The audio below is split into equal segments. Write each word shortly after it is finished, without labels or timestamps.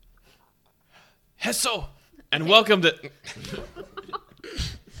Hesso, and welcome to...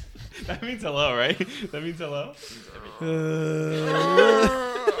 That means hello, right? That means hello?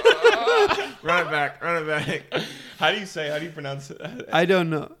 Run it back. How do you pronounce it? I don't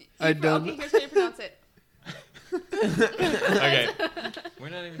know. I don't Okay, here's how you pronounce it. Okay. We're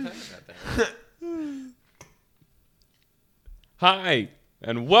not even talking about that. Hi,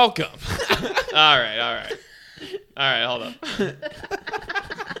 and welcome. All right, hold up.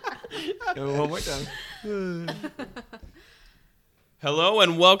 One more time. Hello,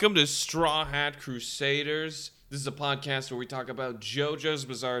 and welcome to Straw Hat Crusaders. This is a podcast where we talk about JoJo's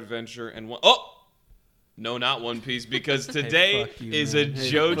Bizarre Adventure and no, not One Piece, because today fuck you, is man. a Hey,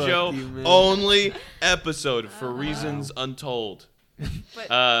 fuck you, man. JoJo-only episode for reasons untold. But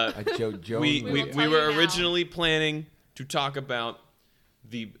A JoJo. We will tell were you now. originally planning to talk about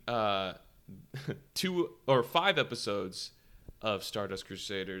the 2 or 5 episodes of Stardust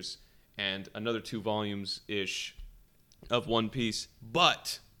Crusaders and another 2 volumes-ish of One Piece,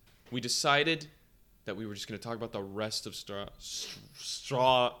 but we decided that we were just going to talk about the rest of Stardust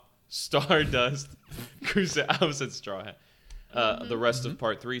Crusaders. I almost said Straw Hat. The rest of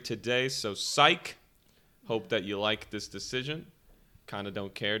Part 3 today, so psych. Hope that you like this decision. Kind of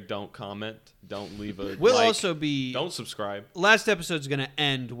don't care. Don't comment. Don't leave a We'll like. also be... Don't subscribe. Last episode's going to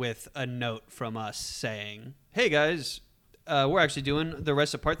end with a note from us saying, hey, guys, we're actually doing the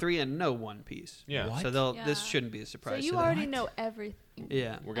rest of Part 3 and no One Piece. Yeah. What? So Yeah. this shouldn't be a so surprise you to them. already know everything.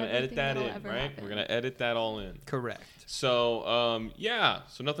 Yeah, We're going to edit Everything that that'll in, ever right? happen. We're going to edit that all in. correct. So,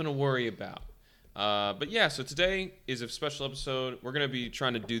 so nothing to worry about. But yeah, so today is a special episode. We're going to be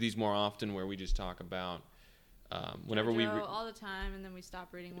trying to do these more often where we just talk about whenever we... JoJo all the time, and then we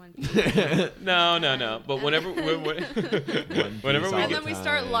stop reading One Piece. No. But whenever whenever we And get... then we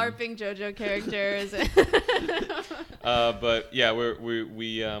start LARPing JoJo characters. But yeah, we're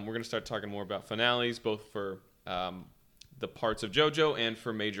going to start talking more about finales, both for the parts of JoJo and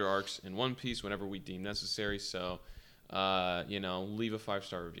for major arcs in One Piece whenever we deem necessary. So, leave a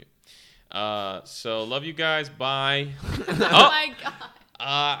 5-star review. So love you guys. Bye. Oh my god.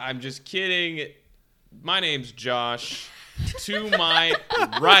 I'm just kidding. My name's Josh. To my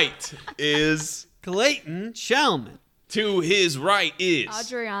right is... Clayton Shalman. To his right is...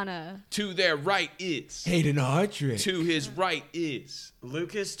 Adriana. To their right is... Hayden Audrey. To his right is...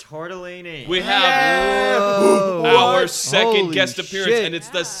 Lucas Tortellini. We have Whoa. our second Holy guest appearance, shit. and it's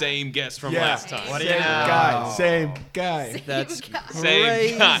the same guest from Yeah. last time. What do you Same know? guy. Same guy. That's guy.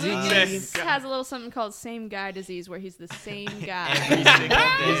 Same guy. crazy. Same He has a little something called same guy disease, where he's the same guy. Every single day.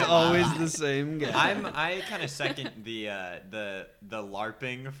 He's always the same guy. I kind of second the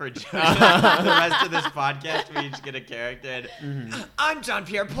LARPing for the rest of this podcast. We each get a character. And, I'm John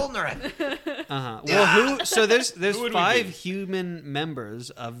Pierre Polnareff. Well, so there's Who would we 5 be? human members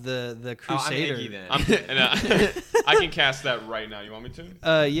of the Oh, I'm Crusader. Iggy then. I can cast that right now. You want me to?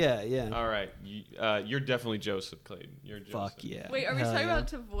 Yeah. All right. You're definitely Joseph Clayton. You're Joseph. Fuck yeah. Wait, are we Hell talking yeah. about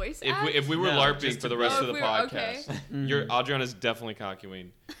to voice If we were No, LARPing just for the to- rest Oh, of the if we were- podcast, okay. Adriana's definitely Cockyween.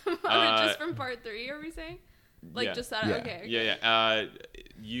 just from part 3, are we saying? Like yeah. just that? Yeah. Okay. Yeah.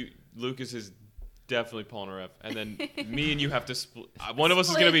 Lucas is definitely Polnareff, and then me and you have to split. One of us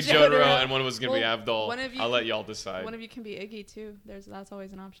is going to be Split Jotaro, Jotaro. and one of us is going to be Well, Abdul. one of you I'll let can- y'all decide. One of you can be Iggy too. That's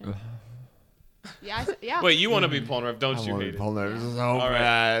always an option. Yeah. Wait, you want to be Polnareff, don't you, want hate it? Polnareff so All right.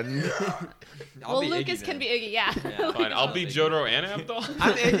 bad. I'll Well, be Lucas Iggy can then. be Iggy. Yeah. Yeah. Fine, I'll be Jotaro and Abdul.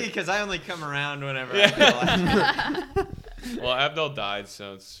 I'm Iggy because I only come around whenever I feel like. Well, Abdul died,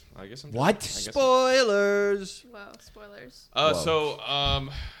 so it's. I guess I'm. What? I guess Spoilers. Whoa, spoilers. Whoa.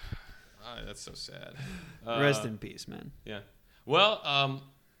 That's so sad. Rest in peace, man. Yeah. Well,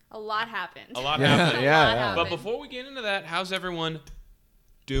 A lot happened. a lot Yeah, happened. yeah. But before we get into that, how's everyone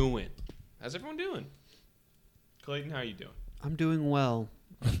doing? How's everyone doing? Clayton, how are you doing? I'm doing well.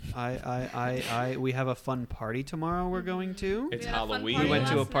 We have a fun party tomorrow we're going to. It's had a fun Halloween. We party went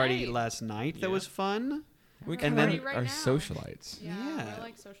to a last party night. last night that Yeah. was fun. We We're kind then- of right are now. socialites. Yeah. Yeah. We're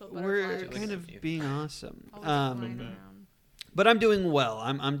like social We're butterflies. kind of being awesome. Always flying around. But I'm doing well.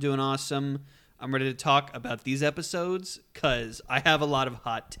 I'm doing awesome. I'm ready to talk about these episodes because I have a lot of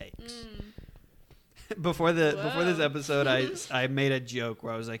hot takes. Before this Whoa. episode, I made a joke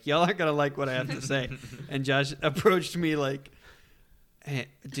where I was like, "Y'all aren't gonna like what I have to say," and Josh approached me like, "Hey,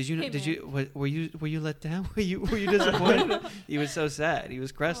 were you let down? Were you disappointed?" He was so sad. He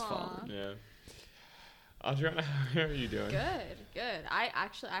was crestfallen. Yeah. Adriana, how are you doing? Good. I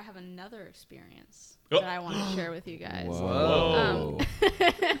have another experience Oh. that I want to share with you guys. Whoa.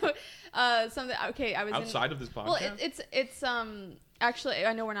 Something. Okay, I was Outside of this podcast? Well, it's actually,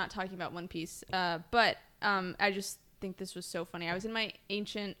 I know we're not talking about One Piece, but I just think this was so funny. I was in my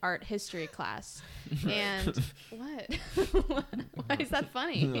ancient art history class, and what? Why is that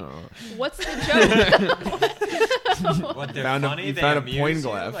funny? No. What's the joke? What, they're Found a- funny? you They found a amuse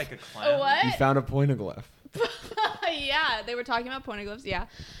pointglyph. you like a clown? What? You found a pointoglyph. Yeah, they were talking about poneglyphs. Yeah.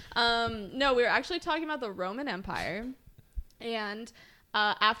 No, we were actually talking about the Roman Empire, and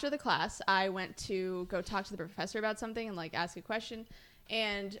after the class, I went to go talk to the professor about something and like ask a question.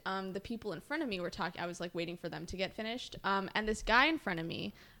 And the people in front of me were talking. I was like waiting for them to get finished. And this guy in front of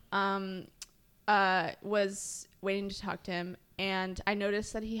me was waiting to talk to him. And I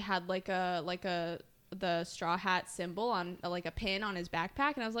noticed that he had the straw hat symbol on like a pin on his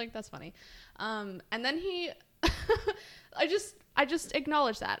backpack. And I was like, that's funny. And then I just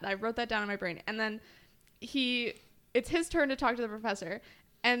acknowledged that. I wrote that down in my brain. And then it's his turn to talk to the professor.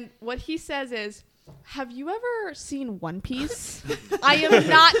 And what he says is, have you ever seen One Piece? I am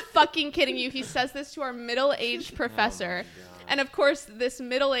not fucking kidding you. He says this to our middle-aged professor. And of course, this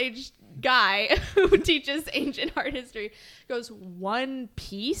middle-aged guy who teaches ancient art history goes, One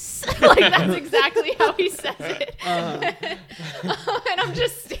Piece? Like, that's exactly how he says it. And I'm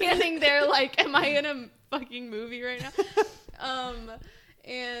just standing there like, am I in a fucking movie right now?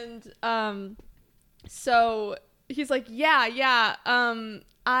 So he's like,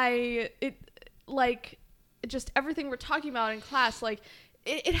 like just everything we're talking about in class, like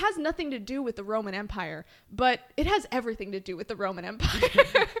it has nothing to do with the Roman Empire, but it has everything to do with the Roman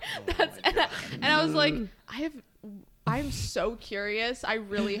Empire. And I was like, I'm so curious. I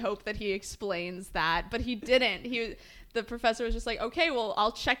really hope that he explains that, but he didn't. The professor was just like, okay, well,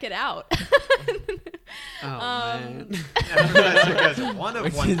 I'll check it out. Man. Because one of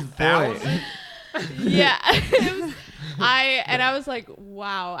What's his 1,000. Yeah. I was like,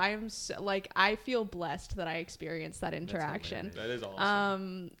 wow, I'm so, like, I feel blessed that I experienced that interaction. That is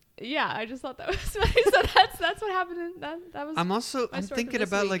awesome. Yeah, I just thought that was funny. So that's what happened. That was. I'm story thinking for this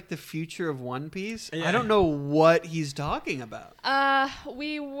about week. like the future of One Piece. Yeah. I don't know what he's talking about.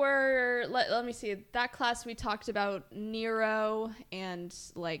 We were let me see. That class we talked about Nero and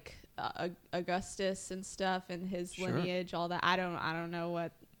like Augustus and stuff and his lineage, all that. I don't know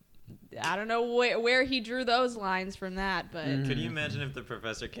where he drew those lines from that, but Could you imagine if the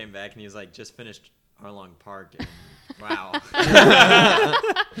professor came back and he was like, just finished Arlong Park and wow.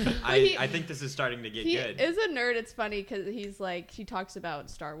 I think this is starting to get he good. is a nerd. It's funny because he's like, he talks about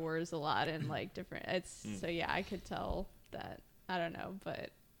Star Wars a lot and like different. So yeah, I could tell that. I don't know,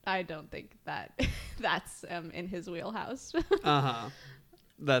 but I don't think that that's in his wheelhouse.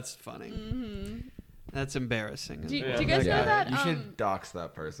 That's funny. Mm-hmm. That's embarrassing. Do you guys know that? You should dox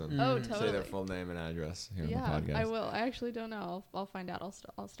that person. Oh, Say totally. their full name and address here Yeah, on the podcast. I will. I actually don't know. I'll find out.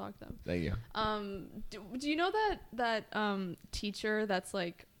 I'll stalk them. Thank you. Do you know that teacher that's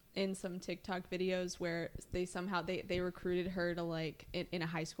like in some TikTok videos where they somehow they recruited her to like in a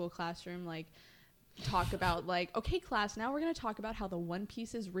high school classroom like talk about like, okay class, now we're gonna talk about how the One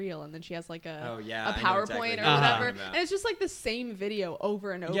Piece is real, and then she has like a I know PowerPoint exactly or what you're whatever, talking about. and it's just like the same video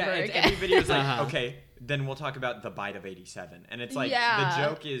over and over Yeah, again. every video is like, okay, then we'll talk about the bite of 87. And it's like, Yeah. the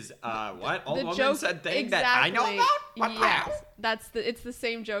joke is, what? All The woman joke said thing that I know about? Yes, it's the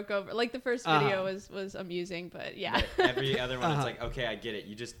same joke over. Like the first video was amusing, but yeah. But every other one, it's like, okay, I get it.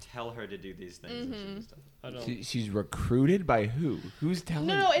 You just tell her to do these things. And she just does it. I don't. She's recruited by who? Who's telling?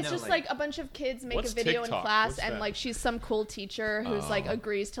 No, it's No, just like- like a bunch of kids make What's a video TikTok? in class, What's and that? like she's some cool teacher who's like Oh.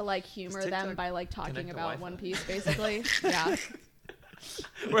 agrees to like humor Does them TikTok by like talking connect to about Wi-Fi? One Piece, basically. Yeah.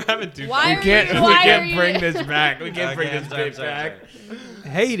 We're having two. Why We are can't. you- We why are can't you- bring this back. We can't bring Okay, this I'm bit sorry, back.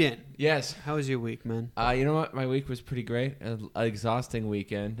 Hayden, Yes. how was your week, man? You know what? My week was pretty great. An exhausting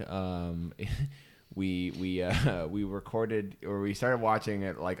weekend. We recorded, or we started watching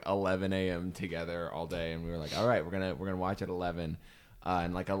at like 11 a.m. together all day, and we were like, all right, we're gonna watch at 11.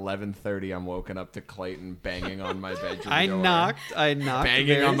 And like 11:30, I'm woken up to Clayton banging on my bedroom door. I knocked Banging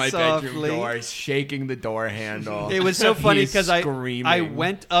very on my softly. bedroom door, shaking the door handle. It was so funny He's because I screaming.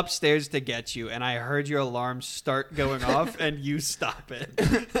 went upstairs to get you, and I heard your alarm start going off, and you stop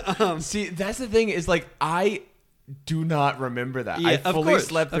it. See, that's the thing is like I do not remember that. Yeah, I of fully course,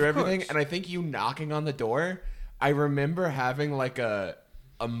 slept through of everything, course. and I think you knocking on the door. I remember having like a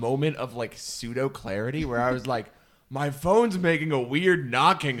moment of like pseudo clarity where I was like, my phone's making a weird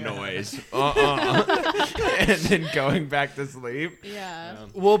knocking noise. And then going back to sleep. Yeah.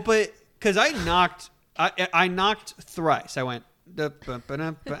 Well, but because I knocked thrice. I went.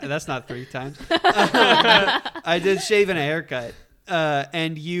 That's not 3 times. I did shave and a haircut,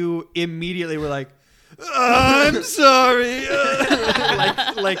 and you immediately were like, "I'm sorry,"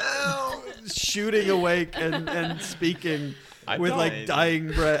 like shooting awake and speaking I with don't- like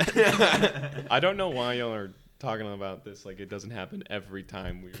dying breath. I don't know why y'all are talking about this like it doesn't happen every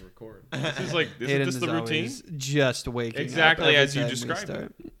time we record. This is like Hayden this is the routine? always just waking Exactly up every as you time we described it.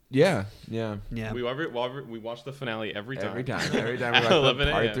 start. Yeah. Yeah. We watch the finale every time. Every time we At watch 11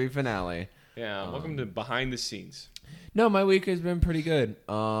 the part a.m. 3 finale. Yeah, welcome to behind the scenes. No, my week has been pretty good.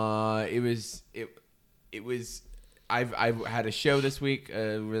 I've had a show this week,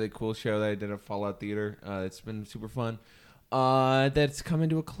 a really cool show that I did at Fallout Theater. It's been super fun. That's coming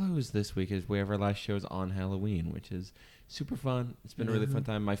to a close this week as we have our last shows on Halloween, which is super fun. It's been a really fun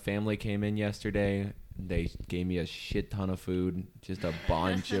time. My family came in yesterday. They gave me a shit ton of food, just a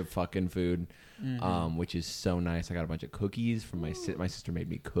bunch of fucking food, which is so nice. I got a bunch of cookies from my sister made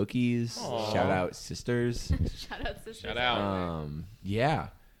me cookies. Aww. Shout out sisters. Shout out, sisters. Shout out. Yeah.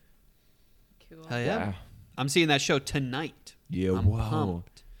 Cool. Hell yeah. I'm seeing that show tonight. Yeah. I'm Whoa.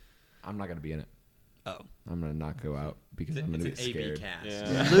 pumped. I'm not gonna be in it. Oh. I'm gonna not go out because I'm gonna be It's an scared. AB cast.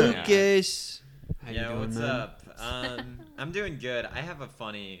 Yeah. Lucas. How you Yeah, doing, what's man? up? I'm doing good. I have a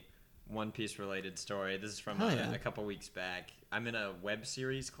funny One Piece related story. This is from a couple weeks back. I'm in a web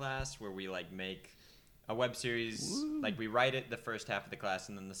series class where we like make a web series. Woo. Like we write it the first half of the class,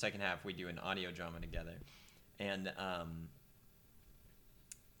 and then the second half we do an audio drama together. And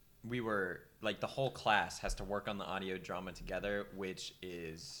we were like the whole class has to work on the audio drama together, which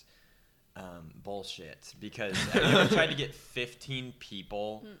is bullshit because have you ever tried to get 15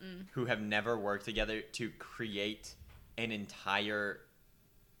 people who have never worked together to create an entire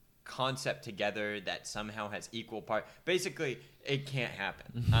concept together that somehow has equal part? Basically, it can't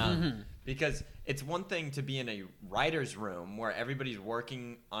happen because it's one thing to be in a writer's room where everybody's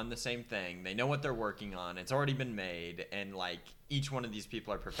working on the same thing. They know what they're working on. It's already been made, and like each one of these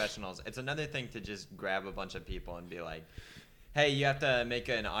people are professionals. It's another thing to just grab a bunch of people and be like, hey, you have to make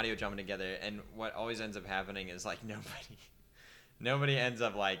an audio drama together. And what always ends up happening is like nobody ends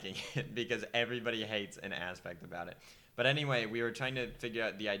up liking it because everybody hates an aspect about it. But anyway, we were trying to figure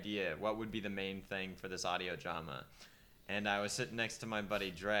out the idea, what would be the main thing for this audio drama. And I was sitting next to my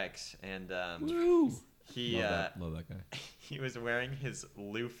buddy Drex, and he love that guy. he was wearing his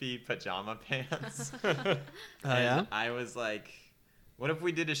Luffy pajama pants. Yeah? I was like, what if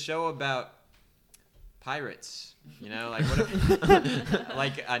we did a show about pirates? You know, like what if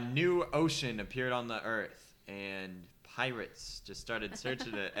like a new ocean appeared on the earth and pirates just started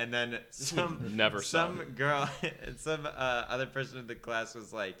searching it, and then some girl, some other person in the class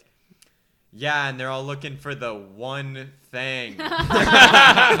was like, yeah, and they're all looking for the one thing. And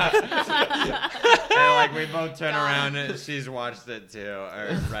like we both turn around and she's watched it too,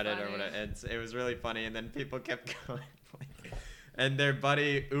 or read it or whatever. It was really funny, and then people kept going. And their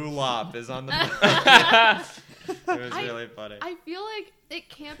buddy Ulopp is on the It was really funny. I feel like it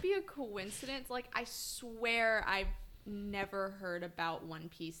can't be a coincidence. Like, I swear I've never heard about One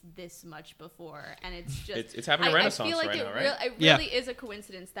Piece this much before, and it's just it's having a renaissance I feel like right it now, right? It really is a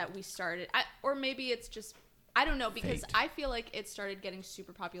coincidence that we started, or maybe it's just, I don't know, because Fate. I feel like it started getting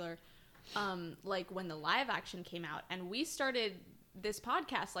super popular, like when the live action came out, and we started this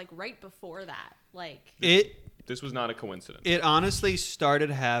podcast like right before that. Like this was not a coincidence. It honestly started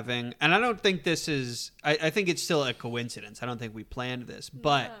having, and I don't think this is, I think it's still a coincidence. I don't think we planned this,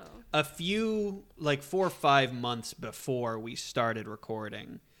 but No. a few, like 4 or 5 months before we started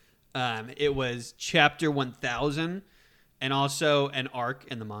recording, it was chapter 1000, and also an arc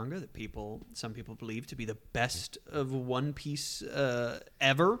in the manga that some people believe to be the best of One Piece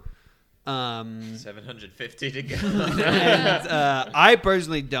ever. 750 to go. And I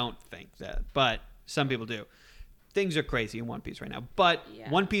personally don't think that, but some people do. Things are crazy in One Piece right now, but Yeah.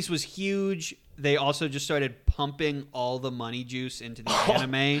 One Piece was huge. They also just started pumping all the money juice into the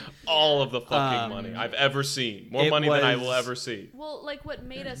anime. All of the fucking money I've ever seen. More it money than I was- will ever see. Well, like what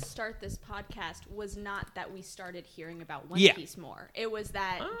made us start this podcast was not that we started hearing about One Yeah. Piece more. It was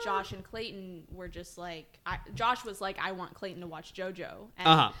that Josh and Clayton were just like, Josh was like, I want Clayton to watch JoJo.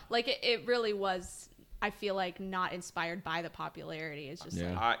 And like it really was, I feel like, not inspired by the popularity. It's just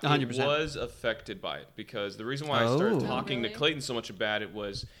Yeah. like, It 100%. was affected by it because the reason why I started Oh. talking to Really? Clayton so much about it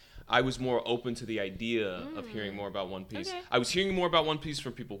was I was more open to the idea of hearing more about One Piece. Okay. I was hearing more about One Piece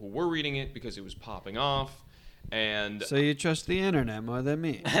from people who were reading it because it was popping off. And So you trust the internet more than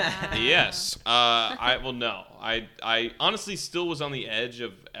me. yes, I honestly still was on the edge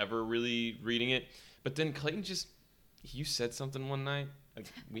of ever really reading it. But then Clayton you said something one night. Like,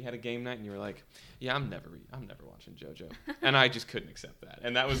 we had a game night, and you were like, "Yeah, I'm never watching JoJo," and I just couldn't accept that.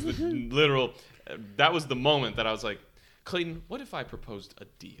 And that was the that was the moment that I was like, "Clayton, what if I proposed a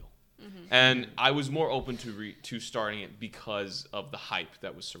deal?" And I was more open to starting it because of the hype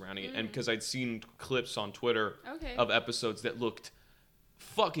that was surrounding it, and because I'd seen clips on Twitter Okay. of episodes that looked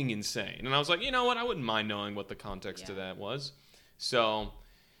fucking insane. And I was like, you know what? I wouldn't mind knowing what the context to that was. So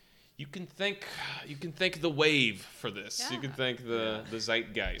you can thank the wave for this. Yeah. You can thank the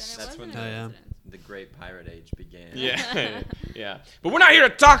zeitgeist. That's when the great pirate age began. Yeah, yeah. But we're not here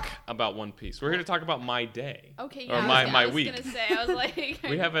to talk about One Piece. We're here to talk about my day. Okay, or yeah. my I was week. gonna say, I was like,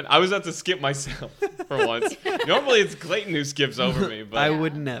 We haven't. I was about to skip myself for once. Normally it's Clayton who skips over me, but I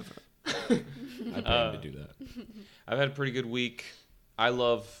would never. I plan to do that. I've had a pretty good week.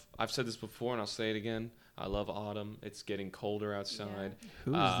 I've said this before and I'll say it again. I love autumn. It's getting colder outside.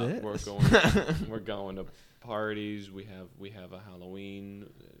 Who's this? We're going to parties. We have a Halloween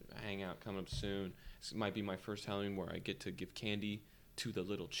hangout coming up soon. This might be my first Halloween where I get to give candy to the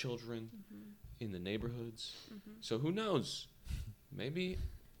little children in the neighborhoods. So who knows? Maybe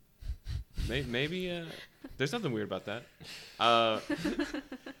there's nothing weird about that.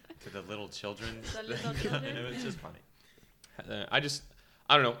 To the little children. The little children? It was just funny. I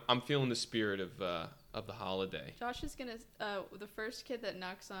don't know. I'm feeling the spirit of the holiday. Josh is gonna the first kid that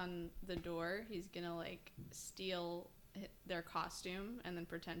knocks on the door, he's gonna like steal their costume and then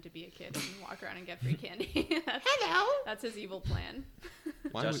pretend to be a kid and walk around and get free candy. Hello. That's his evil plan.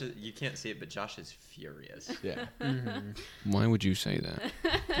 You can't see it, but Josh is furious. Yeah. Why would you say that,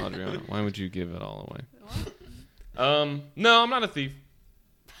 Adriana? Why would you give it all away? No, I'm not a thief.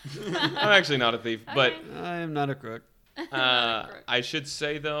 I'm actually not a thief, but I am not a crook. I should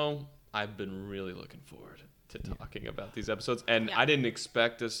say though, I've been really looking forward to talking about these episodes, and I didn't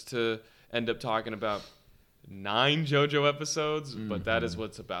expect us to end up talking about 9 JoJo episodes, but that is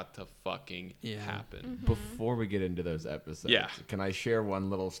what's about to fucking happen. Before we get into those episodes, can I share one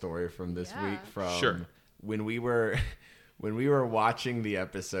little story from this week from when we were watching the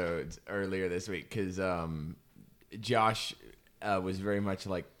episodes earlier this week? Because Josh was very much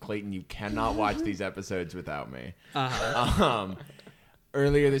like, Clayton, you cannot watch these episodes without me.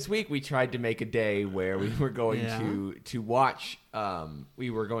 Earlier this week, we tried to make a day where we were going to watch. We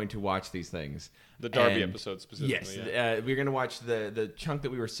were going to watch these things. The Darby episode specifically. Yes, we were going to watch the chunk that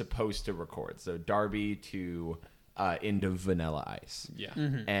we were supposed to record. So Darby to into Vanilla Ice. Yeah.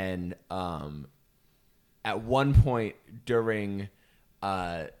 And at one point during,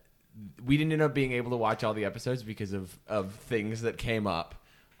 we didn't end up being able to watch all the episodes because of things that came up.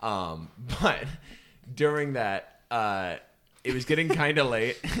 But during that, it was getting kind of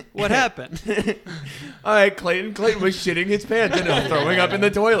late. What happened? All right, Clayton was shitting his pants and throwing up in the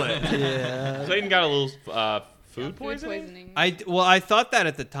toilet. Yeah. Clayton got a little food poisoning. I thought that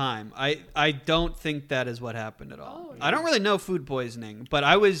at the time. I don't think that is what happened at all. Oh, I don't really know food poisoning, but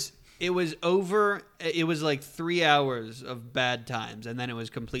it was over. It was like 3 hours of bad times, and then it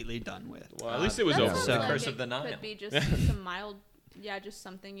was completely done with. Well, at least it was That over. sounds So- like Curse it of the Nile. Could be just some mild, just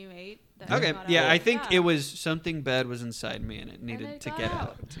something you ate. That Okay, got yeah, out. I think it was something bad was inside me, and it needed it to got get out.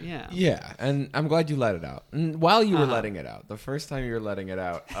 out. Yeah. Yeah, and I'm glad you let it out. And while you were letting it out, the first time you were letting it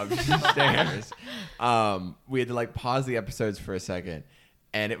out upstairs, we had to like pause the episodes for a second.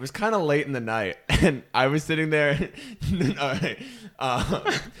 And it was kind of late in the night, and I was sitting there. All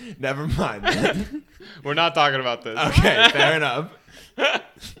right, never mind. We're not talking about this. Okay, fair enough.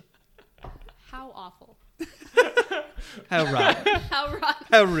 How awful. How rotten. How rotten.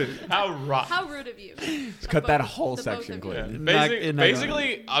 How rude. How rotten. How rude of you. Let's cut that whole section, Yeah. Clayton.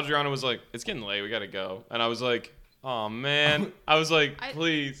 Basically, Adriana was like, "It's getting late. We gotta go." And I was like, "Oh man." I was like,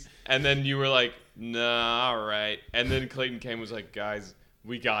 "Please." And then you were like, "Nah, all right." And then Clayton came and was like, "Guys,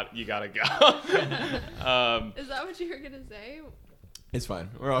 you gotta go." Is that what you were gonna say? It's fine.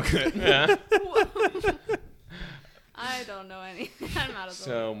 We're all good. Yeah. I don't know anything. I'm out of the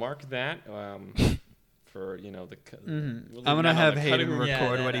So mark that for the. We'll I'm leave gonna that on have the Hayden cutting room.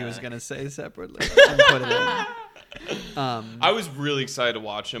 record Yeah, what he no. was gonna say separately and put it in. I was really excited to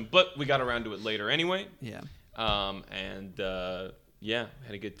watch him, but we got around to it later anyway. Yeah. Had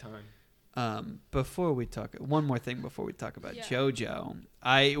a good time. Before we talk, one more thing before we talk about Yeah. JoJo.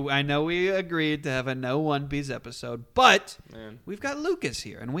 I know we agreed to have a no One Piece episode, but Man. we've got Lucas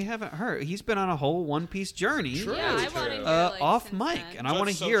here, and we haven't heard. He's been on a whole One Piece journey. True. Yeah, I want to hear Off since mic, then. and I want to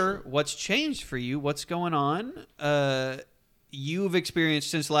That's so hear true. what's changed for you, what's going on. You've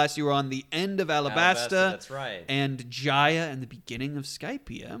experienced since last you were on the end of Alabasta, That's right. and Jaya and the beginning of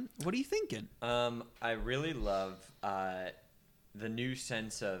Skypiea. What are you thinking? I really love the new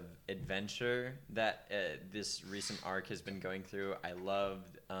sense of adventure that this recent arc has been going through. I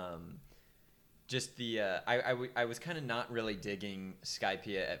loved just the I was kind of not really digging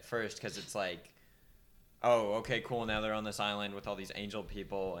Skypiea at first because it's like, oh, okay, cool, now they're on this island with all these angel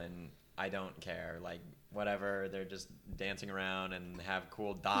people and I don't care, like whatever, they're just dancing around and have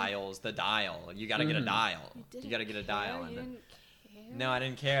cool dials. The dial, you gotta get a dial, you gotta get a dial. You And didn't No, I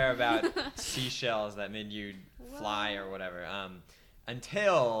didn't care about seashells that made you fly or whatever.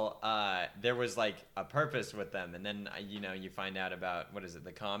 Until there was like a purpose with them, and then you find out about what is it,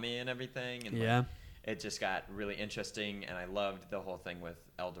 the kami and everything, and like, it just got really interesting, and I loved the whole thing with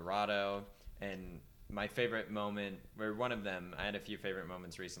El Dorado. And my favorite moment, or one of them, I had a few favorite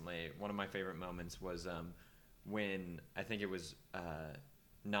moments recently. One of my favorite moments was when I think it was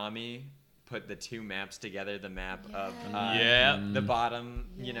Nami put the two maps together, the map of the bottom,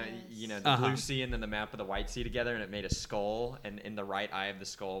 the blue sea, and then the map of the white sea together, and it made a skull, and in the right eye of the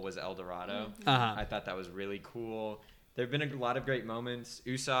skull was El Dorado. I thought that was really cool. There have been a lot of great moments.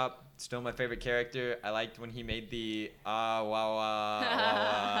 Usopp, still my favorite character. I liked when he made the bell,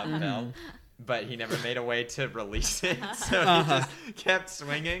 but he never made a way to release it, so he just kept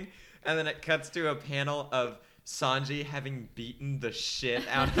swinging. And then it cuts to a panel of Sanji having beaten the shit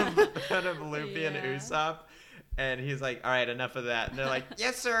out of Luffy and Usopp, and he's like, "All right, enough of that." And they're like,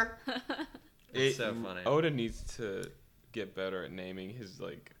 "Yes, sir." It's so funny. Oda needs to get better at naming his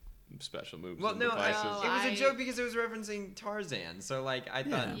like special moves. Well, and no, devices. it was a joke because it was referencing Tarzan. So like, I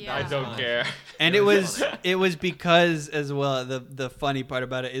thought I don't care. And it was because as well. The funny part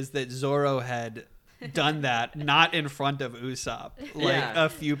about it is that Zoro had done that not in front of Usopp, a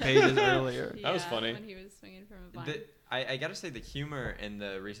few pages earlier. That was funny. When he was swinging from a vine. I gotta say the humor in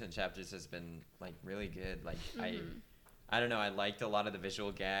the recent chapters has been like really good. Like I don't know. I liked a lot of the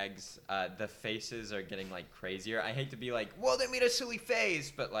visual gags. The faces are getting like crazier. I hate to be like, well, they made a silly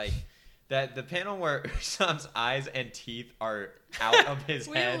face, but like the panel where Usopp's eyes and teeth are out of his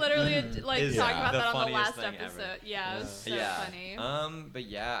head. We literally talked about that on the last thing episode. ever. Yeah, it was so funny. But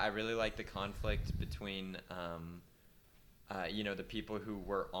yeah, I really like the conflict between the people who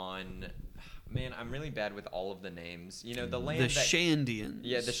were on. Man, I'm really bad with all of the names. The land. The Shandians.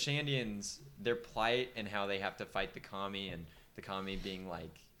 Yeah, the Shandians. Their plight and how they have to fight the kami, and the kami being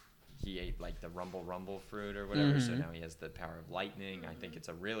like, he ate like the rumble fruit or whatever, so now he has the power of lightning. I think it's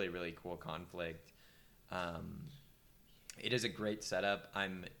a really, really cool conflict. It is a great setup.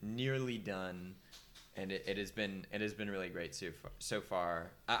 I'm nearly done, and it has been really great so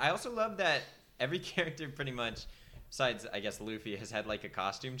far. I also love that every character pretty much, besides I guess Luffy, has had like a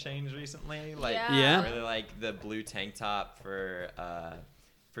costume change recently. Like yeah. really like the blue tank top for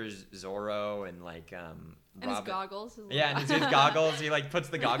Zoro, and like and his goggles. And his goggles. He like puts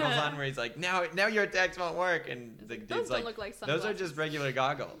the goggles on where he's like, now your attacks won't work, and the dude's like, look like those are just regular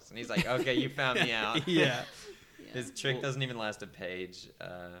goggles, and he's like, okay, you found me out. Yeah. His trick doesn't even last a page.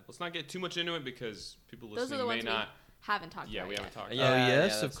 Let's not get too much into it because people Those listening are the may ones not. haven't talked about. Yeah, we haven't talked. Yeah, about oh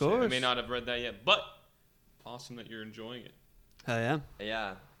yes, yeah, of course. They may not have read that yet, but awesome that you're enjoying it. Oh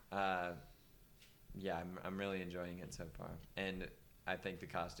yeah. Yeah. I'm really enjoying it so far, and I think the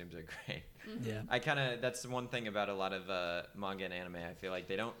costumes are great. Yeah. That's one thing about a lot of manga and anime. I feel like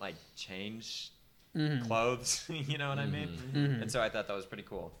they don't like change Mm-hmm. clothes. You know what I mean? Mm-hmm. And so I thought that was pretty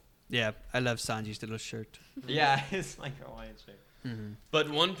cool. Yeah, I love Sanji's little shirt. Yeah, it's like a Hawaiian shirt. Mm-hmm. But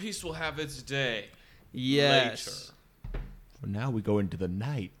One Piece will have its day. Yes. Later. So now we go into the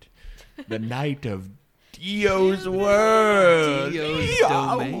night of Dio's world. Dio's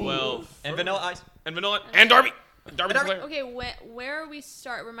domain. Well, And Vanilla Ice. and Vanilla and Darby. Darby the Darby. player. Okay, where we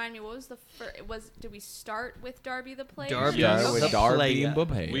start? Remind me, what was the first? Did we start with Darby the player? Darby Yes. Start with the Darby player. and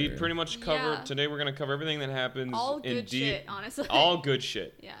Babe. We pretty much cover Yeah. today. We're gonna cover everything that happens All in good shit, honestly. All good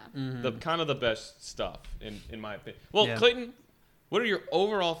shit. Yeah. Mm-hmm. The kind of the best stuff in my opinion. Well, Yeah. Clayton, what are your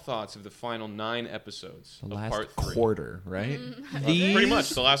overall thoughts of the final 9 episodes The of last part 3? quarter, right? These Pretty much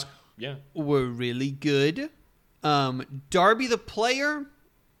the last. Yeah. were really good. Darby the player,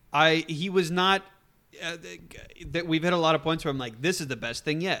 he was not. That we've hit a lot of points where I'm like, this is the best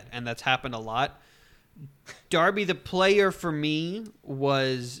thing yet, and that's happened a lot. Darby the player for me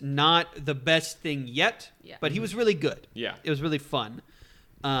was not the best thing yet, but he was really good. Yeah. It was really fun.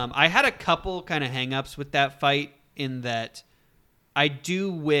 I had a couple kind of hang-ups with that fight in that I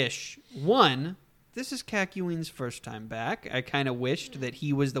do wish, one, this is Kakyoin's first time back. I kind of wished that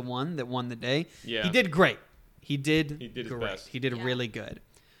he was the one that won the day. Yeah. He did great. He did his great. best. He did really good.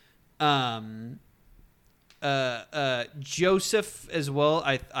 Joseph as well.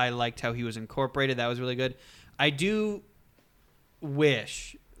 I liked how he was incorporated. That was really good. I do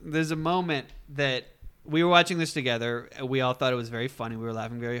wish there's a moment that we were watching this together. We all thought it was very funny. We were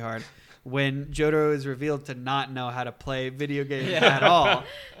laughing very hard when Jotaro is revealed to not know how to play video games at all.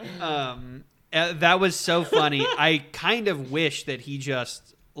 That was so funny. I kind of wish that he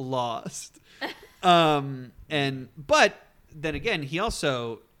just lost. But then again, he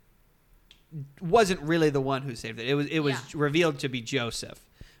also wasn't really the one who saved it. It was revealed to be Joseph,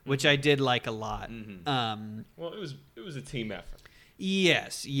 which I did like a lot. Well, it was a team effort.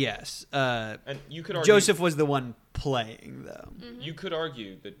 Yes. And you could argue, Joseph was the one playing, though. Mm-hmm. You could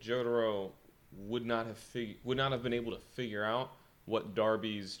argue that Jotaro would not have been able to figure out what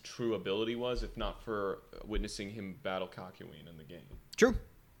Darby's true ability was if not for witnessing him battle Kakyoin in the game. True.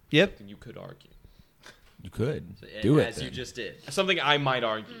 Yep. And you could argue. You could So, do it. as you just did. Something I might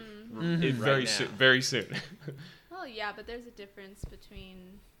argue Right very now. soon. Very soon. Well, yeah, but there's a difference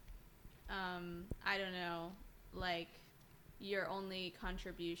between, I don't know, like your only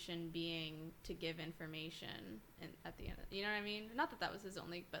contribution being to give information at the end. You know what I mean? Not that was his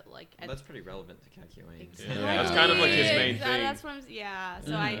only, but like. Well, that's pretty relevant to Kakyoin. Exactly. Yeah, that's kind of like his main thing. That's what I'm. Yeah.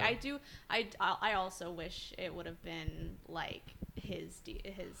 So I also wish it would have been like his.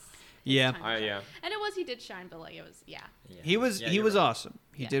 Yeah. time. Yeah. And he did shine, but like it was. Yeah. Yeah. He was you're right. awesome.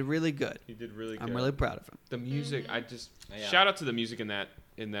 He Yeah. did really good. He did really good. I'm really proud of him. The music, Mm-hmm. I just Yeah. shout out to the music in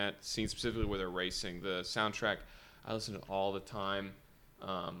that scene specifically where they're racing. The soundtrack, I listen to it all the time.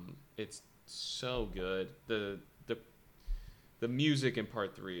 It's so good. The music in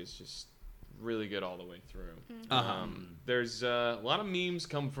part 3 is just really good all the way through. Uh-huh. There's a lot of memes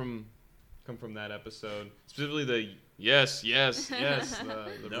come from that episode. Specifically the yes. The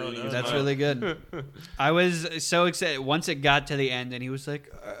breathing That's smile. really good. I was so excited once it got to the end, and he was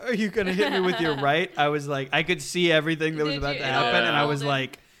like, "Are you gonna hit me with your right?" I was like, I could see everything that was Did about you? to It happen, all and I was unfolded.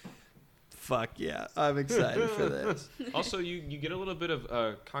 like, "Fuck yeah, I'm excited for this." Also, you get a little bit of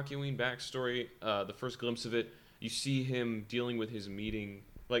Kakyoin backstory. The first glimpse of it, you see him dealing with his meeting,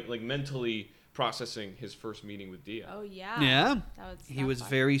 like mentally processing his first meeting with Dio. Oh yeah. Yeah, he that was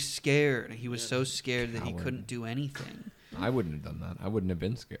part. very scared. He was Yeah. so scared that he Coward. couldn't do anything. I wouldn't have done that. I wouldn't have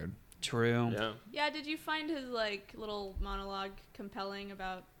been scared. True. Yeah. Yeah, did you find his like little monologue compelling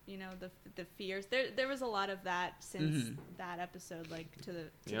about the fears? There was a lot of that since Mhm. that episode, like to the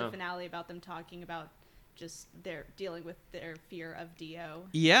Yeah. finale about them talking about just their dealing with their fear of Dio.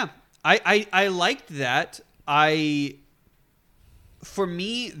 Yeah, I liked that. For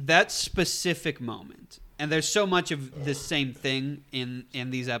me, that specific moment, and there's so much of the same thing in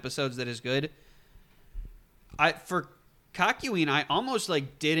these episodes that is good. For Kakyoin, I almost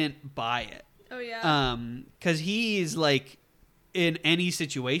like didn't buy it. Oh yeah. Because he's like in any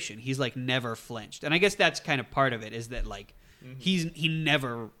situation, he's like never flinched, and I guess that's kind of part of it is that like he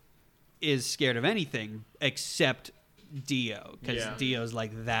never is scared of anything except Dio, because Yeah. Dio's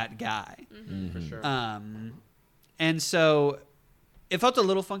like that guy. For sure. And so it felt a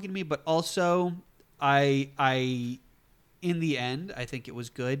little funky to me, but also I in the end, I think it was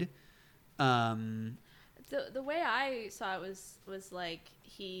good. The way I saw it was like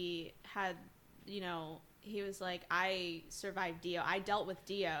he had, he was like, I survived Dio. I dealt with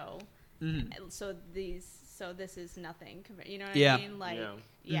Dio. Mhm. So this is nothing. You know what Yeah. I mean? Like, Yeah.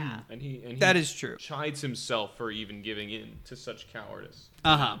 yeah. And he That is true. chides himself for even giving in to such cowardice.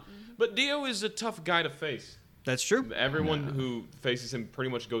 Uh-huh. But Dio is a tough guy to face. That's true. Everyone who faces him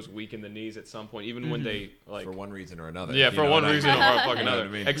pretty much goes weak in the knees at some point, even when they like. For one reason or another. Yeah, you for know one what I reason mean? or fucking You know another. what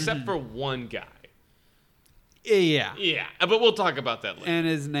I mean? Except for one guy. Yeah. Yeah, but we'll talk about that later. And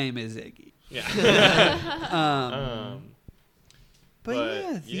his name is Iggy. Yeah. But But,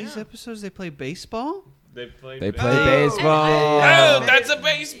 yeah, these yeah. episodes, they play baseball. They play baseball. Oh, that's a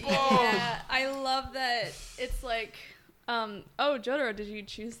baseball. Yeah, I love that. It's like, oh, Jotaro, did you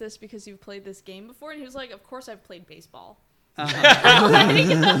choose this because you've played this game before? And he was like, of course I've played baseball. Like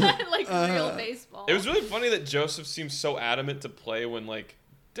real baseball. It was really funny that Joseph seems so adamant to play when like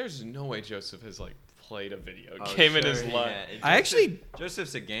there's no way Joseph has like played a video game in his life. I actually-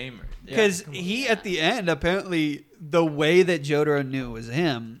 Joseph's a gamer. Because he, at the end, apparently, the way that Jotaro knew it was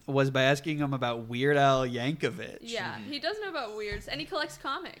him was by asking him about Weird Al Yankovic. Yeah, he does know about weirds, and he collects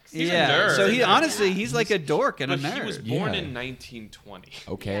comics. He's a yeah. nerd. So he Yeah. honestly, he's like a dork and a But nerd. he was born Yeah. in 1920.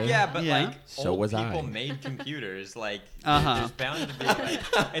 Okay. Yeah, but Yeah. like So old was people I. made computers. Like Uh-huh. there's bound to be. Like,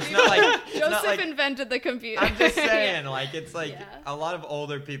 it's not like it's Joseph not like. invented the computer. I'm just Yeah. saying, like it's like Yeah. a lot of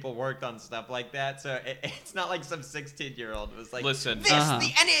older people worked on stuff like that, so it's not like some 16-year-old was like, Listen. this Uh-huh.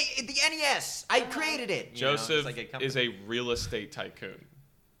 the NES, I created it. You know, it's Joseph like a company. is a real estate tycoon.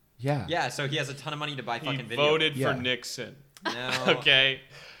 Yeah. Yeah, so he has a ton of money to buy He fucking video. voted Yeah. for Nixon. No. Okay,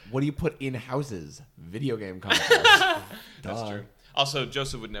 What do you put in houses? Video game consoles. that's Duh. true. Also,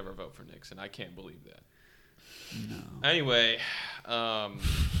 Joseph would never vote for Nixon. I can't believe that. No. Anyway,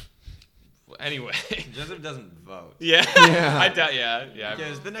 anyway, Joseph doesn't vote. yeah, Yeah. I doubt. Yeah.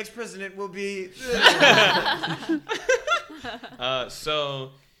 Because the next president will be.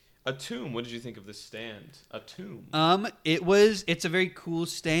 So, a tomb. What did you think of this stand? A tomb. It's a very cool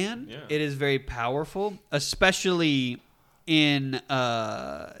stand. Yeah. It is very powerful, especially in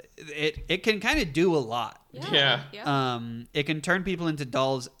it can kind of do a lot. Yeah. It can turn people into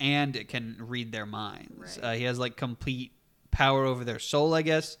dolls and it can read their minds. Right. He has like complete power over their soul, I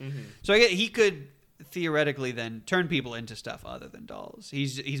guess. Mm-hmm. So I guess he could theoretically then turn people into stuff other than dolls.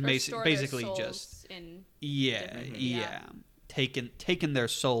 He's Or store their basically souls just in yeah, yeah. taking their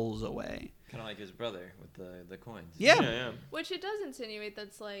souls away. Kind of like his brother with the coins. Yeah. which it does insinuate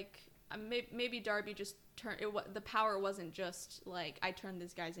that's like maybe Darby just turned the power wasn't just like I turned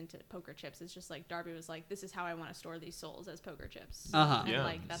these guys into poker chips. It's just like Darby was like, this is how I want to store these souls as poker chips. Uh-huh. And Yeah.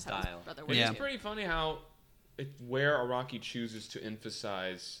 like that's how Style. his brother It's was. Yeah. pretty funny how where Araki chooses to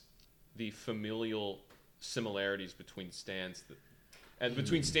emphasize the familial similarities between stands and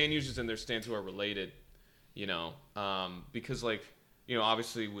between stand users and their stands who are related, you know, because like, you know,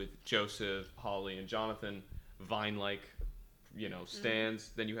 obviously with Joseph, Holly, and Jonathan, Vine-like, you know,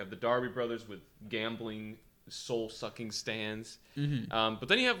 stands. Then you have the Darby brothers with gambling, soul-sucking stands. But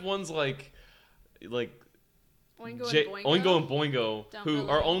then you have ones like Oingo J- and Boingo. Oingo and Boingo, Don't who really-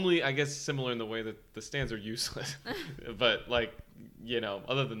 are only, I guess, similar in the way that the stands are useless. But, like, you know,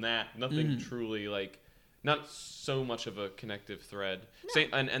 other than that, nothing truly, like, not so much of a connective thread. No.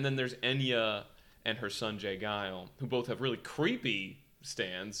 And then there's Enya and her son, Jay Guile, who both have really creepy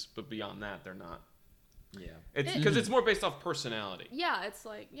stands, but beyond that, they're not. Yeah. It's because it's more based off personality. Yeah, it's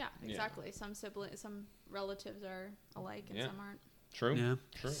like Yeah. exactly. Some relatives are alike and Yeah. some aren't. True? Yeah.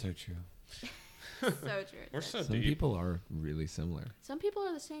 True. So true. So true. We're so Some deep. people are really similar. Some people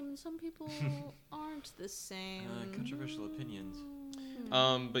are the same and some people aren't the same. Controversial opinions.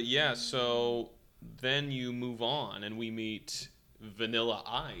 But yeah, so then you move on and we meet Vanilla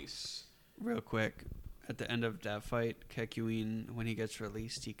Ice. Real quick, at the end of that fight, Kekuin, when he gets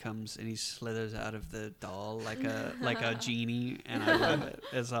released, he comes and he slithers out of the doll like a genie, and I love it.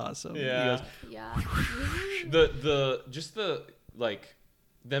 It's awesome. Yeah. He goes, Yeah. the like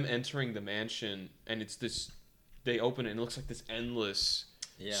them entering the mansion and it's this, they open it and it looks like this endless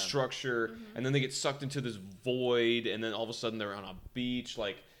Yeah. structure, and then they get sucked into this void, and then all of a sudden they're on a beach.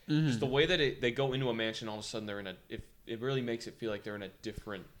 Like just the way that they go into a mansion, all of a sudden they're in a. It really makes it feel like they're in a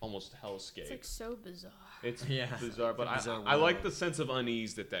different, almost hellscape. It's like so bizarre. It's Yeah. bizarre, but It's a bizarre I like world. the sense of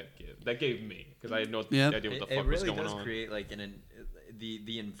unease that gave me, because I had no Yeah. idea what the fuck it was really going does on. create like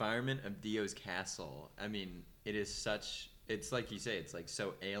the environment of Dio's castle. I mean, it is such. It's like you say. It's like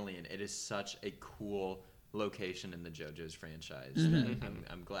so alien. It is such a cool location in the JoJo's franchise. That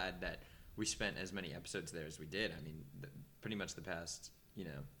I'm glad that we spent as many episodes there as we did. I mean, pretty much the past, you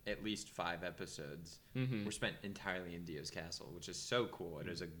know, at least 5 episodes were spent entirely in Dio's castle, which is so cool. It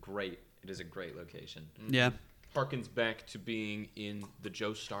is a great location. yeah. Harkens back to being in the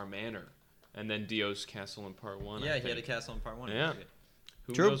Joestar Manor, and then Dio's castle in part 1. Yeah, I he had a think. castle in part 1. Yeah.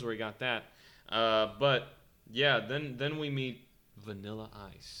 Who True. knows where he got that? But yeah, then we meet Vanilla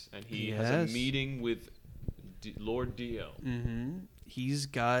Ice, and he has Yes. a meeting with Lord Dio. He's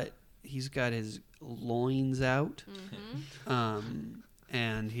got his loins out,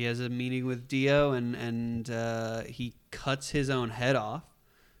 and he has a meeting with Dio, and he cuts his own head off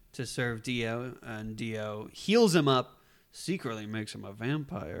to serve Dio, and Dio heals him up, secretly makes him a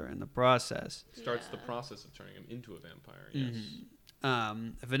vampire in the process. Starts the Yeah. process of turning him into a vampire. Yes.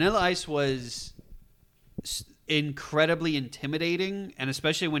 Vanilla Ice was incredibly intimidating, and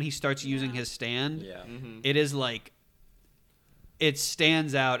especially when he starts using his stand, Yeah. it is like it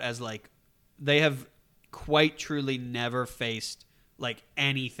stands out as like they have quite truly never faced like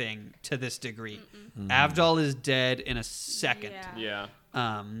anything to this degree. Avdol is dead in a second. Yeah.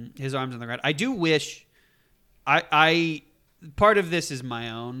 Yeah. His arms on the ground. I do wish I part of this is my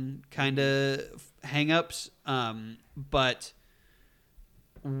own kind of hang-ups, but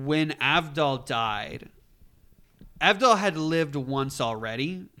when Avdol died, Avdol had lived once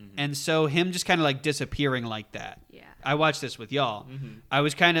already, and so him just kind of like disappearing like that. Yeah. I watched this with y'all. I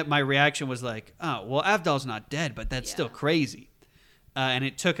was kind of, my reaction was like, oh, well, Avdol's not dead, but that's still Yeah. crazy. And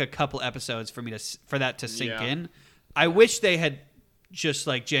it took a couple episodes for me for that to sink Yeah. in. I wish they had just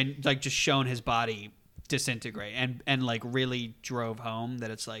like just shown his body disintegrate and like really drove home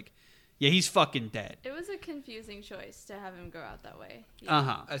that it's like, yeah, he's fucking dead. It was a confusing choice to have him go out that way.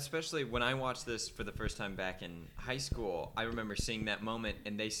 Especially when I watched this for the first time back in high school, I remember seeing that moment,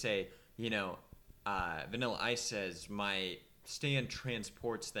 and they say, you know, Vanilla Ice says, my stand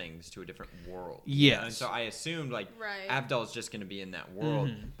transports things to a different world. You know? Yes. And so I assumed, like, Right. Avdol's just going to be in that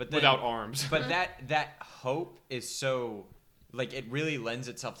world. But then, Without arms. But that hope is so, like, it really lends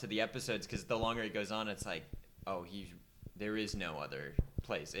itself to the episodes, because the longer it goes on, it's like, oh, there is no other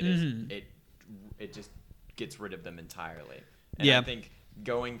place. It is it just gets rid of them entirely. And Yeah. I think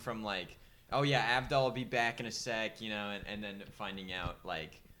going from like oh yeah, Abdul will be back in a sec, and then finding out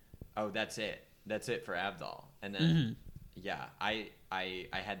like, oh, that's it for Abdul, and then yeah, I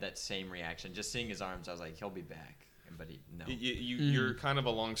had that same reaction just seeing his arms. I was like, he'll be back, but no. You're kind of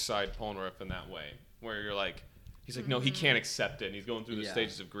alongside Polnareff in that way, where you're like, he's like, no, he can't accept it, and he's going through the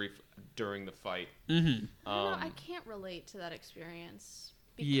stages of grief during the fight. I don't know, I can't relate to that experience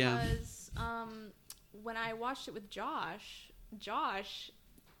because when I watched it with Josh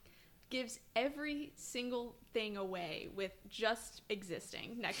gives every single thing away with just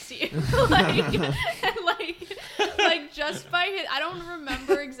existing next to you. like just by his, I don't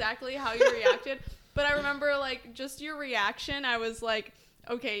remember exactly how you reacted, but I remember like just your reaction. I was like,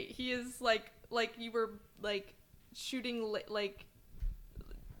 okay, he is like you were like shooting like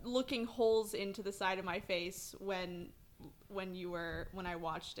looking holes into the side of my face when I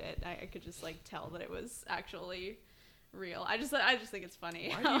watched it. I could just like tell that it was actually real. I just think it's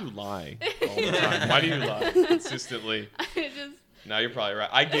funny. Why do you lie all the time? Why do you lie consistently? No, you're probably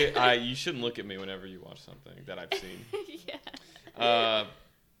right. You shouldn't look at me whenever you watch something that I've seen. Yeah.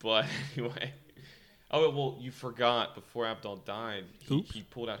 But anyway. Oh, well, you forgot before Abdul died, he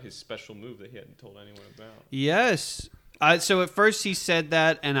pulled out his special move that he hadn't told anyone about. Yes. So at first he said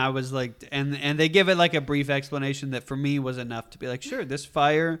that, and I was like, and they give it like a brief explanation that for me was enough to be like, sure, this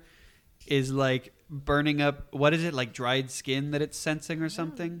fire is like burning up. What is it, like dried skin that it's sensing or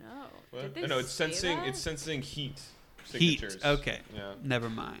something? No, it's sensing heat Heat. signatures. Okay. Yeah. Never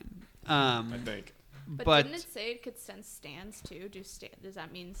mind. I think. But didn't it say it could sense stands too? Does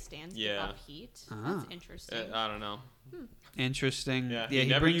that mean stands give off heat? That's interesting. I don't know. Interesting. Yeah, he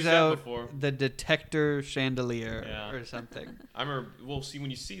never brings used that out before. the detector chandelier or something. I remember. Well, see, when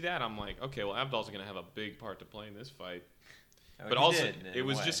you see that, I'm like, okay, well, Abdul's going to have a big part to play in this fight. But also, it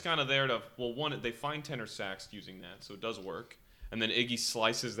was just kind of there to. Well, one, they find tenor sax using that, so it does work. And then Iggy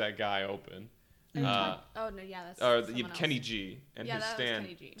slices that guy open. That's Kenny G and his stand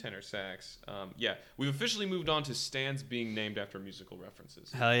tenor sax. We've officially moved on to stands being named after musical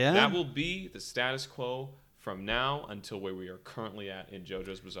references. Hell yeah! That will be the status quo from now until where we are currently at in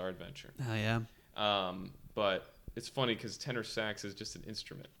JoJo's Bizarre Adventure. Hell yeah! But it's funny because tenor sax is just an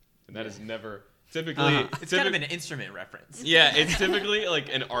instrument, and that is never typically. It's kind of an instrument reference. Yeah, it's typically like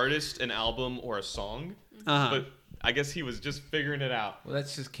an artist, an album, or a song, but. I guess he was just figuring it out. Well,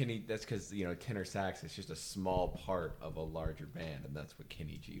 that's just Kenny. That's because tenor sax is just a small part of a larger band, and that's what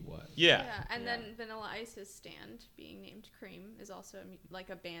Kenny G was. Yeah. Then Vanilla Ice's stand being named Cream is also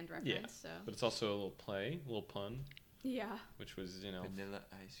like a band reference. Yeah. So. But it's also a little play, a little pun. Yeah. Which was Vanilla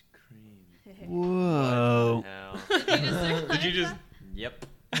Ice Cream. Whoa. Did you just? Yep.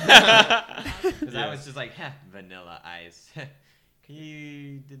 Because I was just like, Vanilla Ice.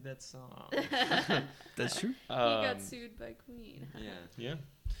 You did that song. That's true. He got sued by Queen. Yeah.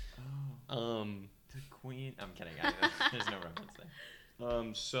 Oh. The Queen. I'm kidding. There's no reference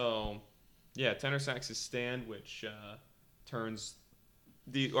there. Tenor sax's stand, which can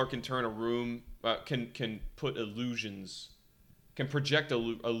turn a room, can put illusions, can project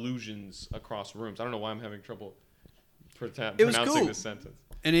illusions across rooms. I don't know why I'm having trouble pronouncing this sentence.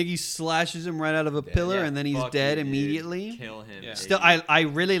 And Iggy slashes him right out of a pillar, and then he's dead immediately. Kill him. Yeah. Still, I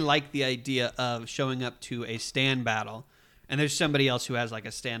really like the idea of showing up to a stand battle, and there's somebody else who has like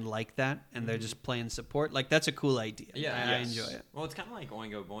a stand like that, and they're just playing support. Like, that's a cool idea. Yeah, I enjoy it. Well, it's kind of like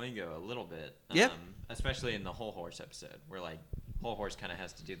Oingo Boingo a little bit. Yep. Especially in the Whole Horse episode, where like Whole Horse kind of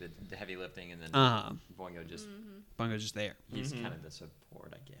has to do the heavy lifting, and then Boingo just Bungo's just there. He's kind of the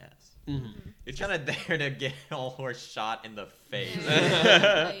support, I guess. It's kind of there to get Whole Horse shot in the face.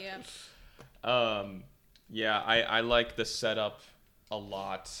 I like the setup a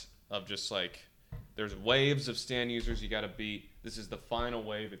lot of just like there's waves of stand users you got to beat. This is the final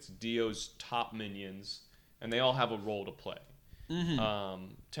wave. It's Dio's top minions, and they all have a role to play.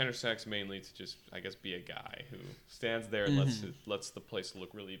 Tenor sax mainly to just, I guess, be a guy who stands there and lets the place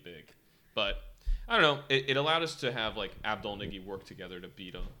look really big. But I don't know. It allowed us to have like Abdul and Iggy work together to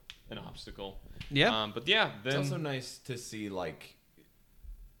beat an obstacle. Yeah. Then It's also nice to see like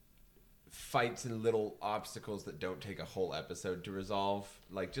fights and little obstacles that don't take a whole episode to resolve,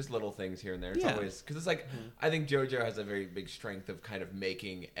 like just little things here and there. It's always because it's like I think JoJo has a very big strength of kind of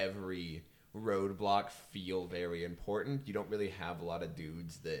making every roadblock feel very important. You don't really have a lot of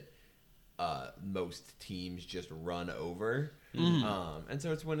dudes that most teams just run over. And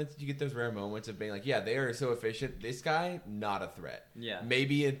so it's when you get those rare moments of being like, yeah, they are so efficient. This guy, not a threat. Yeah.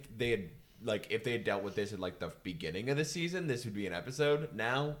 Maybe if they had dealt with this at like the beginning of the season, this would be an episode.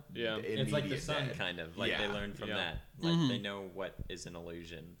 Now, it's like the sun dead. kind of like they learned from that. Like they know what is an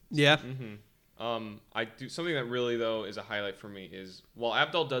illusion. Yeah. I do something that really though is a highlight for me is while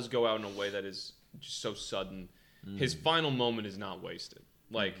Abdul does go out in a way that is just so sudden, his final moment is not wasted.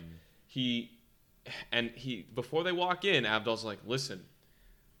 Like he before they walk in, Abdul's like, "Listen,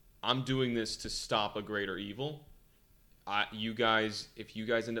 I'm doing this to stop a greater evil. If you guys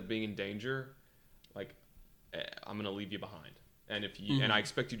end up being in danger, like I'm gonna leave you behind, and and I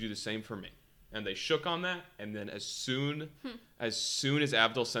expect you to do the same for me." And they shook on that, and then as soon as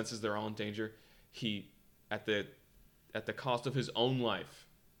Abdul senses they're all in danger, he, at the cost of his own life,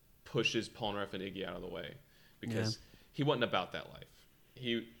 pushes Polnareff and Iggy out of the way because he wasn't about that life.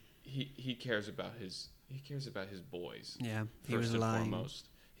 He cares about his boys. Yeah, he first was and lying. foremost.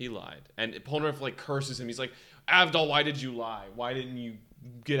 He lied, and Polnareff like curses him. He's like, "Abdul, why did you lie? Why didn't you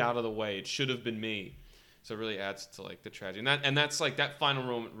get out of the way? It should have been me." So it really adds to like the tragedy, and that's like that final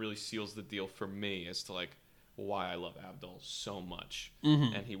moment really seals the deal for me as to like why I love Abdul so much,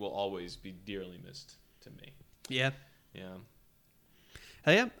 and he will always be dearly missed to me. Yeah. Yeah.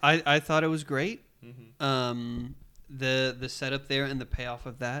 Yeah, I thought it was great. The setup there and the payoff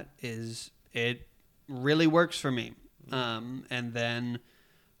of that it really works for me. And then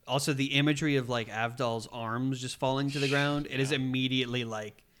also the imagery of like Avdol's arms just falling to the ground. It is immediately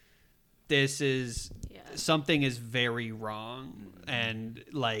like this is something is very wrong, and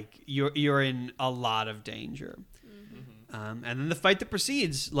like you're in a lot of danger. And then the fight that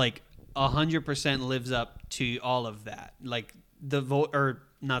proceeds like 100% lives up to all of that. Like the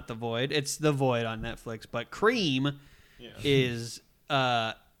not the Void, it's the Void on Netflix, but Cream is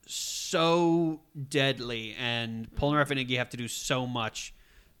so deadly, and Polnareff and Iggy have to do so much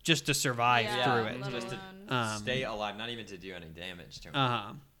just to survive through it. Just to stay alive, not even to do any damage to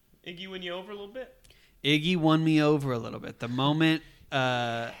him. Iggy win you over a little bit? Iggy won me over a little bit. The moment,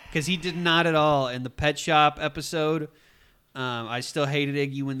 because he did not at all in the Pet Shop episode. I still hated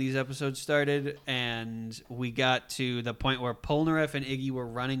Iggy when these episodes started, and we got to the point where Polnareff and Iggy were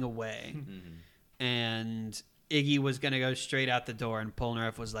running away, and Iggy was going to go straight out the door, and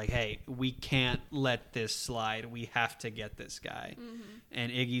Polnareff was like, "Hey, we can't let this slide. We have to get this guy."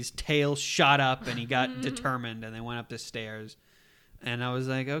 And Iggy's tail shot up, and he got determined, and they went up the stairs. And I was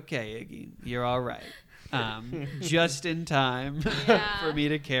like, "Okay, Iggy, you're all right." Just in time for me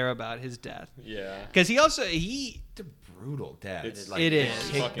to care about his death. Yeah. Because it's a brutal death. It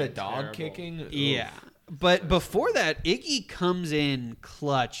is. The dog terrible. Kicking. Yeah. But before that, Iggy comes in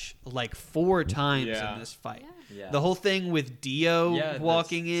clutch like 4 times in this fight. Yeah. The whole thing with Dio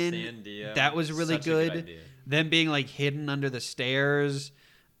walking in, Dio, that was really good. Them being like hidden under the stairs.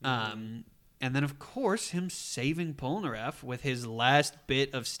 And then, of course, him saving Polnareff with his last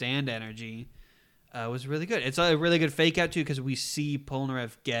bit of stand energy was really good. It's a really good fake out, too, because we see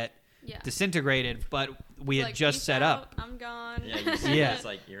Polnareff get disintegrated, but we had just set up. I'm gone. Yeah, you see his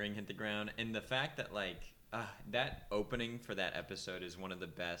like, earring hit the ground. And the fact that, like, that opening for that episode is one of the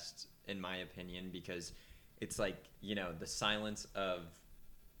best, in my opinion, because it's like, you know, the silence of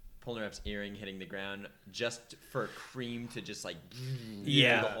Polnareff's earring hitting the ground just for Cream to just like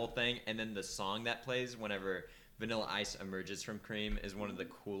the whole thing, and then the song that plays whenever Vanilla Ice emerges from Cream is one of the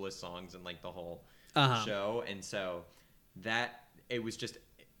coolest songs in like the whole show. And so that it was just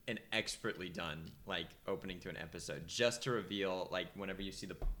an expertly done like opening to an episode, just to reveal like whenever you see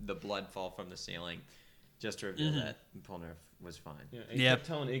the blood fall from the ceiling, just to reveal that Polnareff was fine. Yeah, and he kept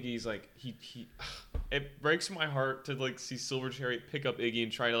telling Iggy, he's like, he it breaks my heart to like see Silver Chariot pick up Iggy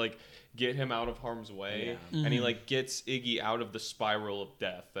and try to like get him out of harm's way, and he like gets Iggy out of the spiral of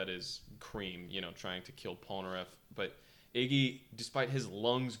death that is Cream, you know, trying to kill Polnareff. But Iggy, despite his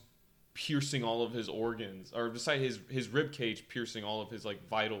lungs piercing all of his organs, or despite his rib cage piercing all of his like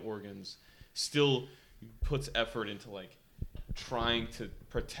vital organs, still puts effort into like trying to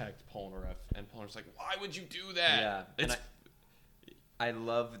protect Polnareff, and Polnareff's like, "Why would you do that?" Yeah, I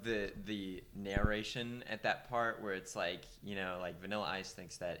love the narration at that part where it's like, you know, like Vanilla Ice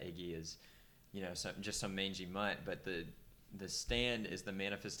thinks that Iggy is, you know, just some mangy mutt, but the stand is the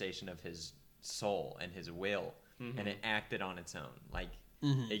manifestation of his soul and his will, and it acted on its own. Like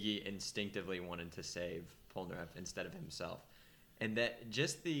Iggy instinctively wanted to save Polnareff instead of himself, and that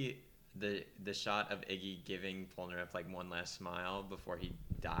just the shot of Iggy giving Polnareff like one last smile before he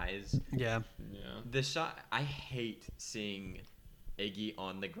dies. Yeah. The shot, I hate seeing Iggy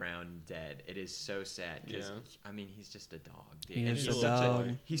on the ground dead. It is so sad because I mean he's just a dog,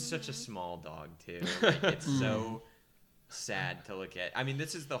 dude. He's such a small dog too. Like, it's so sad to look at. I mean,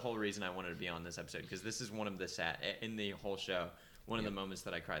 this is the whole reason I wanted to be on this episode, because this is one of the sad in the whole show. One of the moments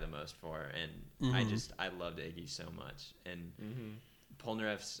that I cry the most for, and I loved Iggy so much. And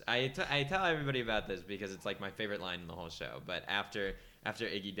Polnareff's, I tell everybody about this because it's like my favorite line in the whole show. But after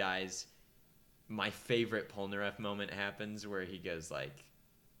Iggy dies, my favorite Polnareff moment happens where he goes like,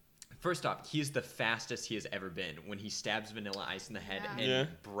 first off, he is the fastest he has ever been when he stabs Vanilla Ice in the head and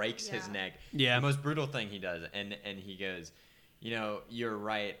breaks his neck. Yeah. The most brutal thing he does. And he goes, you know, you're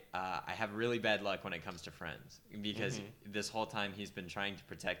right. I have really bad luck when it comes to friends because this whole time he's been trying to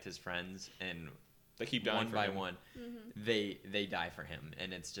protect his friends, and they keep dying one for by him. one. They die for him,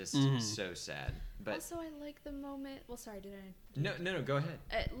 and it's just so sad. But Also, I like the moment. Well, sorry, did I? no, go ahead.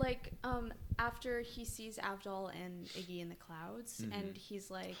 After he sees Avdol and Iggy in the clouds, and he's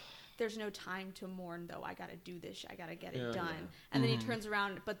like, "There's no time to mourn, though. I gotta do this. I gotta get it done." Yeah. And then he turns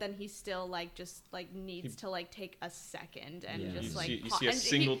around, but then he still like just like needs to like take a second and just like you see a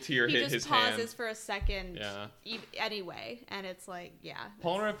single tear he hit just his pauses hand. for a second. Yeah. Anyway, and it's like,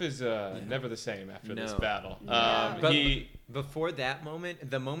 Polnareff is never the same after this No. battle. No. But He before that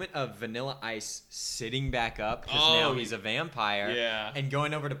moment, the moment of Vanilla Ice sitting back up because Oh, now he's a vampire, yeah. and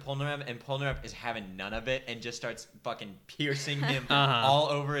going over to Polnareff, and Polnareff is having none of it and just starts fucking piercing him Uh-huh. all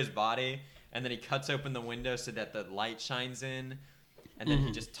over his body, and then he cuts open the window so that the light shines in, and then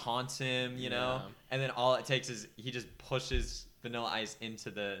he just taunts him, you know, Yeah. and then all it takes is he just pushes Vanilla Ice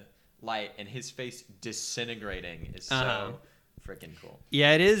into the light, and his face disintegrating is so freaking cool.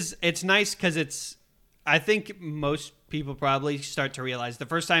 Yeah, it is. It's nice because it's. I think most people probably start to realize the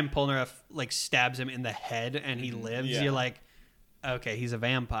first time Polnareff like stabs him in the head and he lives, Yeah. you're like, okay, he's a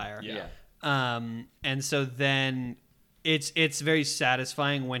vampire. Yeah. And so then it's very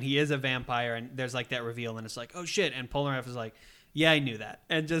satisfying when he is a vampire and there's like that reveal and it's like, oh shit, and Polnareff is like, yeah, I knew that,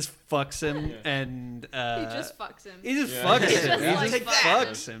 and just fucks him and he just fucks him. he just Yeah. fucks He him. just, He like, just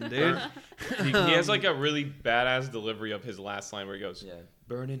fucks him, dude. he has like a really badass delivery of his last line where he goes, Yeah.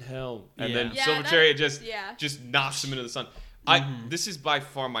 "Burn in hell," and Yeah. then Yeah, Silver that- Chariot just yeah. knocks him into the sun. This is by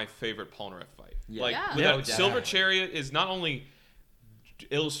far my favorite Polnareff fight. Yeah. Like Yeah. without Yeah. Silver Chariot is not only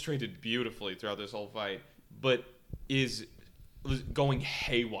illustrated beautifully throughout this whole fight, but is going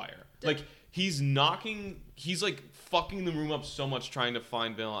haywire. Like he's like fucking the room up so much trying to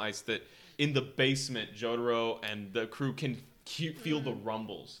find Vanilla Ice that in the basement Jotaro and the crew can feel the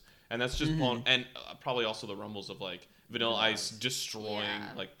rumbles, and that's just and probably also the rumbles of like Vanilla Ice destroying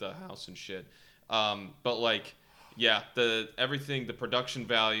like the house and shit. But like, yeah, the production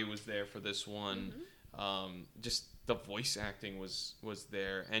value was there for this one. Just the voice acting was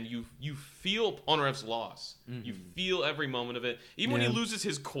there, and you feel Polnareff's loss. You feel every moment of it, even when he loses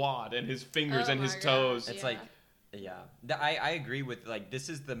his quad and his fingers Oh and his my toes. gosh. It's Yeah. like, I agree with, like, this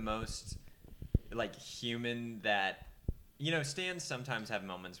is the most, like, human that, you know, stands sometimes have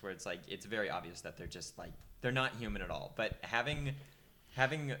moments where it's like, it's very obvious that they're just, like, they're not human at all. But having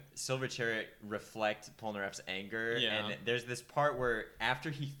Silver Chariot reflect Polnareff's anger, and there's this part where after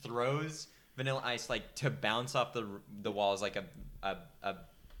he throws Vanilla Ice, like, to bounce off the walls like a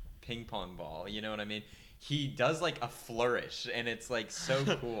ping pong ball, you know what I mean? He does, like, a flourish, and it's, like, so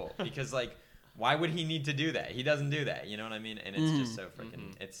cool because, like, why would he need to do that? He doesn't do that, you know what I mean? And it's just so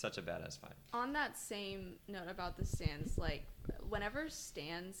freaking, it's such a badass fight. On that same note about the stands, like, whenever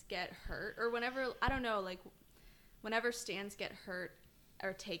stands get hurt, or whenever, I don't know, like, whenever stands get hurt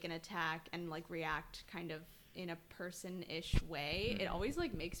or take an attack and, like, react kind of in a person-ish way, it always,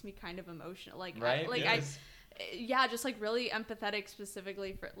 like, makes me kind of emotional. Like, Right? just, like, really empathetic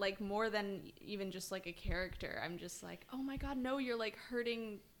specifically for, like, more than even just, like, a character. I'm just like, oh my god, no, you're, like,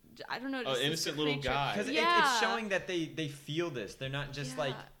 hurting, I don't know, just this innocent little creature. guy. Because Yeah. it's showing that they feel this. They're not just,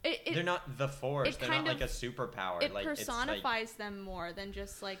 like, they're not the Force. it They're kind not, like, of- a superpower. It like, personifies it's, them more than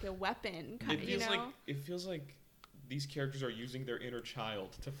just like a weapon. It You feels know? like these characters are using their inner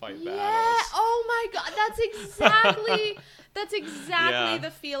child to fight Yeah. battles. Oh my god, that's exactly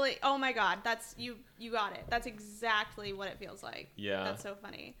the feeling. Oh my god, that's you got it. That's exactly what it feels like. Yeah. That's so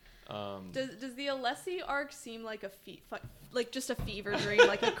funny. Does the Alessi arc seem like like just a fever dream,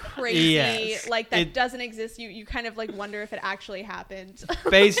 like a crazy, Yes. like that It- doesn't exist? You kind of like wonder if it actually happened.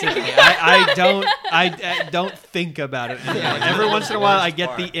 Basically, I don't think about it anymore. Every once in a while, I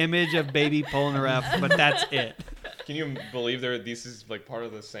get the image of baby Polnareff, but that's it. Can you believe this is like part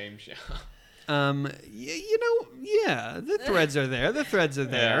of the same show? The threads are there. The threads are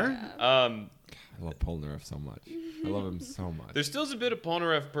there. I love Polnareff so much. I love him so much. There still is a bit of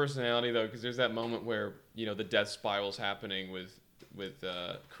Polnareff personality though, because there's that moment where the death spiral's happening with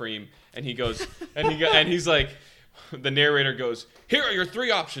Cream, and he goes and he's like, the narrator goes, "Here are your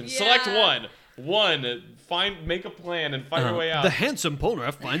three options. Select Yeah. one. Make a plan and find your way out." The handsome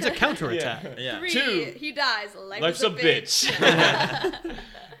Polnareff finds a counterattack. Yeah. 3, Two. he dies. Life's a bitch.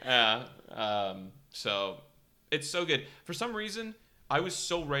 So it's so good. For some reason, I was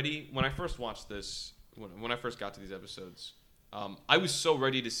so ready when I first watched this. When I first got to these episodes, I was so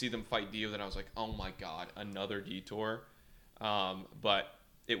ready to see them fight Dio that I was like, oh my god, another detour. But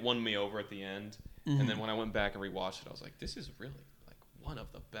it won me over at the end. And then when I went back and rewatched it, I was like, this is really like one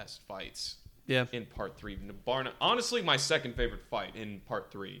of the best fights in part 3. Honestly, my second favorite fight in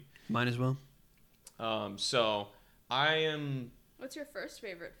part 3. Mine as well. So I am... What's your first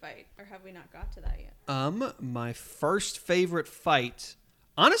favorite fight? Or have we not got to that yet? My first favorite fight...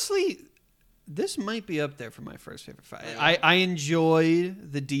 Honestly, this might be up there for my first favorite fight. I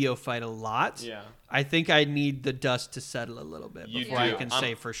enjoyed the Dio fight a lot. Yeah. I think I need the dust to settle a little bit before I can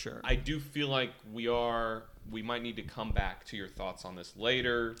say for sure. I do feel like we might need to come back to your thoughts on this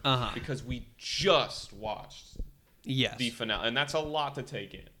later because we just watched the finale, and that's a lot to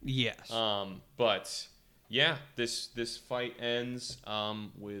take in. Yes. But yeah, this fight ends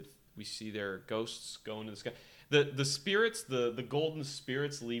with we see their ghosts going to the sky. The spirits, the golden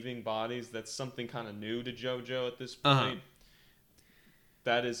spirits leaving bodies, that's something kind of new to JoJo at this point.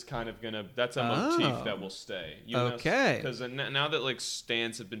 That is kind of that's a motif that will stay. Okay. Because now that like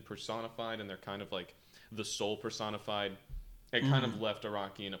stands have been personified and they're kind of like the soul personified, it kind of left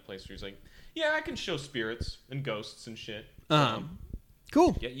Araki in a place where he's like, yeah, I can show spirits and ghosts and shit.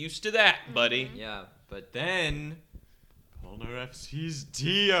 Cool. Get used to that, buddy. Yeah, but then Polnareff sees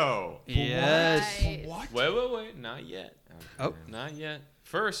Dio. Yes. What? Wait, not yet. Oh. Not yet.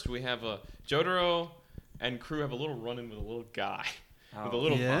 First, we have Jotaro and crew have a little run-in with a little guy. With a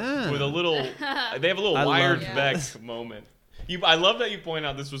little, they have a little wired back moment. I love that you point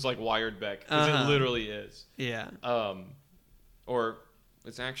out this was like wired back because it literally is. Yeah. Or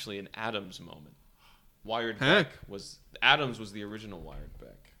it's actually an Adams moment. Wired back was the original wired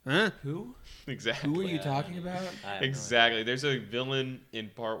back. Huh? Who? Exactly. Who are you talking about? Exactly. There's a villain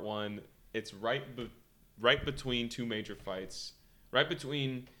in part 1. It's right between two major fights, right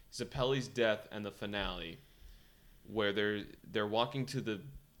between Zappelli's death and the finale, where they're walking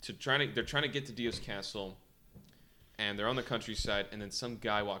they're trying to get to Dio's castle, and they're on the countryside, and then some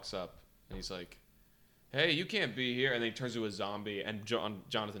guy walks up and he's like, "Hey, you can't be here," and then he turns into a zombie, and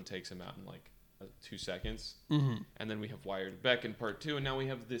Jonathan takes him out in like 2 seconds. And then we have Wired Beck in part 2, and now we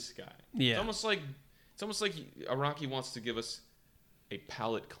have this guy. Yeah. It's almost like Araki wants to give us a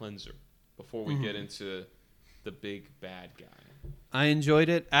palate cleanser before we get into the big bad guy. I enjoyed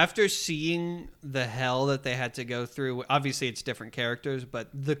it. After seeing the hell that they had to go through, obviously it's different characters, but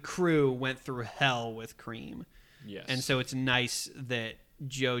the crew went through hell with Cream. Yes. And so it's nice that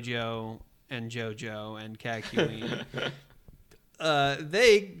JoJo and Kakyoin,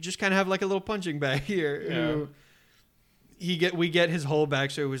 they just kind of have like a little punching bag here. Yeah. We get his whole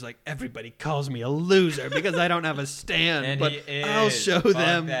backstory was like, everybody calls me a loser because I don't have a stand, And but I'll show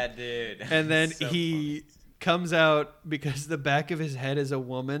them. That dude. And then So he comes out because the back of his head is a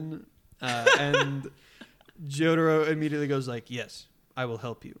woman, and Jotaro immediately goes like, "Yes, I will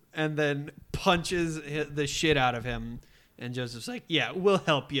help you," and then punches the shit out of him. And Joseph's like, "Yeah, we'll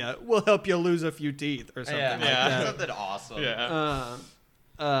help you. We'll help you lose a few teeth or something like that." Something awesome. Yeah.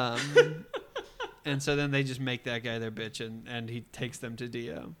 And so then they just make that guy their bitch, and he takes them to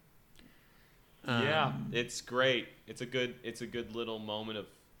Dio. Yeah, it's great. It's a good little moment of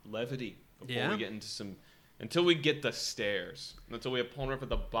levity before we get into until we get the stairs. Until we have Polnareff at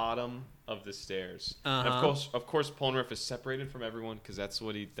the bottom of the stairs. And of course, Polnareff is separated from everyone because that's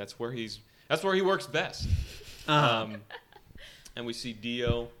where he works best. And we see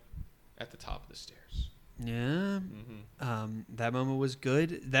Dio at the top of the stairs. Yeah. That moment was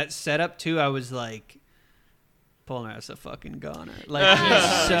good. That setup too, I was like, Polnareff's a fucking goner. Like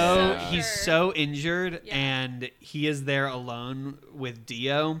he's so injured, and he is there alone with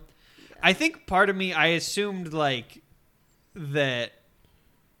Dio. I think part of me, I assumed like that.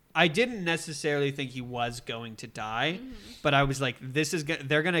 I didn't necessarily think he was going to die, but I was like,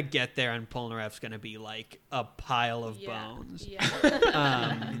 they're gonna get there, and Polnareff's gonna be like a pile of bones.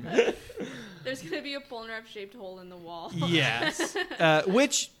 Yeah. There's gonna be a Polnareff-shaped hole in the wall. Yes.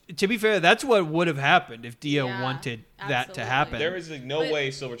 Which, to be fair, that's what would have happened if Dio wanted that to happen. There is no way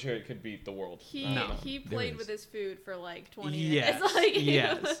Silverchair could beat the world. He played with his food for like 20 yes. minutes. Like,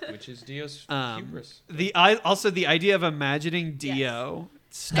 yes. Which is Dio's hubris. Also the idea of imagining Dio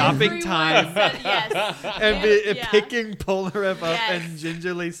stopping Everyone time said yes. and picking Polnareff up Yes. and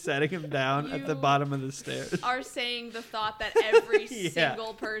gingerly setting him down at the bottom of the stairs. Are saying the thought that every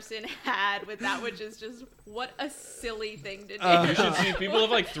single person had with that, which is just what a silly thing to do. You should see people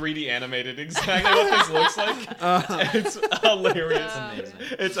have like 3D animated exactly what this looks like. It's hilarious.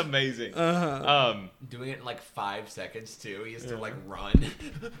 It's amazing. Doing it in like 5 seconds too. He has to like run.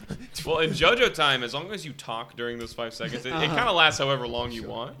 Well, in JoJo time, as long as you talk during those 5 seconds, it kind of lasts however long you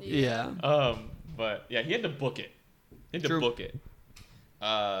want. Yeah. But yeah, he had to book it. Need to book it.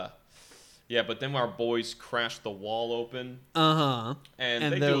 Yeah, but then our boys crash the wall open.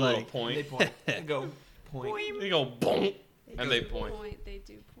 And they do a little point. They point. They go point. They go boom. And they point. They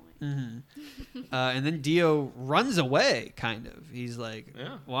do point. And then Dio runs away, kind of. He's like,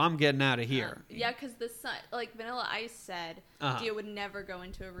 well, I'm getting out of here. Yeah, because the sun, like Vanilla Ice said, Dio would never go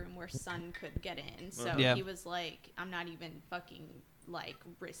into a room where sun could get in. So he was like, I'm not even fucking like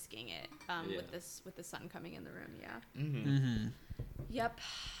risking it with the sun coming in the room. Yep.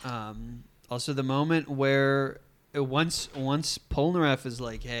 Also, the moment where once Polnareff is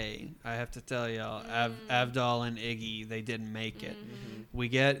like, hey, I have to tell y'all, Avdol and Iggy, they didn't make it. We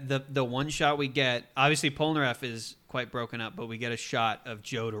get the one shot we get. Obviously, Polnareff is quite broken up, but we get a shot of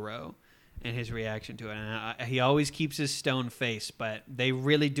Jotaro and his reaction to it. And he always keeps his stone face, but they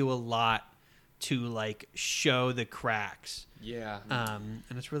really do a lot to like show the cracks. Yeah. And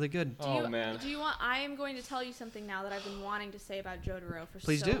it's really good. Man. Do you want? I am going to tell you something now that I've been wanting to say about Jotaro for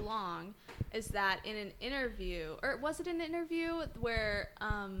Please so do. long. Is that in an interview, or was it an interview where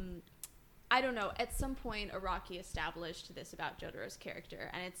I don't know. At some point, Araki established this about Jotaro's character,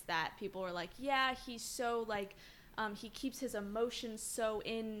 and it's that people were like, "Yeah, he's so like, he keeps his emotions so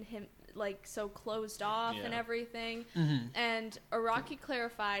in him, like so closed off and everything." And Araki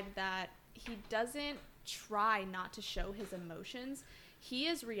clarified that he doesn't try not to show his emotions. He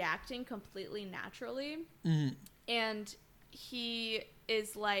is reacting completely naturally, and he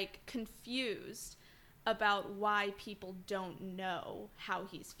is like confused about why people don't know how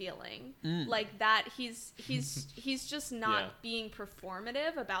he's feeling. Like that he's just not being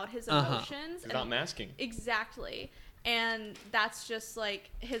performative about his emotions. He's not masking. Exactly. And that's just like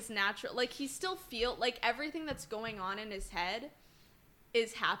his natural, like he still feel like everything that's going on in his head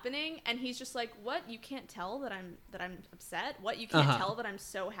is happening, and he's just like, what, you can't tell that I'm upset? What, you can't tell that I'm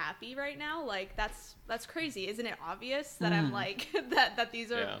so happy right now? Like that's crazy. Isn't it obvious that I'm like that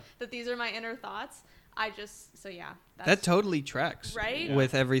these are my inner thoughts? That totally tracks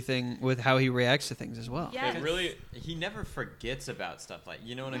with everything, with how he reacts to things as well. Yeah, he never forgets about stuff, like,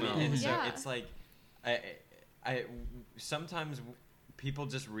 you know what I mean? And so it's like I sometimes people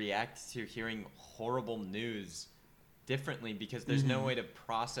just react to hearing horrible news differently because there's no way to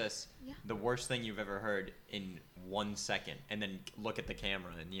process the worst thing you've ever heard in 1 second and then look at the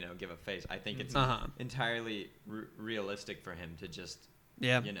camera and give a face. I think it's entirely realistic for him to just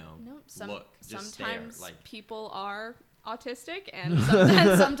look, just sometimes stare. Like, people are autistic, and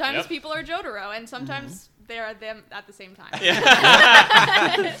sometimes people are Jotaro, and sometimes they are them at the same time.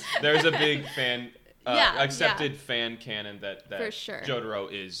 There's a big accepted fan canon that for sure Jotaro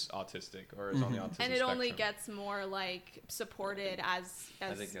is autistic or is on the autism and it spectrum. only gets more like supported as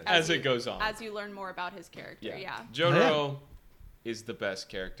it goes on, as you learn more about his character. Jotaro is the best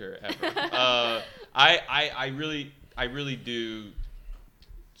character ever. I really do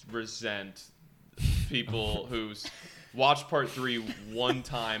resent people who watch part 3 one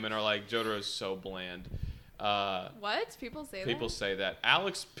time and are like, Jotaro's so bland. What? People say that?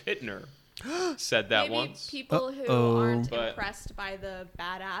 Alex Pittner said that Maybe once. People who aren't impressed by the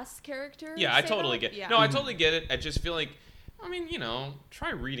badass character. Yeah, I totally get it. Yeah. No, I totally get it. I just feel like, try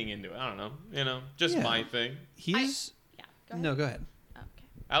reading into it. I don't know. Just my thing. Go ahead. No, go ahead.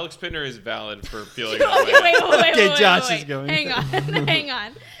 Alex Pittner is valid for feeling that way. Wait, Josh is going. Hang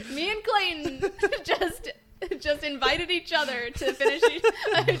on. Me and Clayton just invited each other to finish each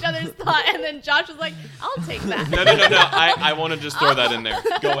other's thought, and then Josh was like, "I'll take that." No. I want to just throw that in there.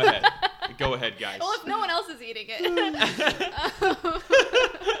 Go ahead, guys. Well, if no one else is eating it.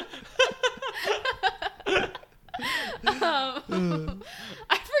 I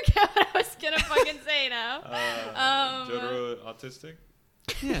forget what I was gonna fucking say now. Jotaro autistic?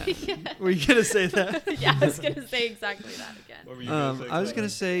 Yeah. Were you gonna say that? Yeah, I was gonna say exactly that again. What were you gonna say? I was gonna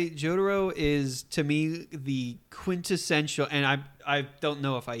say Jotaro is, to me, the quintessential, and I don't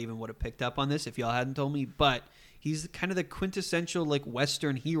know if I even would have picked up on this if y'all hadn't told me, but he's kind of the quintessential like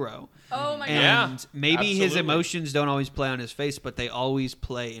Western hero. Oh my god! And maybe his emotions don't always play on his face, but they always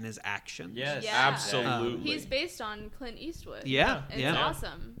play in his actions. Yes, absolutely. He's based on Clint Eastwood. Yeah, it's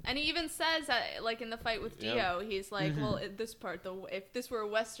awesome. And he even says that, like in the fight with Dio, he's like, "Well, this part, if this were a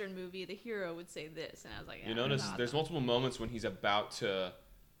Western movie, the hero would say this." And I was like, "You notice there's multiple moments when he's about to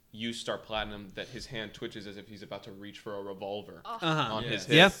use Star Platinum that his hand twitches as if he's about to reach for a revolver on his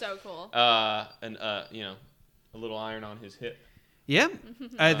hip. Yeah, so cool. A little iron on his hip." Yeah,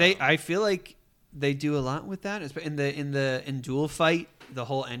 I feel like they do a lot with that. In Duel Fight, the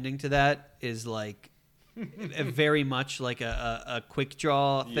whole ending to that is like very much like a quick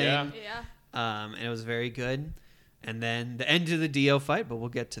draw thing. Yeah. And it was very good. And then the end of the Dio fight, but we'll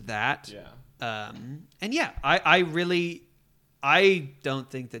get to that. Yeah. And yeah, I don't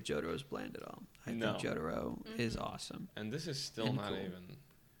think that Jotaro's bland at all. I No. think Jotaro is awesome. And this is still And not cool. even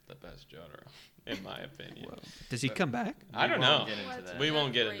the best Jotaro, in my opinion. Whoa. Does he come back? I don't We won't know. get into What? that. We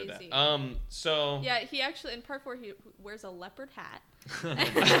won't get Crazy. into that. So Yeah, he actually in part 4 he wears a leopard hat.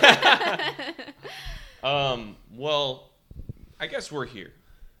 well, I guess we're here.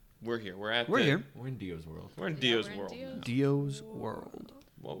 We're here. We're here. We're in Dio's world. We're in Yeah, Dio's we're in world. Dio's Dio's world.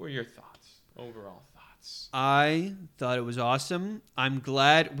 What were your thoughts? Overall thoughts? I thought it was awesome. I'm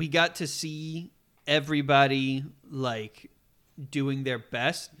glad we got to see everybody like doing their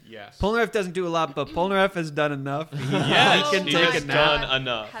best. Yes. Polnareff doesn't do a lot, but Polnareff has done enough. Yes, he can he take has a nap. done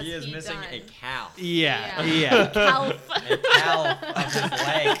enough. Has He is he missing done? a cow. Yeah. Calf. A cow of his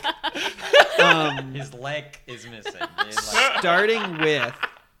leg. His leg is missing. It's like- Starting with,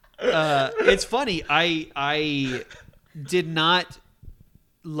 it's funny. I did not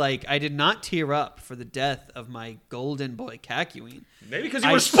tear up for the death of my golden boy Kakyoin. Maybe because you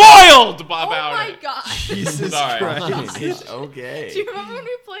I- were spoiled Oh about my it. gosh. Jesus Sorry. Christ. It's okay. Do you remember when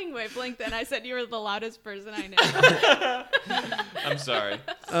we were playing Wavelength and I said you were the loudest person I know? I'm sorry.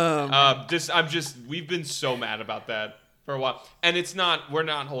 We've been so mad about that for a while, and we're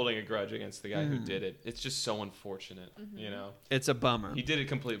not holding a grudge against the guy who did it. It's just so unfortunate, you know. It's a bummer. He did it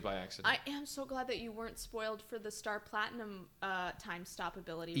completely by accident. I am so glad that you weren't spoiled for the Star Platinum time stop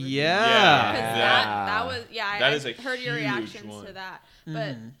ability. Yeah. Yeah. Because Yeah. that was That I is a heard your huge reactions one. to that.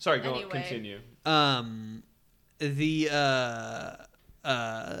 But Sorry, go on, anyway. continue. The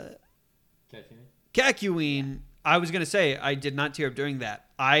Kakyoin, I was gonna say I did not tear up during that.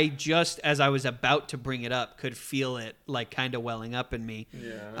 I just, as I was about to bring it up, could feel it like kind of welling up in me.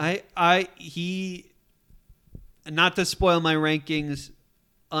 Yeah. He, not to spoil my rankings,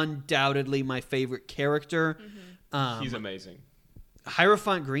 undoubtedly my favorite character. He's amazing.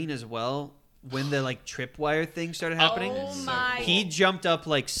 Hierophant Green as well. When the like tripwire thing started happening, Oh So my. cool. he jumped up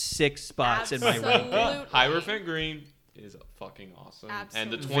like 6 spots in my Absolutely. ranking. Hierophant Green is fucking awesome.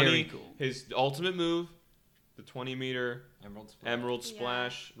 And the Absolutely. 20, Very cool. his ultimate move, the 20-meter Emerald Splash. Emerald Yeah.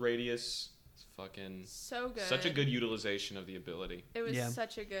 Splash radius, is fucking So good. such a good utilization of the ability. It was Yeah.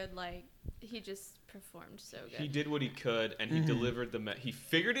 such a good he just performed so good. He did what he could, and he delivered he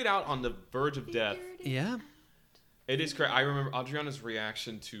figured it out on the verge of death. Yeah. It is crazy. I remember Adriana's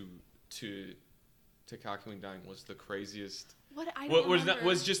reaction to Kakyoin dying was the craziest. What I don't remember.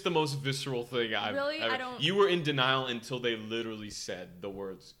 Was just the most visceral thing I've Really? ever. I don't- You were in denial until they literally said the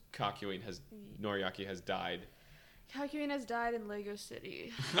words Noriaki has died. Kakyoin has died in Lego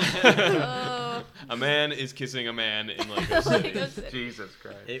City. Oh. A man is kissing a man in Lego City. Lego City. Jesus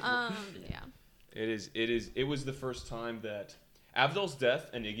Christ. Yeah. It was the first time that Abdul's death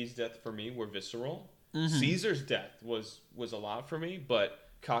and Iggy's death for me were visceral. Caesar's death was a lot for me, but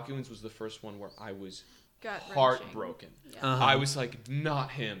Kakyoin's was the first one where I was Gut-wrenching. heartbroken. Yeah. I was like, not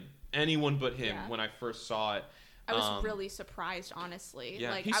him, anyone but him. Yeah. When I first saw it, I was really surprised, honestly.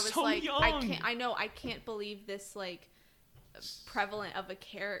 Yeah, like he's I was so like, young. I can't believe this like prevalent of a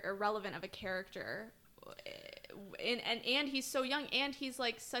character, relevant of a character, and he's so young, and he's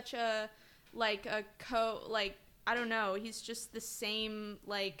like such a I don't know, he's just the same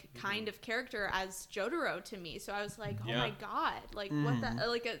like kind of character as Jotaro to me. So I was like, oh Yeah. my god, like what the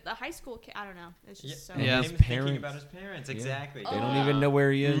like a high school kid. I don't know. It's just so. Yeah. Him His thinking parents. about his parents. Yeah. Exactly. They don't even know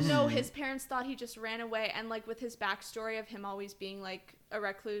where he is. No, his parents thought he just ran away, and like with his backstory of him always being like a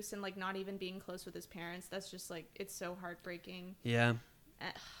recluse and like not even being close with his parents, that's just like it's so heartbreaking. Yeah. Eh,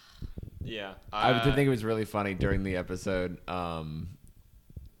 yeah. I did think it was really funny during the episode,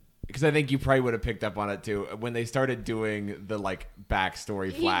 because I think you probably would have picked up on it too when they started doing the like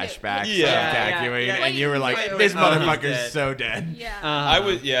backstory He knew. flashbacks Yeah. of Yeah, Kakyoin, yeah, and you were like, yeah. "This Oh, he's motherfucker's dead. so dead." Yeah.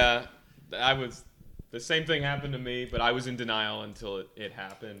 I was the same thing happened to me, but I was in denial until it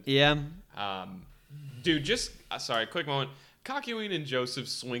happened. Yeah. Dude, just sorry, quick moment. Kakyoin and Joseph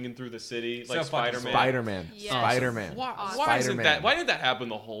swinging through the city like So fucking Spider-Man. Spider-Man. Yes. Spider-Man. Why Awesome. isn't Spider-Man. that? Why didn't that happen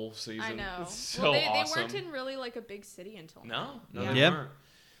the whole season? I know. It's so well, they awesome. weren't in really like a big city until No, now. they Yep. weren't.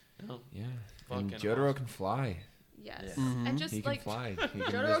 No. Yeah. And Fucking Jotaro awesome. can fly. Yes. Yeah. And just He can like fly. He can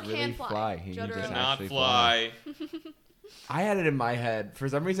Jotaro just really can fly. He Jotaro can just Cannot actually fly. I had it in my head. For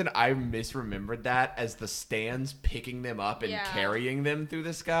some reason, I misremembered that as the stands picking them up and Yeah. carrying them through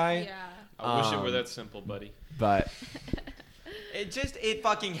the sky. yeah. I wish it were that simple, buddy. But It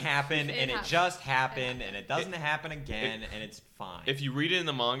fucking happened, It and it happened. just happened, and it doesn't happen again, and it's fine. If you read it in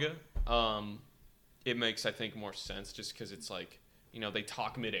the manga, it makes I think more sense just because it's like they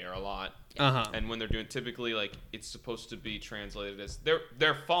talk midair a lot, and when they're doing typically like it's supposed to be translated as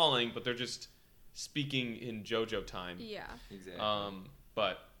they're falling, but they're just speaking in JoJo time. Yeah. exactly.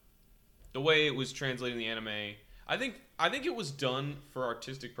 But the way it was translated in the anime, I think it was done for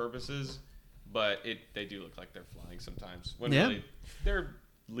artistic purposes, but they do look like they're flying sometimes. When really they're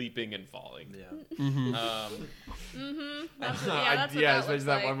leaping and falling. Yeah. That's what especially looks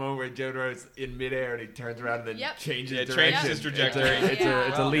that like. one moment where Jotaro's in midair and he turns around and then changes Yeah, direction. changes his trajectory.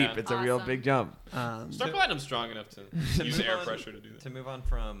 It's a leap. Yeah. It's a real Awesome. big jump. Star Platinum's strong enough to use move air on- pressure to do that. To move on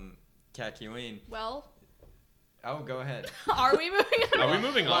from Kakyoin. Well, Oh, go ahead. are we moving on? Are we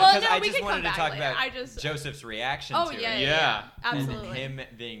moving on? Well, Because no, I we just can wanted come to back talk later. about Joseph's reaction Oh, to yeah, it. yeah, Yeah. absolutely. Him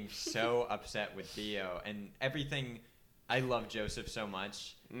being so upset with Dio and everything. I love Joseph so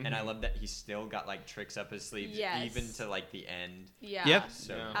much, and I love that he still got like tricks up his sleeves, Yes. even to like the end. Yeah. Yep.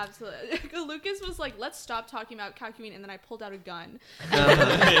 So Yeah. Absolutely. Lucas was like, "Let's stop talking about Kakyoin," and then I pulled out a gun. and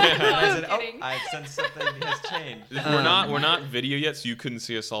I said, I'm kidding. "Oh, I sense something has changed." We're not video yet, so you couldn't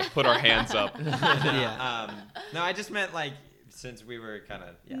see us all put our hands up. Yeah. No, I just meant like since we were kind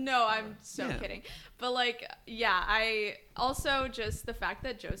of. Yeah. No, I'm so Yeah. kidding. But like, yeah, I also just the fact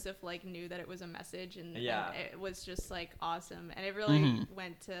that Joseph like knew that it was a message and it was just like awesome. And it really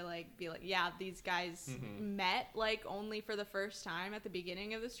went to like be like, yeah, these guys met like only for the first time at the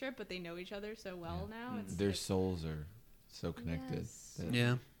beginning of this trip, but they know each other so well now. It's Their like, souls are so connected. Yes. that-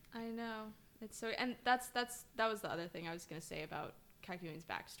 Yeah. I know. It's so, and that was the other thing I was gonna say about Kakyoin's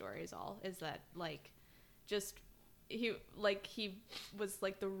backstory is that like, just he was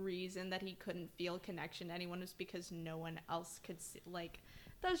like the reason that he couldn't feel connection to anyone was because no one else could see, like,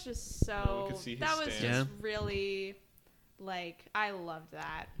 that's just No so, one could see his that was stance. just really, like, I loved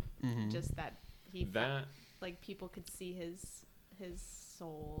that. Just that he felt like people could see his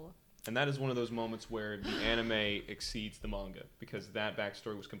soul. And that is one of those moments where the anime exceeds the manga because that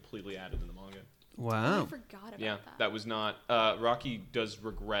backstory was completely added in the manga. Wow. I forgot about Yeah, that. that was not. Rocky does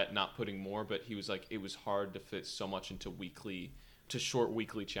regret not putting more, but he was like, it was hard to fit so much into short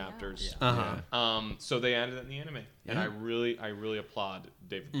weekly chapters. Yeah. Uh-huh. So they added it in the anime, and Yeah. I really applaud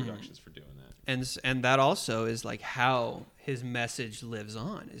David Productions for doing that. And that also is like how his message lives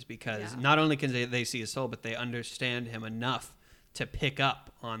on is because Yeah. not only can they see his soul, but they understand him enough to pick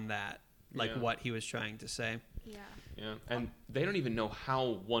up on that, like Yeah. what he was trying to say. Yeah. Yeah, and they don't even know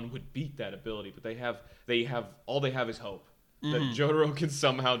how one would beat that ability, but they have all they have is hope that Jotaro can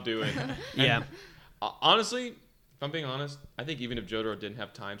somehow do it. And, Yeah. honestly, if I'm being honest, I think even if Jotaro didn't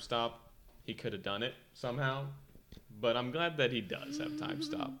have time stop, he could have done it somehow. But I'm glad that he does have time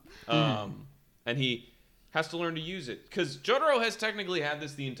stop, and he has to learn to use it because Jotaro has technically had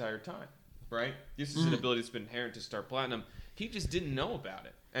this the entire time, right? This is an ability that's been inherent to Star Platinum. He just didn't know about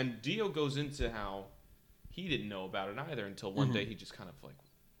it, and Dio goes into how he didn't know about it either until one day he just kind of like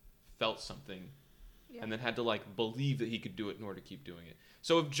felt something Yeah. and then had to like believe that he could do it in order to keep doing it.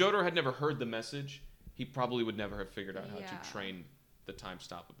 So if Jotaro had never heard the message, he probably would never have figured out how Yeah. to train the time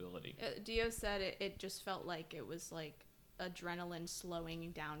stop ability. Dio said it just felt like it was like adrenaline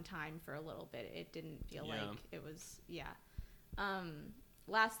slowing down time for a little bit. It didn't feel Yeah. like it was,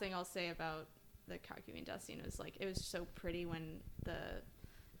 last thing I'll say about the Kakyoin Dust scene was like, it was so pretty when the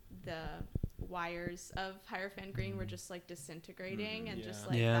wires of Hierophant Green were just like disintegrating and just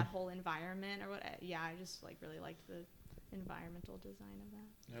like Yeah. that whole environment or what. Yeah, I just like really liked the environmental design of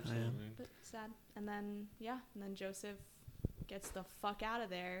that. Absolutely. But sad. And then Joseph gets the fuck out of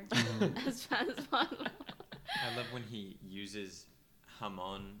there as fast as possible. I love when he uses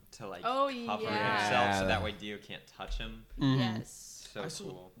Hamon to like Oh, cover yeah. himself so that way Dio can't touch him. Yes. So I also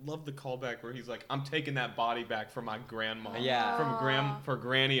cool. love the callback where he's like, "I'm taking that body back for my grandma." Yeah. for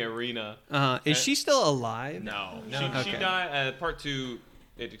Granny Arena. Is she still alive? No, No. she Okay. died. Part 2,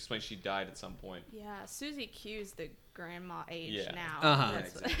 it explains she died at some point. Yeah, Susie Q's the grandma age Yeah. now. Uh-huh.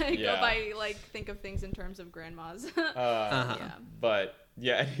 That's Yeah, what exactly. I go Yeah. by, like, think of things in terms of grandmas. Uh-huh. Yeah. But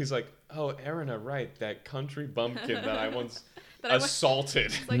yeah, and he's like, "Oh, Erina, right? That country bumpkin that I once That I went- assaulted."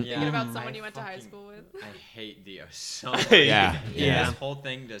 It's like Yeah. thinking about someone I you went to high fucking- school with. I hate Dio so much. Yeah. Yeah. This whole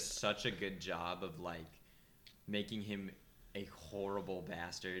thing does such a good job of like making him a horrible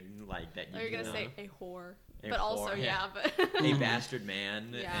bastard, like that. Oh, you're going to know, say a whore. A But also, whore, yeah, yeah. but... a bastard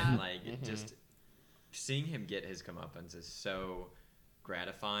man, Yeah. and like just seeing him get his comeuppance is so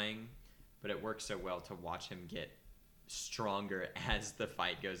gratifying. But it works so well to watch him get stronger as the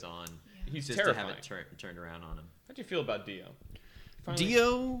fight goes on. He's just terrifying. to have it turned around on him. How do you feel about Dio? Finally-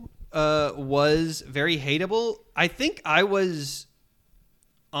 Dio was very hateable. I think I was,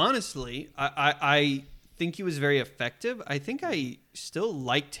 honestly, I think he was very effective. I think I still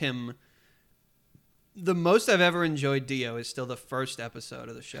liked him. The most I've ever enjoyed Dio is still the first episode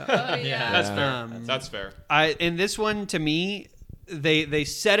of the show. Oh, yeah. That's fair. Um, That's fair. In this one, to me, they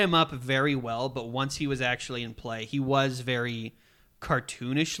set him up very well, but once he was actually in play, he was very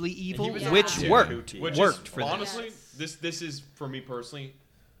cartoonishly evil, He was a which cartoon worked. hootie. Which worked is, for them. honestly, Yes. this is for me personally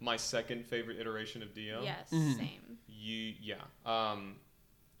my second favorite iteration of Dio. Yes, Mhm. same.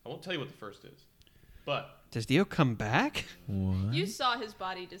 I won't tell you what the first is, but Does Dio come back? What? You saw his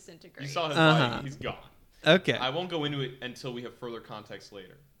body disintegrate. you saw his Uh-huh. body. He's gone. Okay. I won't go into it until we have further context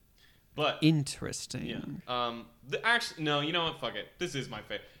later. But Interesting. yeah. Actually, no. You know what? Fuck it. This is my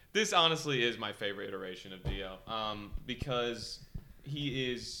favorite. This honestly is my favorite iteration of Dio. Because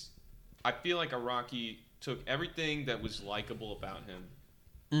he is. I feel like Araki took everything that was likable about him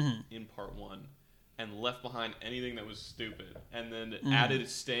Mhm. in part 1 and left behind anything that was stupid, and then Mm. added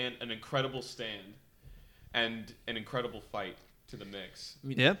an incredible stand, and an incredible fight to the mix.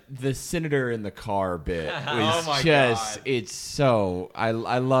 Yeah. The senator in the car bit was Oh my just, God. it's so, I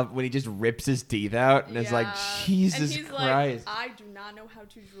love when he just rips his teeth out and it's like, Yeah. Jesus and he's Christ. Like, I do not know how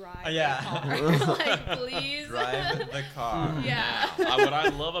to drive Yeah. a car. Like, please. Drive the car. Yeah. What I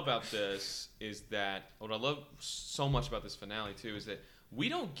love about this is that what I love so much about this finale too is that we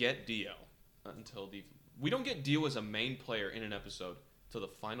don't get Dio we don't get Dio as a main player in an episode till the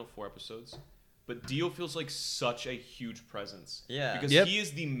final 4 episodes. But Dio feels like such a huge presence. Yeah. Because Yep. he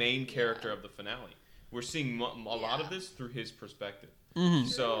is the main character of the finale. We're seeing a lot of Yeah. this through his perspective. Mhm.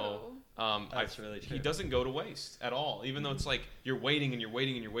 So That's really true. he doesn't go to waste at all. Even though it's like you're waiting and you're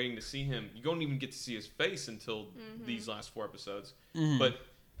waiting and you're waiting to see him. You don't even get to see his face until these last 4 episodes. Mhm. But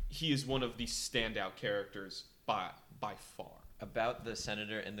he is one of the standout characters by far. About the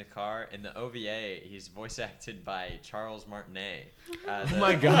senator in the car, in the OVA, he's voice acted by Charles Martinet. Oh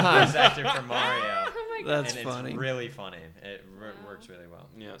my God. Voice actor for Mario. Oh my That's and funny. It's really funny. It Wow. works really well.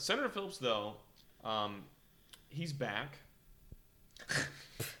 Yeah, Senator Phillips though, he's back.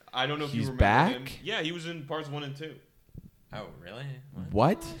 I don't know if He's you remember him. back? Yeah, he was in parts 1 and 2. Oh, really?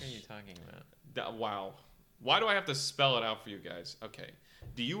 What? What are you talking about? Wow. Why do I have to spell it out for you guys? Okay.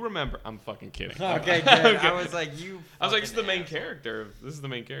 Do you remember? I'm fucking kidding. Okay, good. Okay. I was like, you. I was like, this is the fucking main asshole. character. This is the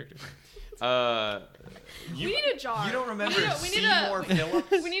main character. We need a jar. You don't remember we need Seymour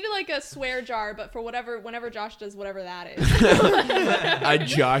Phillips? We need like a swear jar, but for whenever Josh does whatever that is. A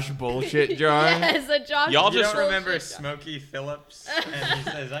Josh bullshit jar? Yes, a Josh. Y'all You just don't remember bullshit jar. Smokey Phillips? And he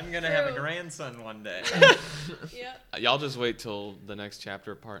says, I'm going to have a True. grandson one day. Yep. Y'all just wait till the next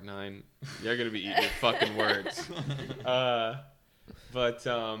chapter, part 9. You're gonna be eating your fucking words.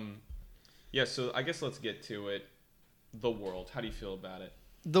 Yeah. So I guess let's get to it. The world. How do you feel about it?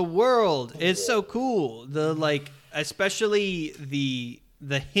 The world is so cool. Especially the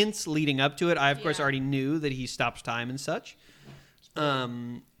hints leading up to it. I of course Yeah. already knew that he stops time and such.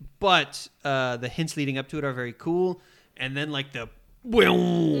 But the hints leading up to it are very cool. And then like the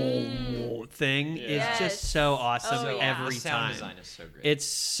thing is Yes. just so awesome Oh, yeah. every The sound time. design is so great. It's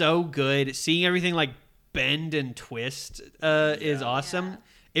so good. Seeing everything like bend and twist is awesome.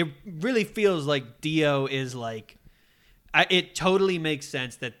 It really feels like Dio is like. It totally makes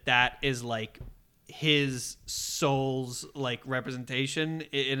sense that is like his soul's like representation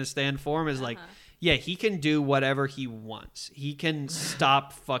in a stand form is like, yeah, he can do whatever he wants. He can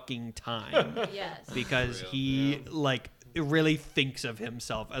stop fucking time Yes. because Real, he like really thinks of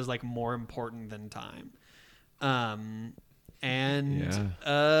himself as like more important than time.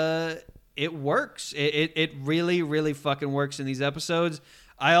 It works. It really, really fucking works in these episodes.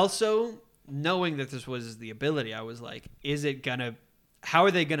 I also, knowing that this was the ability, I was like, how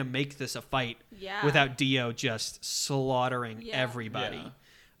are they gonna make this a fight Yeah. without Dio just slaughtering Yeah. everybody? Yeah.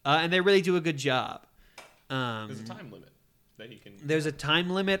 And they really do a good job. There's a time limit that he can. There's a time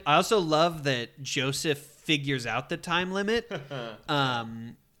limit. I also love that Joseph figures out the time limit.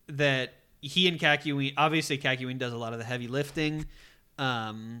 That he and Kakyoin does a lot of the heavy lifting.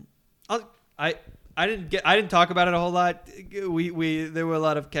 I didn't talk about it a whole lot. There were a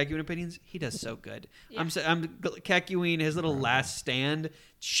lot of Kakyoin opinions. He does so good. Yeah. I'm Kakyoin, his little last stand,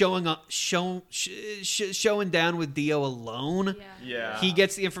 showing down with Dio alone. Yeah. He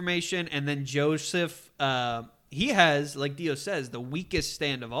gets the information, and then Joseph, he has, like Dio says, the weakest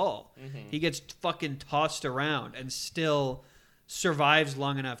stand of all. He gets fucking tossed around and still survives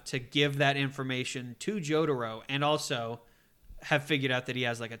long enough to give that information to Jotaro, and also have figured out that he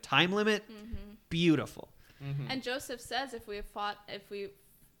has like a time limit. Beautiful. And Joseph says if we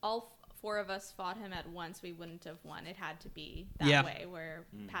all 4 of us fought him at once, we wouldn't have won. It had to be that way. We're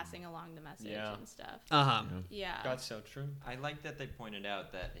passing along the message and stuff. Yeah. That's so true. I like that they pointed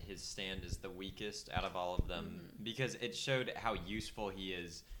out that his stand is the weakest out of all of them because it showed how useful he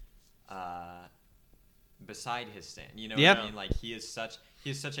is beside his stand. You know what I mean? Like he is such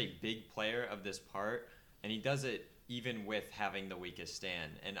a big player of this part, and he does it even with having the weakest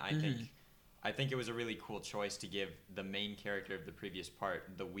stand. And I think I think it was a really cool choice to give the main character of the previous part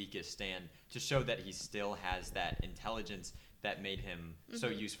the weakest stand to show that he still has that intelligence that made him so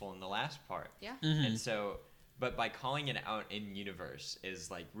useful in the last part. Yeah. And so, but by calling it out in universe is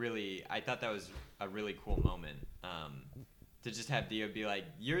like really, I thought that was a really cool moment. To just have Dio be like,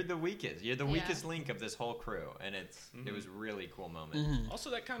 "You're the weakest. You're the weakest link of this whole crew," and it was a really cool moment. Also,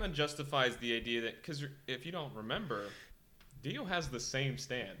 that kind of justifies the idea that because if you don't remember, Dio has the same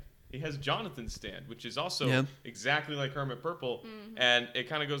stand. He has Jonathan's stand, which is also exactly like Hermit Purple, and it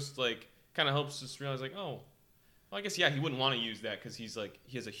kind of goes like helps us realize like, oh, well, I guess he wouldn't want to use that because he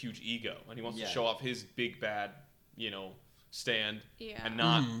has a huge ego and he wants to show off his big bad, stand, and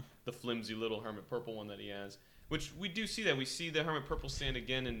not the flimsy little Hermit Purple one that he has. Which we do see that. We see the Hermit Purple stand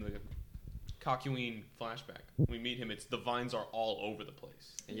again in the Kakyoin flashback. We meet him. The vines are all over the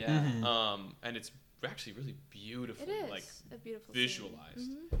place. Yeah. And it's actually really beautifully, It is like, a beautiful visualized.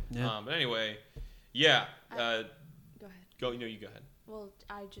 scene. Yeah. But anyway, yeah. Go ahead. You go ahead. Well,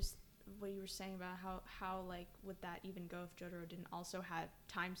 what you were saying about how like would that even go if Jotaro didn't also have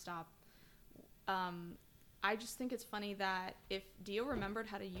time stop? I just think it's funny that if Dio remembered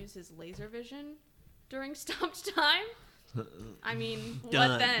how to use his laser vision during stopped time, I mean,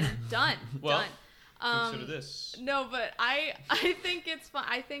 Done. what then? Done. Well, Done. consider this. No, but I think it's fun.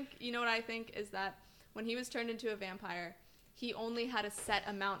 I think, you know what I think is that when he was turned into a vampire, he only had a set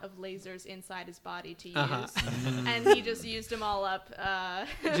amount of lasers inside his body to use, and he just used them all up.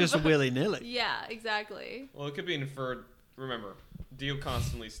 Just willy-nilly. Yeah, exactly. Well, it could be inferred. Remember, Dio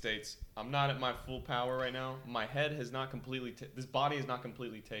constantly states, "I'm not at my full power right now. My head has not completely. This body has not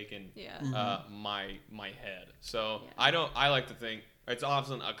completely taken my head." So I like to think it's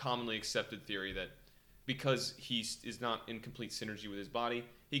often a commonly accepted theory that because he is not in complete synergy with his body,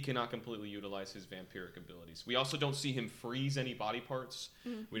 he cannot completely utilize his vampiric abilities. We also don't see him freeze any body parts.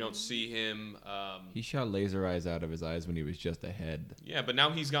 We don't see him. He shot laser eyes out of his eyes when he was just a head. Yeah, but now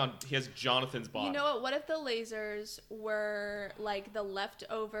he has Jonathan's body. You know what? What if the lasers were like the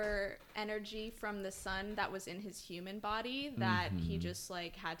leftover energy from the sun that was in his human body that he just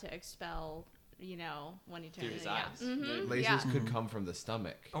like had to expel? When he turned Through his it, eyes. Lasers could come from the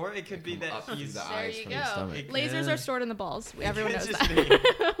stomach. Or it could be that Up through he's the There eyes you from the go. stomach. Lasers are stored in the balls. Everyone knows It's that.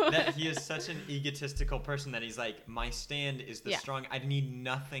 just me, that he is such an egotistical person that he's like, my stand is the strong. I need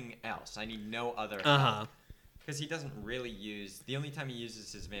nothing else. I need no other help. Because he doesn't really use. The only time he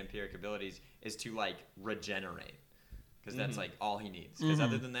uses his vampiric abilities is to like regenerate. Because that's like all he needs. Because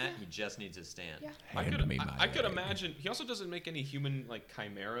other than that, he just needs his stand. Yeah. I could imagine he also doesn't make any human like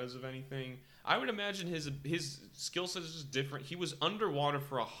chimeras of anything. I would imagine his skill set is just different. He was underwater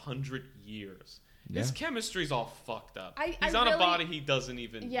for 100 years. His chemistry's all fucked up. He's on a body he doesn't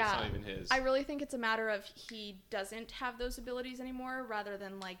even. It's not even his. I really think it's a matter of he doesn't have those abilities anymore, rather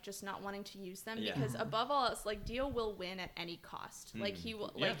than like just not wanting to use them. Yeah. Because above all else, like Dio will win at any cost. Like he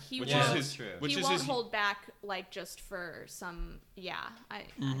will. Yeah. Like he Which won't. is his true. Which he is won't his, hold back like just for some. Yeah, I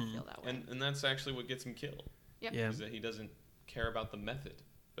feel that way. and that's actually what gets him killed. Yep. Yeah. Is that he doesn't care about the method.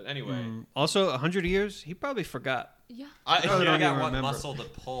 But anyway, Also, 100 years, he probably forgot. Yeah. I don't I even got what remember. muscle to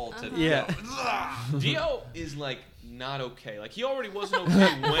pull to. Yeah. Dio is like not okay. Like he already wasn't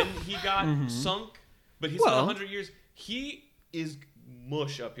okay when he got sunk, but he's got 100 years. He is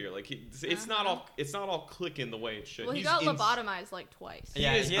mush up here. Like it's not all clicking the way it should. Well, he He's got lobotomized like twice.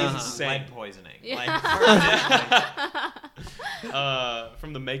 Yeah, is he has insane. lead poisoning. Yeah.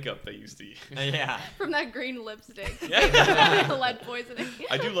 From the makeup they used to use. Yeah. From that green lipstick. Yeah. Lead poisoning.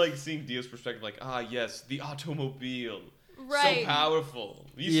 I do like seeing Dio's perspective. Like, yes, the automobile. Right. So powerful.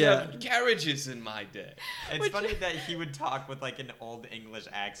 We used to have carriages in my day. It's funny that he would talk with like an old English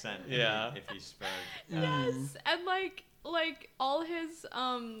accent. If he spoke. Yes, and like all his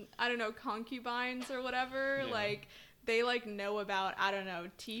I don't know, concubines or whatever, like they like know about, I don't know,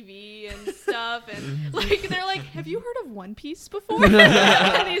 TV and stuff, and like they're like, have you heard of One Piece before?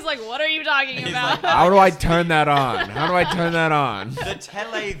 And he's like, what are you talking about? like, How do I turn that on? How do I turn that on? The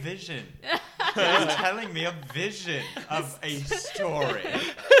television. He's telling me a vision of a story.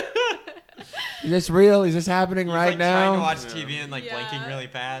 Is this real? Is this happening He's right like now? trying to watch TV and like Yeah. blinking really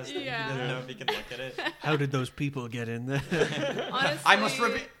fast. And Yeah. He doesn't know if he can look at it. How did those people get in there? Honestly, I must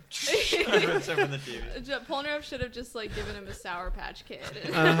reveal. Rips over the TV. Polnareff should have just like given him a Sour Patch Kid.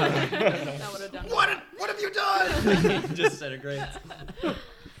 That would have done. What have you done? Disintegrates.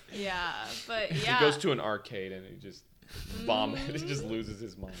 Yeah, but He yeah. goes to an arcade and he just vomits. He just loses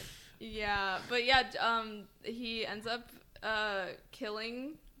his mind. Yeah, but yeah, he ends up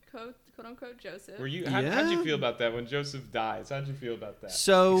killing quote unquote Joseph. Were you? How'd you feel about that when Joseph dies? How'd you feel about that?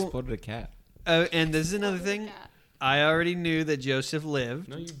 So, Exploded a cat. and this is another What was thing. that? I already knew that Joseph lived.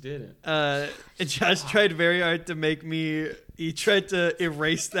 No, you didn't. Josh tried very hard to make me. He tried to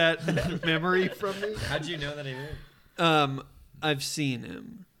erase that memory from me. How'd you know that he did? I've seen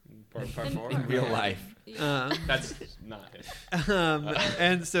him. Part four. In real life. That's not it.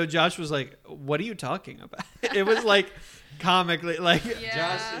 And so Josh was like, "What are you talking about?" It was like comically, like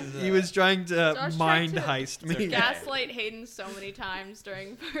Yeah. he was trying to Josh mind tried heist to me. gaslight Hayden so many times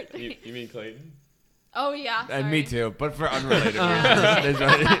during part 3. You mean Clayton? Oh yeah. And me sorry. too, but for unrelated reasons.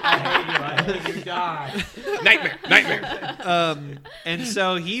 I hate you. Die. Nightmare. And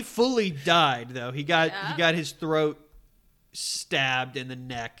so he fully died, though. He got his throat stabbed in the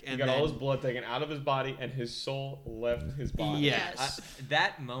neck, and He got then, all his blood taken out of his body, and his soul left his body. Yes.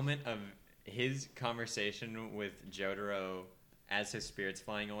 That moment of his conversation with Jotaro as his spirit's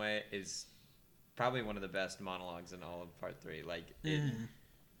flying away is probably one of the best monologues in all of part 3. Like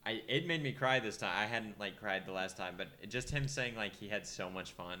it made me cry this time. I hadn't cried the last time, but just him saying he had so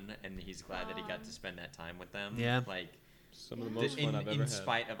much fun and he's glad that he got to spend that time with them. Yeah. Some of the most fun I've ever in had.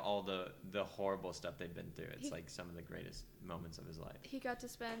 spite of all the horrible stuff they've been through, it's some of the greatest moments of his life. He got to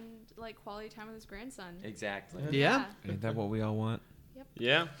spend quality time with his grandson. Exactly. Yeah. Ain't that what we all want?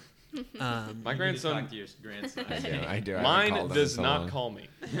 Yeah. My You need to grandson. talk to your grandson. I do. I haven't Mine called him in does so not long. call me.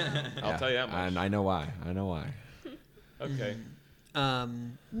 I'll Yeah, tell you that much. And I know why. Okay.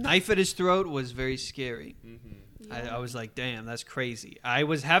 Knife at his throat was very scary. Yeah. I was like, damn, that's crazy. I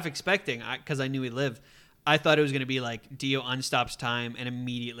was half expecting, because I knew he lived, I thought it was going to be Dio unstops time and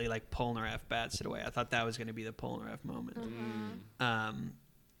immediately Polnareff bats it away. I thought that was going to be the Polnareff moment.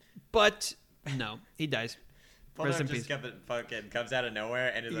 But no, he dies. Rest in peace. Fucking comes out of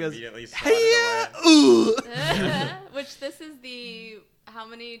nowhere and is He goes, immediately swatted "Hey-ya!" away. Ooh. Which this is the how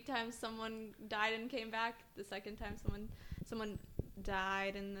many times someone died and came back? The second time someone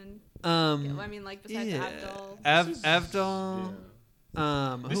died and then I mean besides Abdul. Avdol.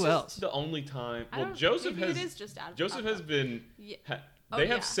 Yeah. This Who is else? the only time. I Well, don't- Joseph maybe has. it is just Abdul. Joseph has been. Yeah. They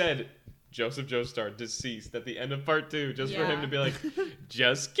yeah. have said Joseph Joestar deceased at the end of part 2, just for him Yeah. to be like,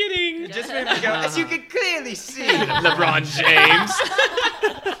 just kidding. Just for him to go, as you can clearly see, LeBron James.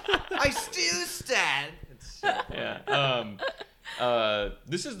 I still stand. Yeah.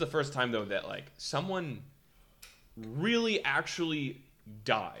 This is the first time though that someone really actually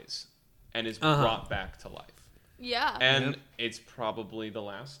dies and is brought back to life. Yeah. And it's probably the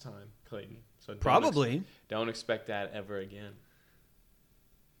last time, Clayton. So don't expect that ever again.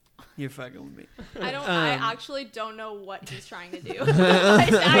 You're fucking with me. I actually don't know what he's trying to do.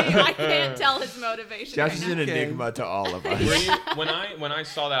 I can't tell his motivation. Josh right is now. an enigma to all of us. When I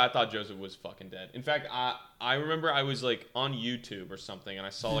saw that, I thought Joseph was fucking dead. In fact, I remember I was on YouTube or something, and I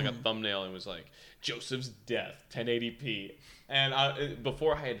saw a thumbnail and it was Joseph's death, 1080p. And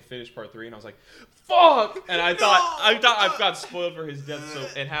before I had finished part 3, and I was like, fuck! And I thought I've got spoiled for his death,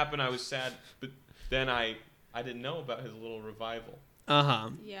 so it happened. I was sad, but then I didn't know about his little revival.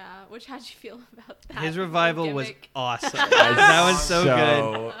 Yeah. How'd you feel about that? His revival was gimmick? awesome. That was so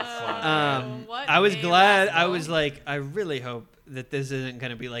good. What I was a glad. I rascal. was I really hope that this isn't going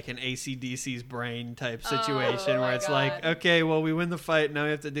to be an AC/DC's brain type situation where my it's God. okay, well, we win the fight. Now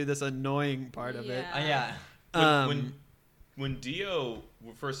we have to do this annoying part of it. Yeah. When Dio,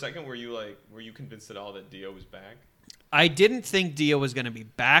 for a second, were you convinced at all that Dio was back? I didn't think Dio was going to be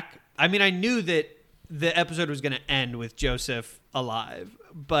back. I mean, I knew that the episode was going to end with Joseph alive,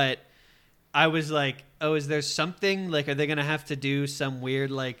 but I was like, oh, is there something? Are they going to have to do some weird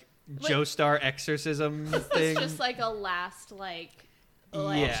Joestar exorcism thing? It's just a last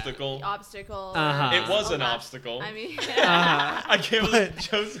Obstacle. obstacle. Uh-huh. It was a an last- obstacle. I mean, I can't believe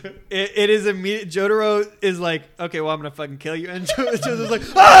Joseph. It is immediate. Jotaro is okay, well, I'm going to fucking kill you. And Joseph's like,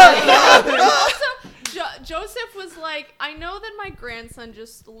 ah! also, Joseph was like, I know that my grandson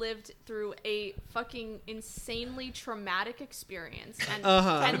just lived through a fucking insanely traumatic experience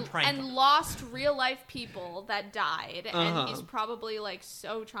and lost real life people that died, and he's probably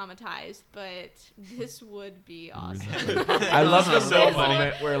so traumatized. But this would be awesome. I love the So funny.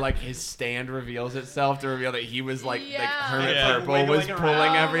 moment where his stand reveals itself to reveal that he was Yeah. Hermit Yeah. Purple Wiggling was around. pulling Oh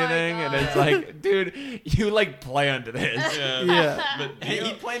my everything, and it's God. dude, you planned this. Yeah. But He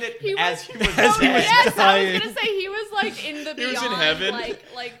Dio, planned it He as was- he was As he was Yes, I dying. was gonna say he was in the He was beyond, in heaven.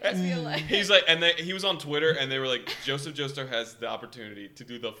 just feel he's he was on Twitter, and they were like, Joseph Joestar has the opportunity to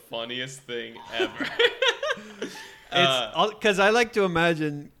do the funniest thing ever. It's because I like to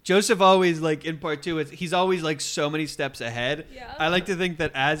imagine Joseph always in part 2. He's always so many steps ahead. Yeah. I like to think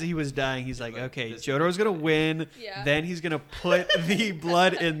that as he was dying, he's okay, this- Jotaro's gonna win. Yeah. Then he's gonna put the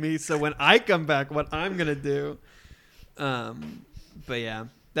blood in me. So when I come back, what I'm gonna do. But yeah,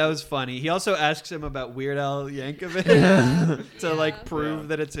 That was funny. He also asks him about Weird Al Yankovic to like prove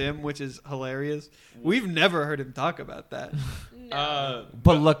that it's him, which is hilarious. We've never heard him talk about that. No.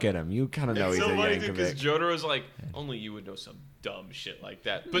 But look at him. You kind of know It's he's so a funny because Yankovic. Jotaro's like, only you would know some dumb shit like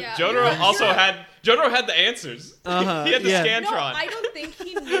that. But Yeah. Jotaro also had the answers. Uh-huh, He had the yeah. Scantron. No, I don't think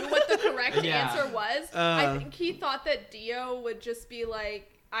he knew what the correct Yeah. answer was. I think he thought that Dio would just be like,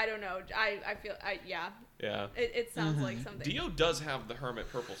 I don't know. Yeah. It sounds like something. Dio does have the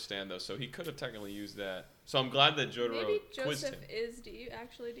Hermit Purple stand though, so he could have technically used that. So I'm glad that Jotaro Maybe quizzed Joseph him. is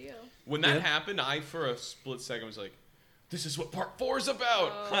actually Dio. When that Yeah. happened, I for a split second was like, "This is what Part 4 is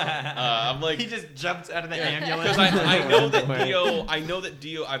about." Oh. I'm like, he just jumps out of the because ambulance. I know that Dio. I know that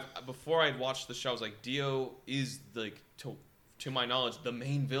Dio. Before I'd watched the show, I was like, Dio is like to my knowledge the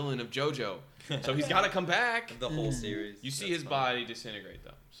main villain of JoJo, so he's got to come back. the whole series. You see That's his fun. body disintegrate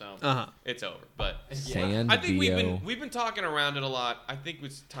though, so it's over. But Sand I think Dio. we've been talking around it a lot. I think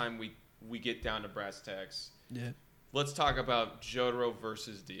it's time we get down to brass tacks. Yeah. Let's talk about Jotaro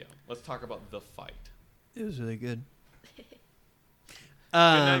versus Dio. Let's talk about the fight. It was really good. Good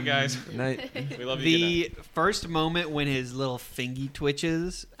night, guys. Night. We love you. Good night. The first moment when his little fingy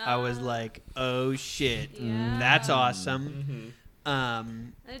twitches, I was like, "Oh shit, Yeah. that's awesome."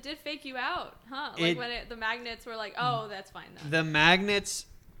 And it did fake you out, huh? Like when the magnets were like, oh, that's fine then. The magnets,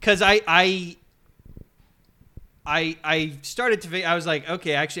 because I started to. I was like,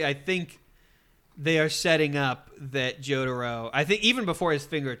 okay, actually, I think they are setting up that Jotaro. I think even before his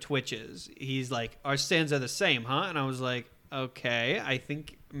finger twitches, he's like, our stands are the same, huh? And I was like, okay, I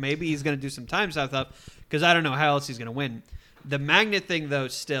think maybe he's gonna do some time stuff because I don't know how else he's gonna win. The magnet thing, though,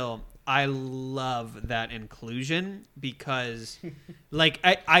 still. I love that inclusion because, like,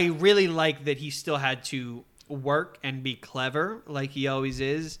 I really like that he still had to work and be clever like he always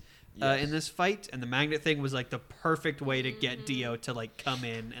is in this fight. And the magnet thing was, like, the perfect way to get Dio to, like, come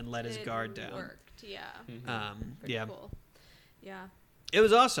in and let his guard down. Worked, yeah. Yeah. Cool. Yeah. It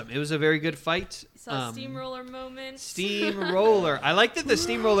was awesome. It was a very good fight. Saw a steamroller moment. Steamroller. I like that the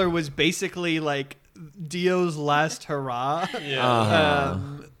steamroller was basically, like, Dio's last hurrah. Yeah.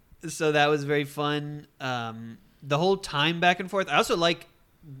 So that was very fun. The whole time back and forth. I also like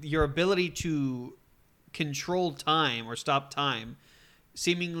your ability to control time or stop time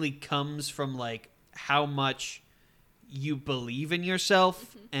seemingly comes from like how much you believe in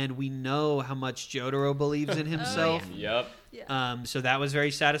yourself, and we know how much Jotaro believes in himself. Yep. Yeah. So that was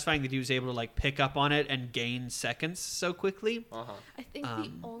very satisfying that he was able to like pick up on it and gain seconds so quickly. I think the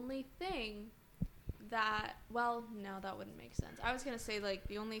only thing that, well, no, that wouldn't make sense. I was going to say, like,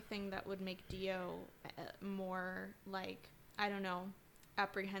 the only thing that would make Dio more, like, I don't know,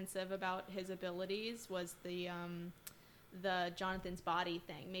 apprehensive about his abilities was the Jonathan's body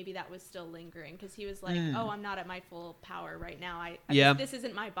thing. Maybe that was still lingering because he was like, oh, I'm not at my full power right now. This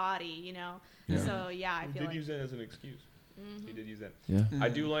isn't my body, you know? Yeah. So, yeah, I feel did like... use that as an excuse. He did use that. Yeah. I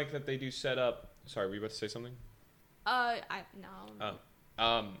do like that they do set up. Sorry, were you about to say something? No.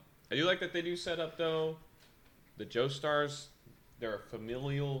 I do like that they do set up though. The Joestars, there are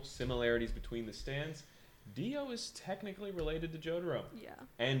familial similarities between the stands. Dio is technically related to Jotaro. Yeah.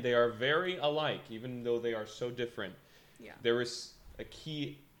 And they are very alike, even though they are so different. Yeah. There is a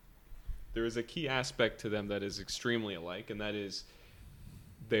key aspect to them that is extremely alike, and that is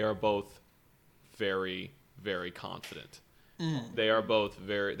they are both very, very confident. They are both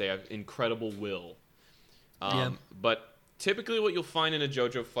they have incredible will. But typically what you'll find in a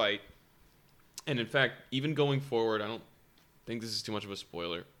JoJo fight, and in fact, even going forward, I don't think this is too much of a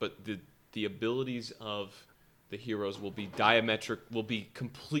spoiler, but the abilities of the heroes will be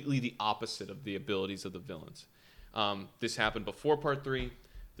completely the opposite of the abilities of the villains. This happened before Part 3.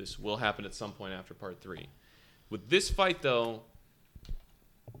 This will happen at some point after Part 3. With this fight, though,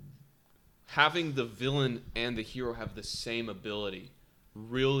 having the villain and the hero have the same ability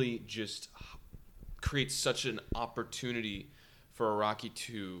really just creates such an opportunity for Araki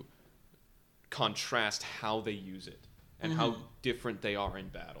to contrast how they use it and how different they are in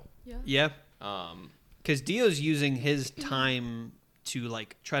battle. Yeah. Because Dio's using his time to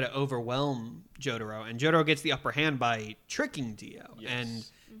like try to overwhelm Jotaro, and Jotaro gets the upper hand by tricking Dio and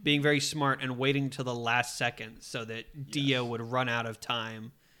being very smart and waiting till the last second so that Dio would run out of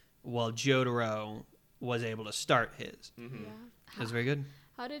time while Jotaro was able to start his. Yeah. That was very good.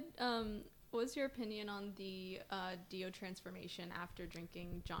 How did what was your opinion on the Dio transformation after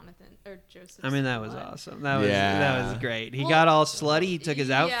drinking Joseph's I mean, that was blood? awesome. That was great. He Well, got all slutty. He took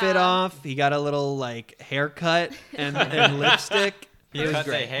his outfit off. He got a little like haircut and lipstick. He was cut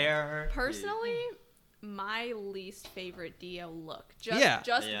great. the hair. Personally, my least favorite Dio look. Just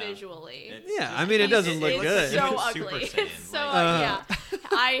Yeah. visually. It's Yeah, just- I mean, it doesn't look it's good. so It's Super ugly. Saiyan, It's so like- yeah.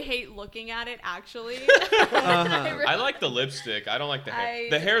 I hate looking at it. Actually, I like the lipstick. I don't like the hair.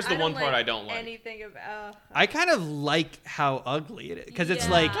 The hair's the one part I don't like. Anything about. I kind of like how ugly it is because it's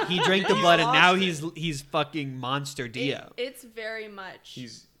Yeah. like he drank the blood and now lost he's fucking monster Dio. It's very much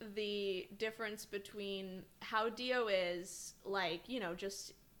He's- the difference between how Dio is, like,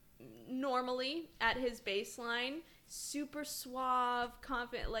 just normally at his baseline, super suave,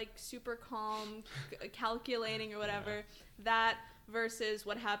 confident, like super calm, calculating or whatever. That versus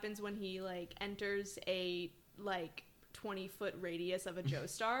what happens when he like enters a like 20-foot radius of a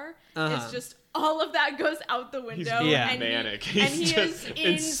Joestar. It's just all of that goes out the window. Yeah. and manic. He, and He's he is just insane.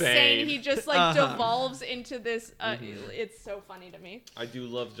 insane. He just like devolves into this. It's so funny to me. I do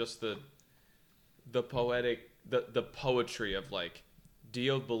love just the poetic, the poetry of like,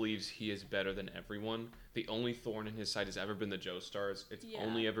 Dio believes he is better than everyone. The only thorn in his side has ever been the Joestars. It's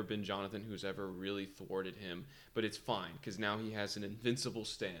only ever been Jonathan who's ever really thwarted him. But it's fine, because now he has an invincible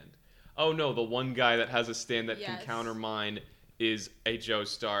stand. Oh no, the one guy that has a stand that can counter mine is a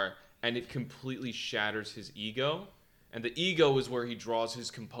Joestar, and it completely shatters his ego. And the ego is where he draws his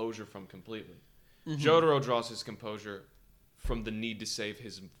composure from completely. Jotaro draws his composure from the need to save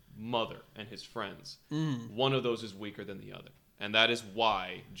his mother and his friends. One of those is weaker than the other. And that is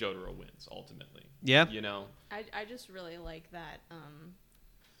why Jotaro wins, ultimately. Yeah. I just really like that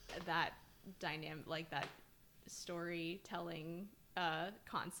that dynamic, like that storytelling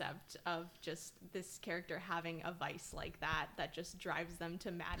concept of just this character having a vice like that just drives them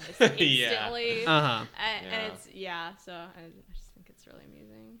to madness instantly. And it's so I just think it's really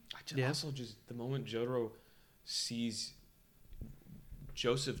amusing. Also, just the moment Jotaro sees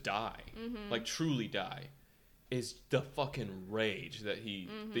Joseph die, like truly die, is the fucking rage that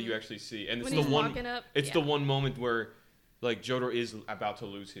you actually see. And it's When the he's one walking up, the one moment where like Jotaro is about to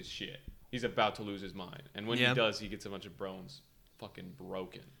lose his shit. He's about to lose his mind. And when he does, he gets a bunch of bones fucking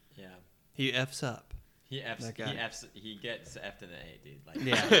broken. Yeah. He F's up. He gets F'd in the A, dude. Like,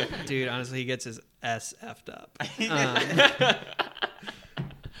 Yeah, dude. Honestly, he gets his S F'd up.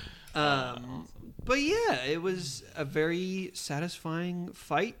 But yeah, it was a very satisfying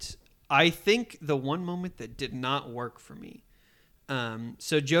fight. I think the one moment that did not work for me.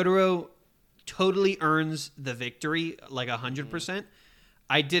 So Jotaro totally earns the victory, like 100%.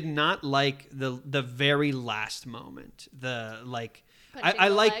 I did not like the very last moment. I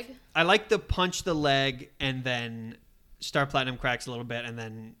like the punch the leg and then Star Platinum cracks a little bit and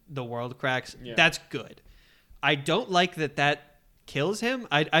then the world cracks. Yeah. That's good. I don't like that kills him.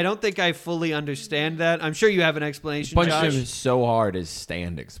 I don't think I fully understand that. I'm sure you have an explanation. Punched Josh. him so hard his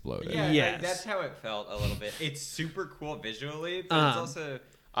stand exploded. Yeah, yes. like, that's how it felt a little bit. It's super cool visually, but it's also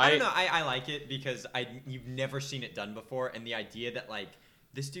I don't know. I like it because you've never seen it done before, and the idea that like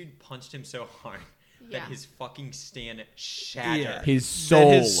this dude punched him so hard that his fucking stand shattered. Yeah. His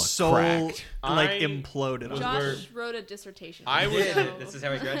soul cracked. Like imploded. Josh wrote a dissertation. This is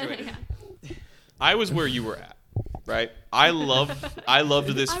how he graduated. I was where you were at. Right, I loved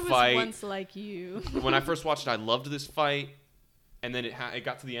this fight. I was once like you. When I first watched it, I loved this fight, and then it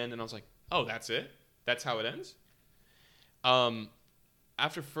got to the end, and I was like, "Oh, that's it? That's how it ends?"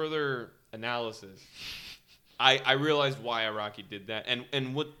 After further analysis, I realized why Araki did that, and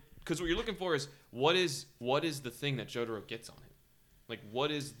because what you're looking for is what is the thing that Jotaro gets on him, like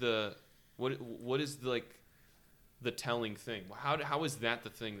what is the like the telling thing? How is that the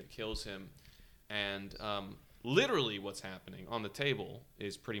thing that kills him? And literally what's happening on the table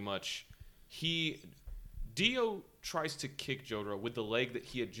is pretty much Dio tries to kick Jotaro with the leg that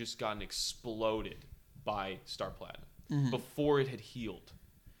he had just gotten exploded by Star Platinum before it had healed.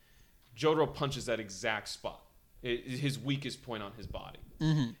 Jotaro punches that exact spot, his weakest point on his body,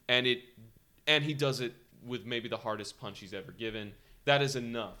 and he does it with maybe the hardest punch he's ever given. That is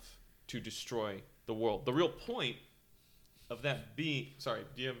enough to destroy the world. The real point of that being, sorry,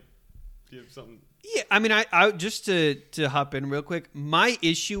 do you have something? Yeah, I mean, I just to hop in real quick, my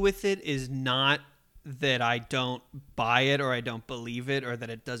issue with it is not that I don't buy it or I don't believe it or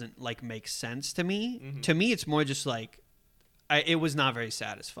that it doesn't like make sense to me. To me, it's more just like it was not very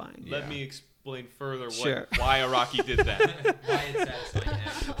satisfying. Let me explain further why Araki did that. Why it's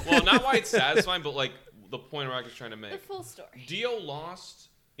satisfying. Well, not why it's satisfying, but like the point Araki's trying to make. The full story. Dio lost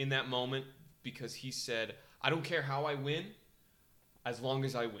in that moment because he said, "I don't care how I win, as long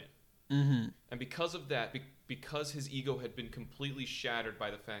as I win." And because of that, because his ego had been completely shattered by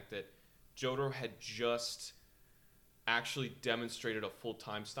the fact that Jotaro had just actually demonstrated a full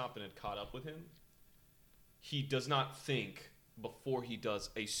time stop and had caught up with him, he does not think before he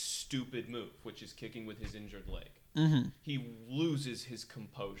does a stupid move, which is kicking with his injured leg. He loses his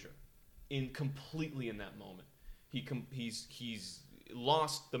composure completely in that moment. He's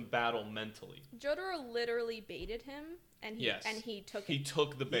lost the battle mentally. Jotaro literally baited him, and he took He it.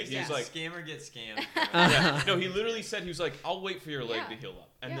 took the bait. He's He's like, scammer gets scammed. yeah. No, he literally said, he was like, I'll wait for your leg to Yeah. heal up,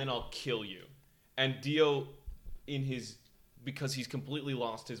 and Yeah. then I'll kill you. And Dio, because he's completely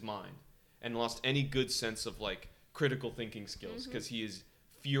lost his mind and lost any good sense of like critical thinking skills, because he is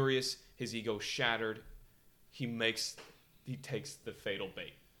furious, his ego shattered. He takes the fatal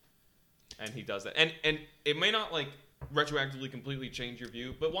bait, and he does that. And it may not like retroactively completely change your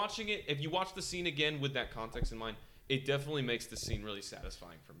view, but watching it, if you watch the scene again with that context in mind, it definitely makes the scene really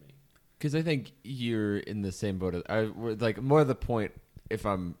satisfying for me. Because I think you're in the same boat. Like more of the point, if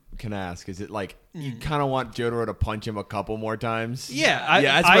can ask, is it like you kind of want Jotaro to punch him a couple more times? Yeah,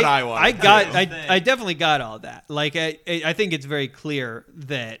 that's what I want. I definitely got all that. Like, I think it's very clear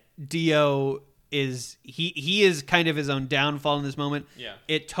that Dio is he is kind of his own downfall in this moment. Yeah.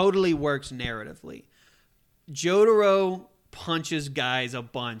 It totally works narratively. Jotaro punches guys a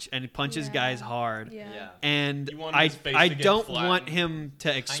bunch and punches guys hard. Yeah. And You want I his face I to get don't flattened. want him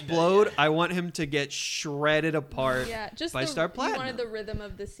to explode. yeah. I want him to get shredded apart Just by Star Platinum. You wanted the rhythm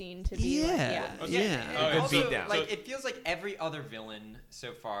of the scene to be Yeah. like, Yeah. Oh, Good Also, beatdown. like it feels like every other villain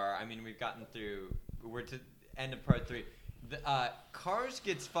so far. I mean, we've gotten through. We're to end of part 3. The Cars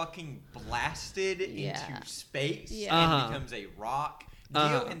gets fucking blasted into space Yeah. and becomes a rock.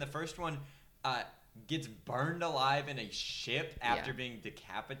 Dio in the first one gets burned alive in a ship after being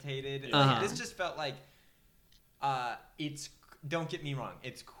decapitated. Like, this just felt like it's. Don't get me wrong,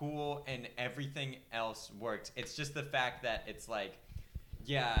 it's cool and everything else works. It's just the fact that it's like,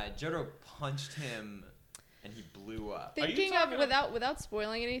 yeah, Jotaro punched him and he blew up. Thinking of without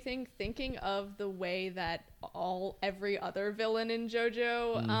spoiling anything, thinking of the way that every other villain in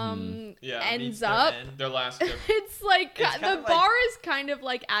JoJo ends up. Their last It's like It's the kind of bar like- is kind of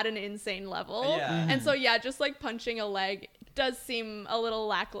like at an insane level. Yeah. And so just like punching a leg does seem a little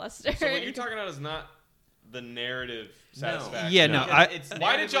lackluster. So what you're talking about is not the narrative satisfaction. Yeah, no, It's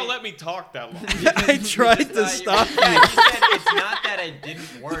Why did y'all narratively- let me talk that long? I tried to stop you. you. You said it's not that it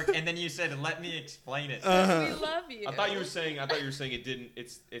didn't work, and then you said, "Let me explain it." We love you. I thought you were saying it didn't.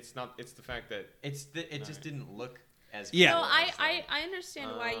 It's not. It's the fact that It just didn't look as. Yeah. No, cool as that. I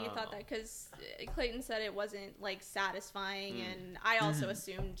understand why you thought that, because Clayton said it wasn't like satisfying, and I also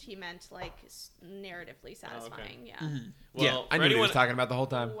assumed he meant like narratively satisfying. Yeah. well, I for knew what he anyone. was talking about the whole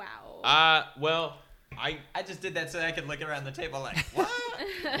time. Wow. Well, I just did that so I could look around the table like, what?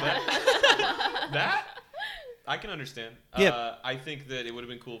 that I can understand. Yep. I think that it would have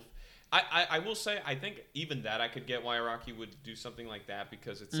been cool. I will say, I think even that I could get why Araki would do something like that,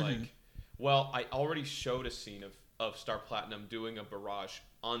 because it's like, well, I already showed a scene of Star Platinum doing a barrage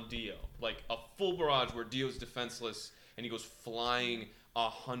on Dio, like a full barrage where Dio's defenseless and he goes flying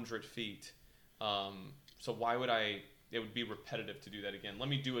 100 feet. So why would it would be repetitive to do that again. Let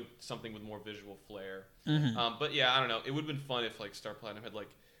me do something with more visual flair. But yeah, I don't know. It would have been fun if like Star Platinum had like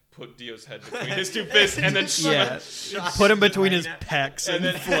put Dio's head between his two fists and then Put him between his pecs and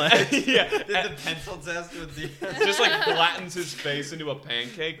then flesh. Did the pencil test with the. just like flattens his face into a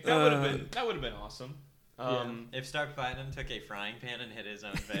pancake. That would have been awesome. If Star Platinum took a frying pan and hit his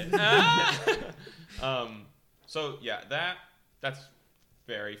own face. So yeah, that's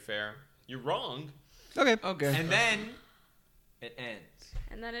very fair. You're wrong. Okay. And then it ends.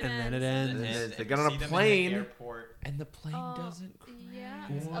 And then it And then ends. it ends. And They you get on a see them in the plane. airport. And the plane doesn't crash. Yeah,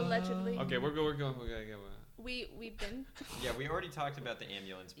 allegedly. Okay, we're going. We've been. Yeah, we already talked about the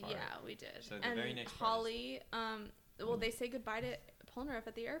ambulance part. Yeah, we did. So the and very next part Holly, well, they say goodbye to Polnareff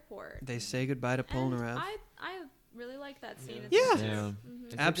at the airport. They say goodbye to And Polnareff. I really like that scene. Yeah. It's Yeah.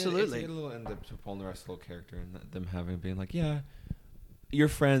 Mhm. Absolutely. It's a little end up to Polnareff's little character and them being like, yeah, you're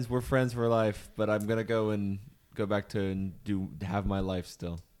friends. We're friends for life, but I'm gonna go back to and have my life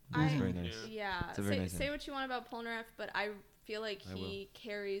still. It's very nice. Yeah. It's a very nice say end. what you want about Polnareff, but I feel like I he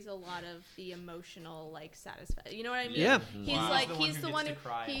carries a lot of the emotional like satisfaction. You know what I mean? Yeah. He's Wow. like He's the one who he's gets the to one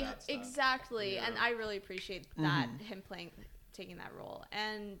cry he about stuff. exactly, Yeah. and I really appreciate that him taking that role.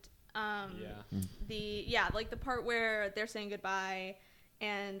 And like the part where they're saying goodbye.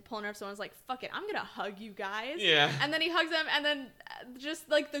 And Polnareff's the one's like, fuck it, I'm gonna hug you guys. Yeah. And then he hugs them, and then just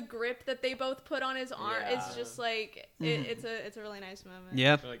like the grip that they both put on his arm, Yeah. it's just like it's a really nice moment.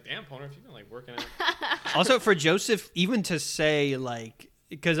 Yeah. They're like, damn, Polnareff, you've been like working out. Also, for Joseph, even to say like,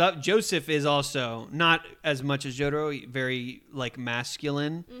 because Joseph is also not as much as Jotaro, very like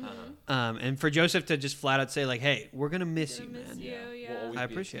masculine, and for Joseph to just flat out say like, "Hey, we're gonna miss you, Miss man." you, yeah. We'll always I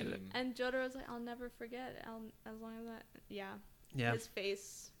be a appreciate it. team. And Jotaro's like, I'll never forget. As long as that, yeah. Yeah. His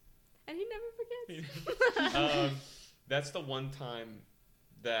face, and he never forgets. That's the one time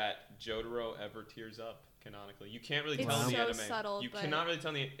that Jotaro ever tears up canonically. You can't really It's tell in the so anime. subtle, You but- cannot really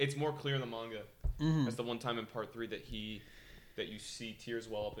tell in the. It's more clear in the manga. Mhm. That's the one time in part 3 that you see tears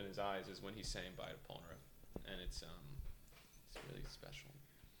well up in his eyes is when he's saying bye to Polnareff, and it's really special.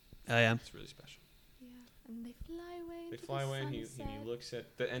 Oh yeah. It's really special. Yeah, and they fly away. They into fly the away, and he sunset. looks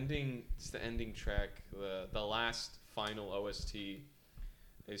at the ending. It's the ending track. The last final OST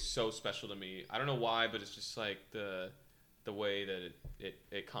is so special to me. I don't know why, but it's just like the way that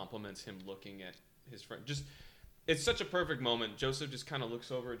it complements him looking at his friend. Just it's such a perfect moment. Joseph just kind of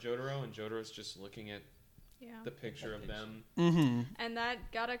looks over at Jotaro, and Jotaro's just looking at Yeah. the picture of them. Mm-hmm. And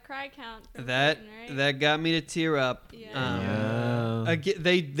that got a cry count. From That Peyton, right? that got me to tear up. Yeah. Again,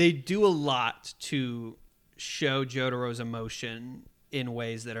 they do a lot to show Jotaro's emotion in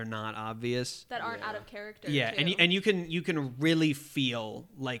ways that are not obvious. that aren't Yeah. out of character. Yeah, too. and you can really feel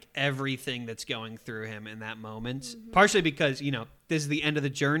like everything that's going through him in that moment. Mm-hmm. Partially because this is the end of the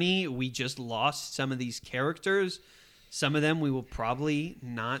journey. We just lost some of these characters. Some of them we will probably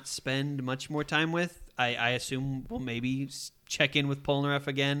not spend much more time with. I assume we'll maybe check in with Polnareff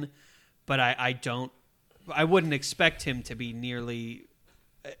again, but I wouldn't expect him to be nearly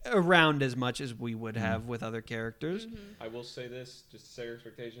around as much as we would have with other characters. I will say this, just to set your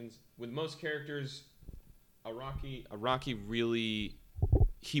expectations. With most characters, Araki really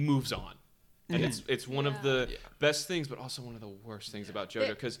he moves on, and it's one of the best things, but also one of the worst things about JoJo.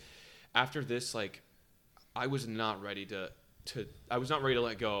 Because after this, like, I was not ready to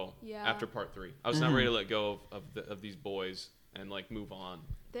let go Yeah. after part 3. I was not ready to let go of these boys and like move on.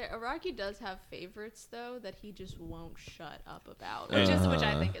 Araki does have favorites though that he just won't shut up about, which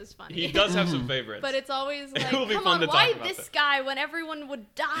I think is funny. He does have some favorites, But it's always like, will be come fun on, to talk why about this that. guy when everyone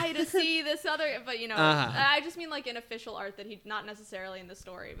would die to see this other? But I just mean like in official art that he not necessarily in the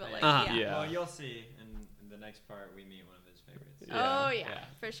story, but like Yeah. Well, you'll see in the next part we meet one of his favorites. Oh Yeah. yeah,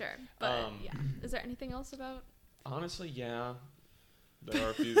 for sure. But yeah, is there anything else about? honestly, yeah. There are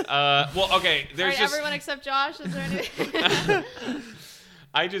a few. Well, okay. All There's right, just everyone except Josh. Is there anything?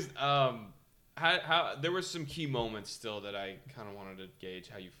 I just how there were some key moments still that I kind of wanted to gauge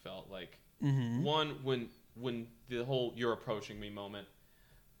how you felt. Like one when the whole "you're approaching me" moment,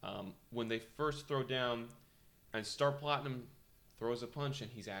 when they first throw down, and Star Platinum throws a punch and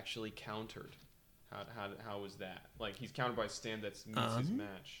he's actually countered. How was that? Like he's countered by a stand that meets his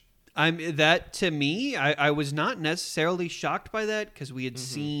match. That to me, I was not necessarily shocked by that because we had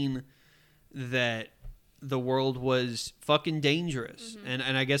seen that the world was fucking dangerous, and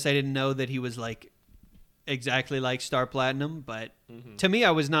I guess I didn't know that he was like exactly like Star Platinum, but to me,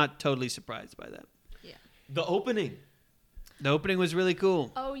 I was not totally surprised by that. Yeah. The opening. The opening was really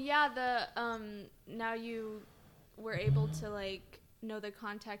cool. Oh yeah, now you were able to like know the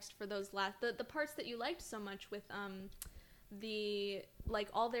context for those the parts that you liked so much with the like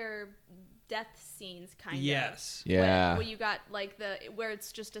all their death scenes kind of. Yes. Yeah. Where you got like where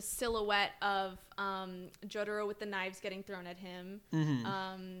it's just a silhouette of Jotaro with the knives getting thrown at him,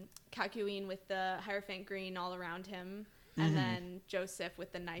 Kakuin with the Hierophant green all around him, and then Joseph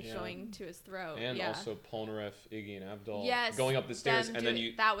with the knife showing to his throat. And yeah. also Polnareff, Iggy, and Abdul Yes, going up the stairs, them and then doing-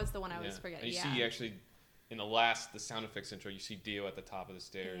 you that was the one I was forgetting. And you yeah. see actually in the sound effects intro, you see Dio at the top of the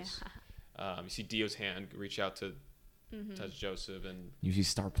stairs. You see Dio's hand reach out to touch Joseph, and You see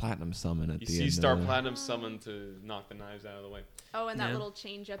Star Platinum summon at you the see end. Star Platinum summon to knock the knives out of the way. Oh, and that Yeah. little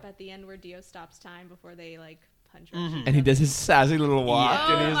change up at the end where Dio stops time before they like punch. And he does his sassy little walk,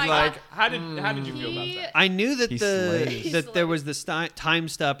 Oh and he's my like, God. How did you feel about that? I knew that He slays. that there was the time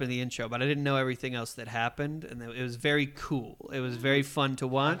stop in the intro, but I didn't know everything else that happened, and it was very cool. It was very fun to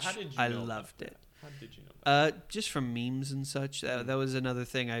watch. How did you I know about loved that? it. How did you know about that? Just from memes and such. That was another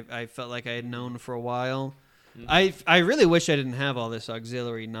thing I felt like I had known for a while. I really wish I didn't have all this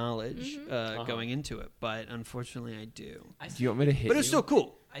auxiliary knowledge going into it, but unfortunately I do. "Do you want me to hit But it's you?" still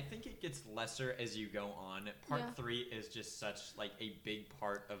cool. I think it gets lesser as you go on. Part Yeah. 3 is just such like a big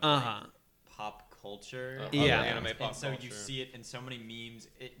part of Uh-huh. like, pop culture. Yeah. Anime pop and so culture. you see it in so many memes.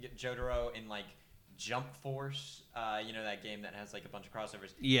 Jotaro in like Jump Force, that game that has like a bunch of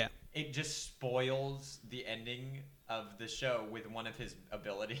crossovers. Yeah. It just spoils the ending of the show with one of his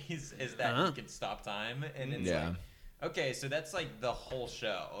abilities is that he can stop time, and it's Yeah. like, okay, so that's like the whole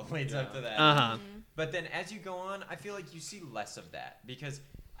show leads up to that. Uh-huh. But then as you go on, I feel like you see less of that because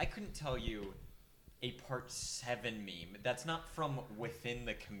I couldn't tell you a part 7 meme that's not from within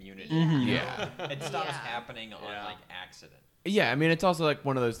the community. Yeah. you know? Yeah. It stops Yeah. happening on Yeah. like accident. Yeah, I mean, it's also like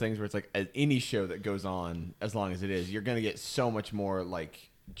one of those things where it's like any show that goes on, as long as it is, you're gonna get so much more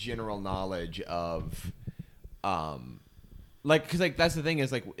like general knowledge of, because like that's the thing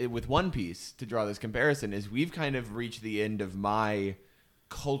is like with One Piece, to draw this comparison, is we've kind of reached the end of my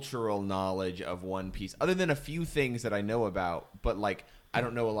cultural knowledge of One Piece, other than a few things that I know about, but like I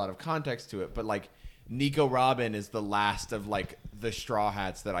don't know a lot of context to it. But like Nico Robin is the last of like the Straw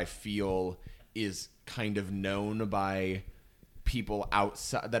Hats that I feel is kind of known by people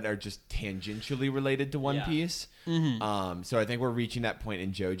outside that are just tangentially related to One Piece. So I think we're reaching that point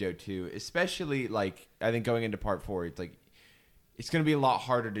in JoJo too, especially like I think going into part 4, it's like it's going to be a lot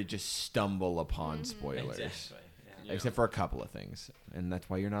harder to just stumble upon spoilers. Exactly. Yeah. Except for a couple of things, and that's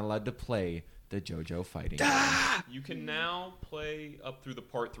why you're not allowed to play the JoJo fighting game. You can now play up through the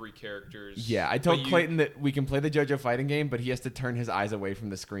part 3 characters. Yeah, I told Clayton that we can play the JoJo fighting game, but he has to turn his eyes away from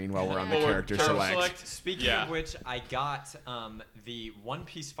the screen while we're on the character select. Speaking of which, I got the One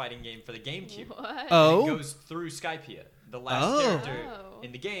Piece fighting game for the GameCube. What? Oh. It goes through Skypiea. The last character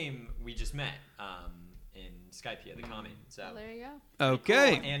in the game we just met in Skypiea, the common. So Well, there you go.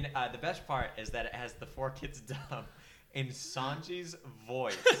 Okay. cool. And the best part is that it has the 4Kids dub in Sanji's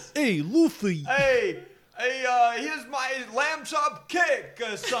voice. Hey, Luffy. Hey, here's my lamb chop kick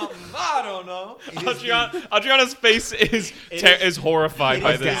or something. I don't know. Adriana's face is horrified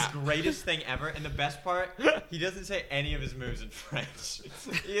by It is this. the greatest thing ever. And the best part, he doesn't say any of his moves in French.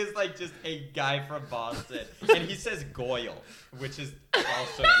 He is like just a guy from Boston. And he says Goyle, which is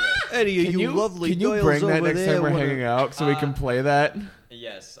also great. Eddie, Can you lovely can you doyles bring that over next there time we're wanna- hanging out so we can play that?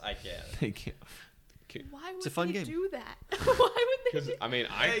 Yes, I can. Thank you. Why would a fun they game. do that? Why would they Because do I mean,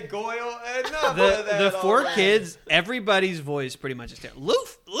 Hey, Goyle, enough The of that 4 already. kids, everybody's voice pretty much is terrible.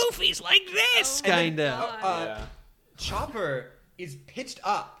 Luffy's like this, Oh my kind of. God. yeah. Chopper is pitched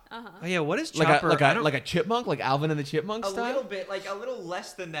up. Oh yeah, what is Like Chopper? like a chipmunk, like Alvin and the Chipmunk A style. little bit, like a little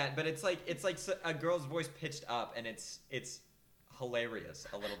less than that, but it's like a girl's voice pitched up, and it's hilarious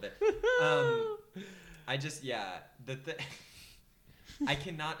a little bit. I just I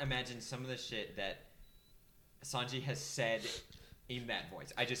cannot imagine some of the shit that Sanji has said in that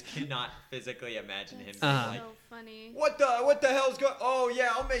voice. I just cannot physically imagine him being Uh-huh. like, so funny. what the hell's going? Oh yeah,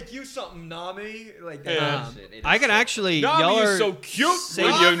 I'll make you something, Nami. Like that kind of shit. It is I can so actually, Nami y'all is are so cute safe-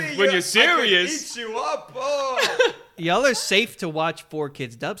 when you're I serious. could eat you up. Oh. y'all are safe to watch 4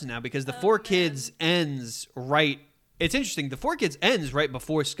 Kids dubs now because the 4 Kids ends right. It's interesting. The 4 Kids ends right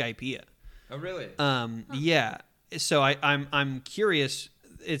before Skypiea. Oh really? Yeah. So I'm curious.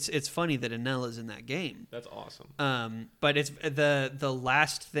 It's funny that Enel is in that game. That's awesome. But it's the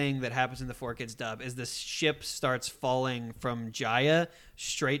last thing that happens in the 4 Kids dub is the ship starts falling from Jaya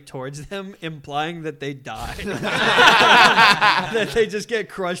straight towards them, implying that they died. That they just get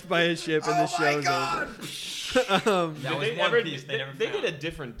crushed by a ship and the show's over. That was They One Piece. They never did found. a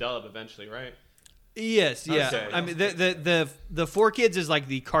different dub eventually, right? Yes, yeah. Okay. I mean, the 4 Kids is like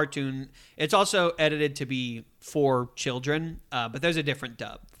the cartoon. It's also edited to be for children, but there's a different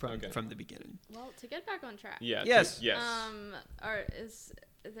dub from the beginning. Well, to get back on track. Yeah. Yes. Yes.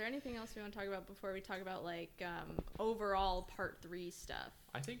 Is there anything else we want to talk about before we talk about like overall part 3 stuff?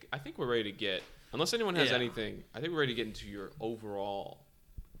 I think we're ready to get. Unless anyone has Yeah. anything, I think we're ready to get into your overall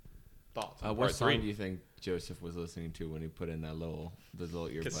thoughts. on What part song 3. do you think Joseph was listening to when he put in those little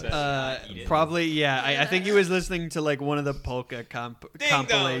Cassette. earbuds? Eat it. Probably, yeah. I think he was listening to like one of the polka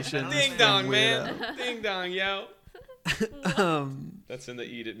compilations. Ding from dong, Weirdo. man. Ding dong, yo. Um, That's in the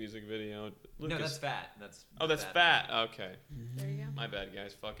Eat It music video. No, Lucas. that's fat. That's fat. Okay. There you go. My bad,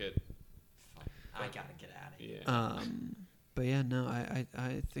 guys. Fuck it. I gotta get out of here. Yeah. but yeah, no,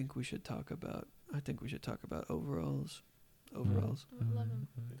 I think we should talk about. I think we should talk about overalls. Overalls. Love him.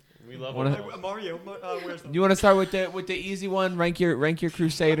 We love Wanna- them. Mario, where's the... You want to start with the easy one? Rank your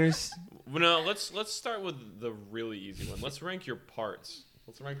Crusaders. Well, no, let's start with the really easy one. Let's rank your parts.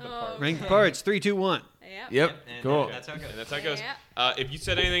 Let's rank the parts. Okay. Rank parts 3, 2, 1. Yep. Yep. And Cool. That's how it goes. And that's how it goes. Yeah. If you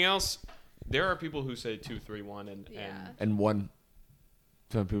said anything else, there are people who say 2, 3, 1, and And one.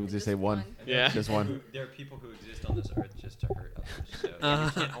 Some people just say one. Yeah. Just one. There are people who exist on this earth just to hurt others. So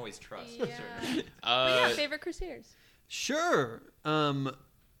you can't always trust Yeah. certain. But yeah, favorite Crusaders. Sure.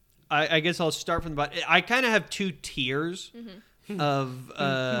 I guess I'll start from the bottom. I kind of have 2 tiers of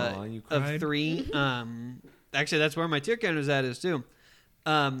Aw, you cried? 3. Actually, that's where my tier count is at is too.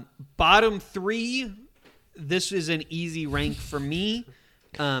 Bottom 3. This is an easy rank for me.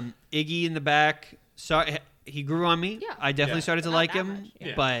 Iggy in the back. Sorry, he grew on me. Yeah. I definitely Yeah. started to Not like that him, much,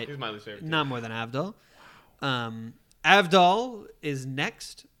 yeah. but He's my least favorite. not more than Avdol. Avdol is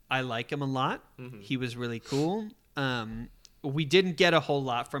next. I like him a lot. He was really cool. We didn't get a whole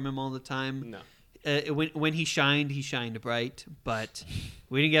lot from him all the time. No. When he shined bright, but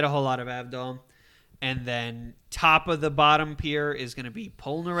we didn't get a whole lot of Avdol. And then top of the bottom pier is going to be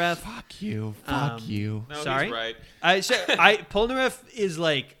Polnareff. Fuck you. Fuck you. No, Sorry? he's right. Polnareff is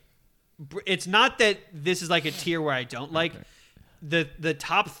like, it's not that this is like a tier where I don't like. the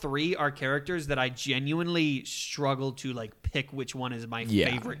top 3 are characters that I genuinely struggle to like pick which one is my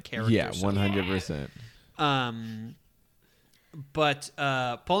favorite character. Yeah, 100%. But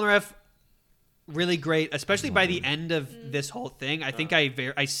Polnareff, really great, especially by the end of this whole thing. I think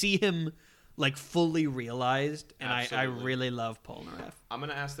I see him like fully realized, and I really love Polnareff. I'm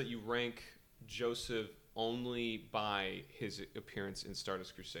gonna ask that you rank Joseph only by his appearance in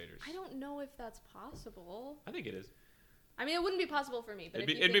Stardust Crusaders. I don't know if that's possible. I think it is. I mean, it wouldn't be possible for me, but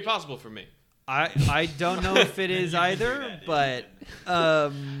It'd be possible for me. I don't know if it is either, but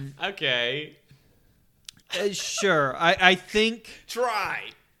Okay. Sure. I think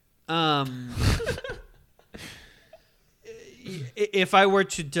Try. If I were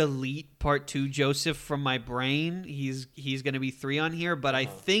to delete part 2 Joseph from my brain, he's going to be 3 on here, but I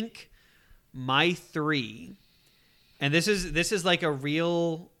think my 3, and this is like a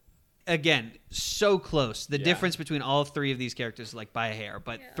real, again, so close. The difference between all 3 of these characters is like by a hair,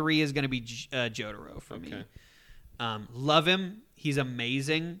 but 3 is going to be Jotaro for me. Love him. He's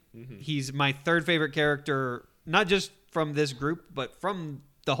amazing. Mm-hmm. He's my 3rd favorite character, not just from this group, but from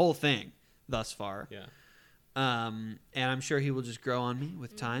the whole thing thus far. Yeah. And I'm sure he will just grow on me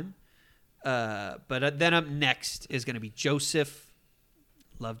with time. But then up next is going to be Joseph.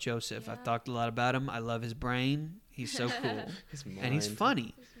 Love Joseph. I've talked a lot about him. I love his brain. He's so cool. And he's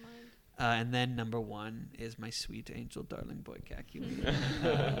funny. And then number 1 is my sweet angel darling boy Kakyoin.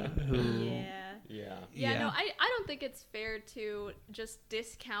 Yeah, no, I don't think it's fair to just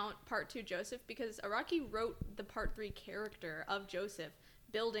discount part 2 Joseph, because Araki wrote the part 3 character of Joseph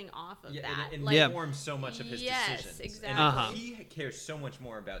building off of that. It informs so much of his decisions. Exactly. And he cares so much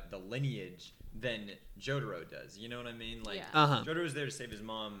more about the lineage than Jotaro does. You know what I mean? Like, Jotaro's there to save his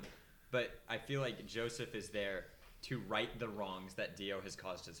mom, but I feel like Joseph is there to right the wrongs that Dio has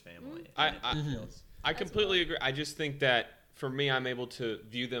caused his family. I completely agree. I just think that for me, I'm able to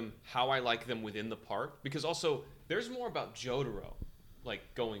view them how I like them within the part, because also there's more about Jotaro,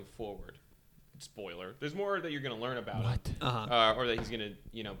 like, going forward. Spoiler. There's more that you're going to learn about him, or that he's going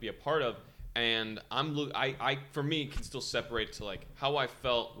to, be a part of. And I for me can still separate to like how I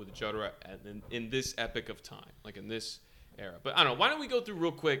felt with Jotaro in this epic of time, like in this era. But I don't know. Why don't we go through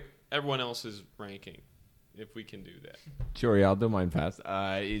real quick everyone else's ranking, if we can do that? Sure, yeah, I'll do mine fast.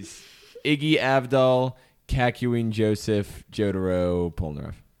 Is Iggy, Avdol, Kakyoin, Joseph, Jotaro,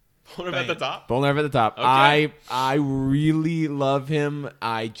 Polnareff. Polnareff at the top? Polnareff at the top. Okay. I really love him.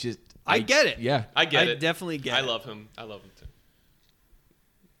 I get it. Yeah. I get it. I definitely get it. I love him too.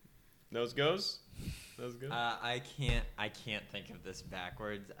 Nose goes? I can't think of this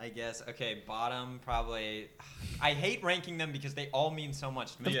backwards, I guess. Okay, bottom probably. I hate ranking them because they all mean so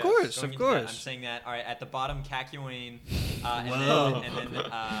much to me. Of course. I'm saying that. All right, at the bottom, Kakyoin, and then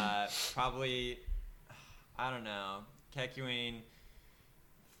probably, I don't know, Kakyoin.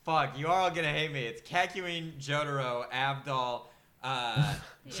 Fuck, you are all gonna hate me. It's Kakyoin, Jotaro, Avdol,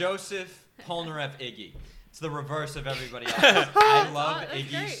 Joseph, Polnareff, Iggy. It's the reverse of everybody else. I love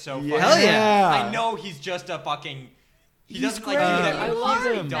Iggy so fucking Hell yeah. I know he's just a fucking. He doesn't great. like do that. I But love he's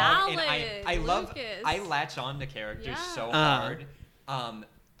a him. dog, and I love. Lucas. I latch on to characters so hard.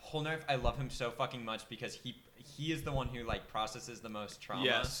 Polnareff, I love him so fucking much because he is the one who like processes the most trauma.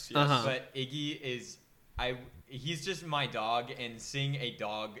 Yes. But Iggy is he's just my dog, and seeing a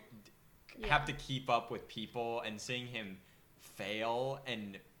dog have to keep up with people and seeing him fail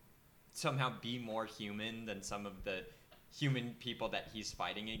and somehow be more human than some of the human people that he's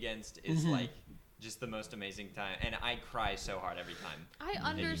fighting against is like just the most amazing time, and I cry so hard every time. I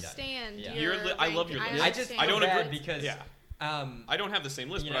understand. Yeah. I love your list. I don't agree because I don't have the same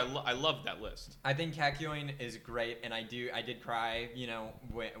list, but I love that list. I think Kakyoin is great, and I did cry,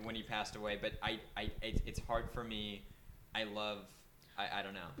 when he passed away. But it's hard for me. I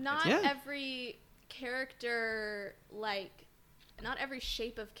don't know. Not every character, not every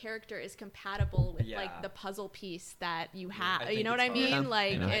shape of character is compatible with like the puzzle piece that you have. You know what I mean? And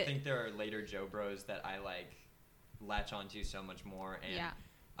Like, I think there are later Joe Bros that I like latch onto so much more. And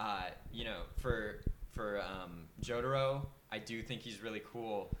for Jotaro, I do think he's really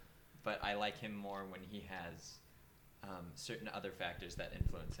cool, but I like him more when he has certain other factors that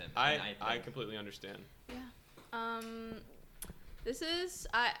influence him. I completely understand. Yeah. This is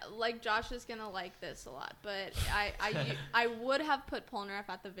like Josh is gonna like this a lot, but I would have put Polnareff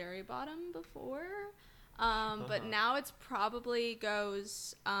at the very bottom before, but now it's probably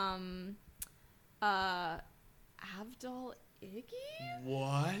goes Avdol, Iggy,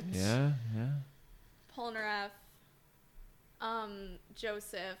 What? Yeah. Polnareff,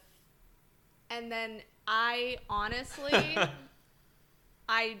 Joseph, and then I honestly,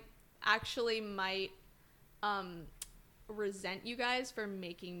 I actually might resent you guys for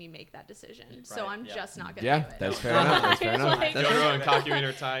making me make that decision. Right, So I'm yeah. just not gonna Yeah, do it. that's fair enough. That's fair enough. Like, Jotaro and Kakyoin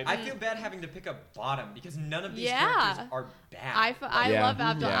are tied. I feel bad having to pick a bottom because none of these Yeah. characters are bad. I Yeah. love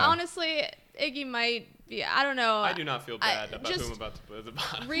Abdul. Yeah. Honestly, Iggy might be. I don't know. I do not feel bad about just- who I'm about to put at the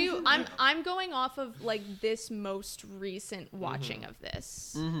bottom. I'm going off of like this most recent watching of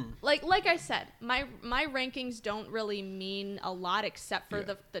this. Mm-hmm. Like I said, my rankings don't really mean a lot except for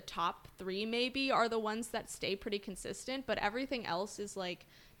the top 3 maybe are the ones that stay pretty consistent, but everything else is like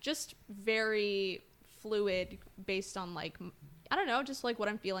just very fluid based on like I don't know, just like what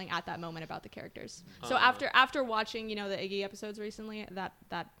I'm feeling at that moment about the characters. So after watching, the Iggy episodes recently, that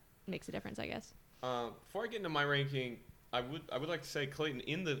makes a difference, I guess. Before I get into my ranking, I would like to say, Clayton,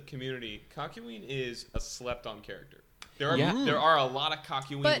 in the community, Kakyoin is a slept-on character. There are a lot of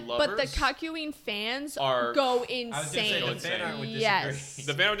Kakyoin lovers. But the Kakyoin fans are go I was insane. gonna say the fan art would disagree. Yes.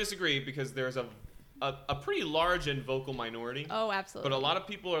 The fan would disagree because there's a pretty large and vocal minority. Oh, absolutely. But a lot of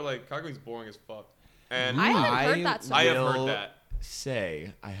people are like, Kakyoin's boring as fuck. And I haven't heard that so I have will heard that.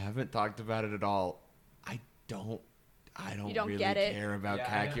 Say I haven't talked about it at all. I don't You don't really get it? care about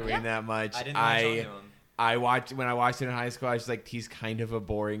Yeah, I know. Kakyoin Yeah. that much. I didn't latch on to him. When I watched it in high school, I was like, he's kind of a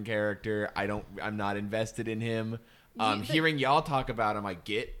boring character. I'm not invested in him. Hearing y'all talk about him, I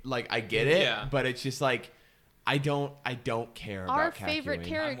get it. Yeah. But it's just like, I don't care Our about Kakyoin. favorite I'm with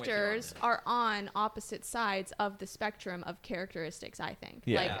you on characters that. are on opposite sides of the spectrum of characteristics, I think.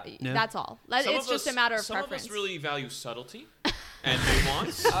 Yeah. Yeah. That's all. It's just a matter of preference. Some of us really value subtlety and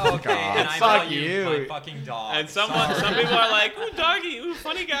nuance. Oh, okay, God, and I fuck value you. my fucking dog. And some Sorry. people are like, ooh, doggy, ooh,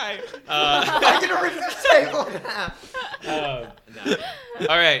 funny guy. I'm gonna rip this table in half. No.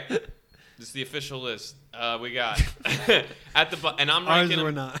 All right. This is the official list. We got at the and I'm Ours ranking were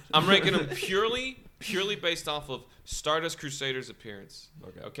them, not. I'm ranking them purely based off of Stardust Crusaders appearance.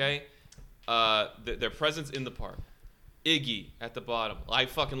 Okay. Their presence in the park. Iggy at the bottom. I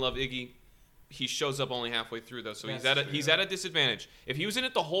fucking love Iggy. He shows up only halfway through though, so That's he's at a disadvantage. If he was in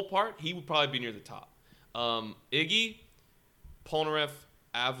it the whole part, he would probably be near the top. Iggy, Polnareff,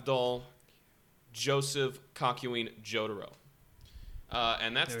 Avdol, Joseph, Kakyoin, Jotaro.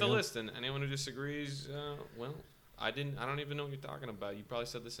 And that's There the we go. list. And anyone who disagrees, well, I don't even know what you're talking about. You probably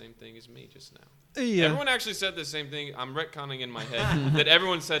said the same thing as me just now. Yeah. Everyone actually said the same thing. I'm retconning in my head that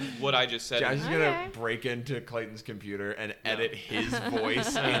everyone said what I just said. Josh is Okay. gonna break into Clayton's computer and edit his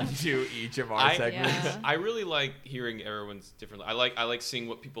voice into each of our segments. Yeah. I really like hearing everyone's differently. I like seeing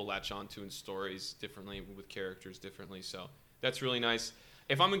what people latch onto in stories differently with characters differently. So that's really nice.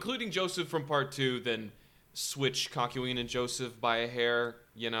 If I'm including Joseph from part 2, then switch Kakyoin and Joseph by a hair,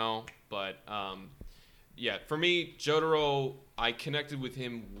 But yeah, for me, Jotaro, I connected with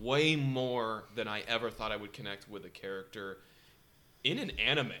him way more than I ever thought I would connect with a character in an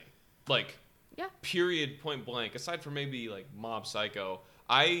anime. Like, Yeah. period, point blank. Aside from maybe like Mob Psycho,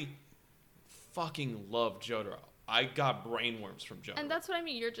 I fucking love Jotaro. I got brainworms from Jotaro. And that's what I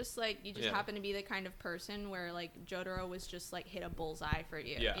mean. You're just like, you just Yeah. happen to be the kind of person where like Jotaro was just like hit a bullseye for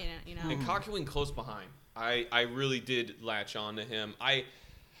you. Yeah. You know? And Kakyoin close behind. I really did latch on to him. I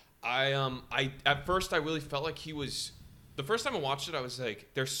at first I really felt like he was. The first time I watched it, I was like,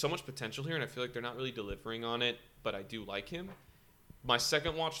 "There's so much potential here," and I feel like they're not really delivering on it. But I do like him. My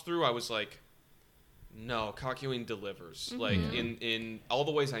second watch through, I was like, "No, Kakyoin delivers. Like in all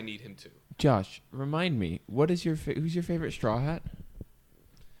the ways I need him to." Josh, remind me, who's your favorite Straw Hat?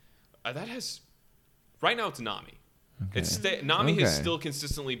 That has right now it's Nami. Okay. Nami has Okay. still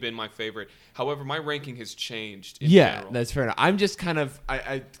consistently been my favorite. However, my ranking has changed. In Yeah, general. that's fair enough. I'm just kind of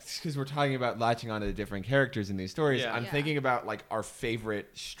because we're talking about latching onto the different characters in these stories. Yeah. I'm Yeah. thinking about like our favorite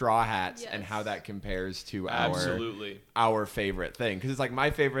Straw Hats and Yes. how that compares to Absolutely. our favorite thing. Because it's like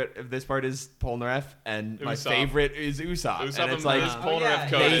my favorite of this part is Polnareff, and my Usopp. favorite is Usopp. Usopp And it's and like Liz Oh, Polnareff yeah,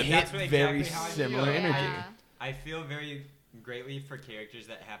 coded. they hit That's exactly very how I feel. similar energy. Yeah. I feel very greatly for characters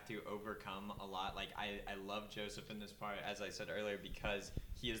that have to overcome a lot. Like I love Joseph in this part, as I said earlier, because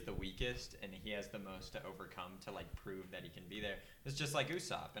he is the weakest and he has the most to overcome to like prove that he can be there. It's just like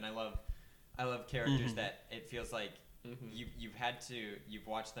Usopp, and I love characters that it feels like you've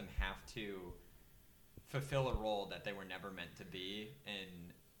watched them have to fulfill a role that they were never meant to be,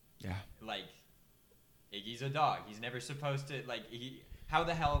 and Yeah. like Iggy's a dog. He's never supposed to how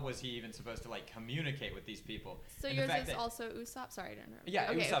the hell was he even supposed to like communicate with these people? So And the yours fact is that- also Usopp? Sorry to interrupt.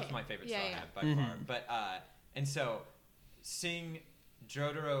 yeah, Okay, Usopp's okay. my favorite Yeah, Straw yeah. Hat by far. But and so seeing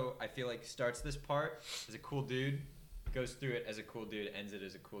Jotaro, I feel like starts this part as a cool dude, goes through it as a cool dude, ends it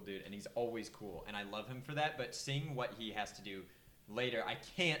as a cool dude, and he's always cool, and I love him for that. But seeing what he has to do later, I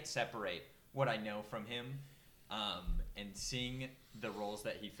can't separate what I know from him. And seeing the roles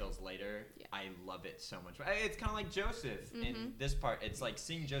that he fills later, I love it so much. It's kind of like Joseph in this part. It's like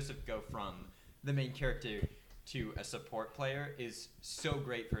seeing Joseph go from the main character to a support player is so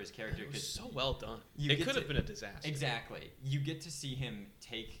great for his character. It was so well done. You It get could have to- been a disaster. Exactly. You get to see him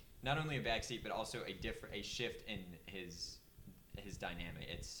take not only a backseat but also a shift in his dynamic.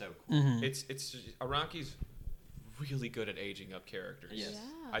 It's so cool. Mhm. It's Araki's really good at aging up characters. Yes.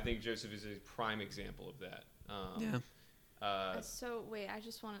 Yeah. I think Joseph is a prime example of that. So wait, I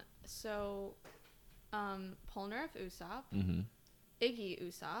just want to. So, Polnareff Usopp, Mm-hmm. Iggy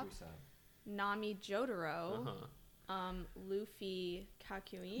Usopp, Nami Jotaro, Uh-huh. Luffy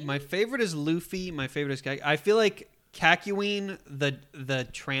Kakyoin. My favorite is Luffy. My favorite is I feel like Kakyoin, the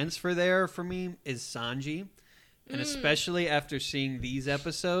transfer there for me is Sanji. And especially after seeing these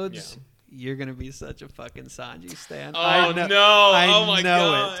episodes, you're going to be such a fucking Sanji stan. Oh, I know, no. I Oh, my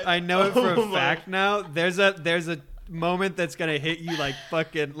know God. it. I know it for Oh, a my- fact now. There's a moment that's going to hit you like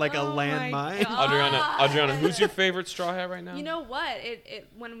fucking like a Oh my landmine. God. Adriana, who's your favorite Straw Hat right now? You know what? It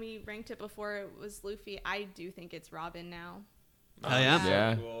when we ranked it before it was Luffy. I do think it's Robin now. Oh, yeah? So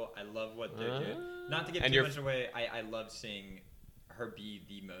Yeah. cool. I love what they're doing. Not to give And too you're- much away, I love seeing her be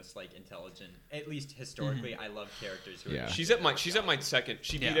the most like intelligent, at least historically. I love characters who Yeah. are She's at my second.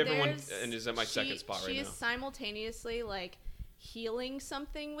 She beat everyone There's- and is at my second spot right She now. is simultaneously like healing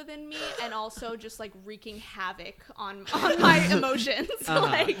something within me and also just like wreaking havoc on my emotions.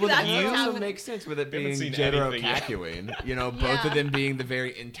 Like Well, that's it what's also happening. makes sense with it We haven't being seen Jotaro anything yet. Kakyoin. You know, both Yeah. of them being the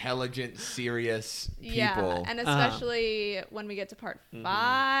very intelligent, serious people. Yeah, and especially when we get to part 5,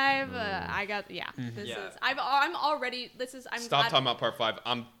 I got this Yeah. is I'm already this is I'm Stop glad, talking about part 5.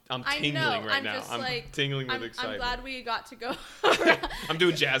 I'm I tingling know, right I'm now. just I'm like tingling with I'm excitement. glad we got to go. I'm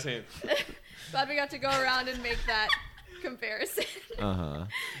doing jazz hands. glad we got to go around and make that comparison. Uh-huh.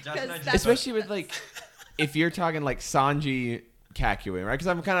 Josh and I Because just- Especially with like, if you're talking like Sanji Kakyoin, right? Because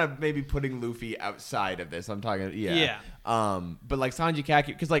I'm kind of maybe putting Luffy outside of this. I'm talking, Yeah. But like Sanji Kakyoin,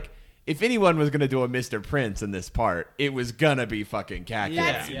 because like if anyone was gonna do a Mr. Prince in this part, it was gonna be fucking Kakyoin.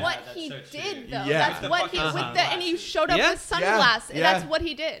 That's Yeah, what that's he so true. did, though. Yeah. That's With what the he fucking with the and he showed up Yeah. with sunglasses. Yeah. That's what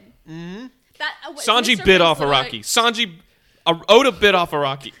he did. Mm-hmm. That Sanji Mr. bit Prince off literally- Araki. Oda bit off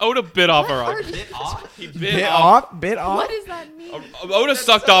Araki. Oda bit off What are Araki. you- Bit off? He bit Bit off. off, bit off. What does that mean? Oda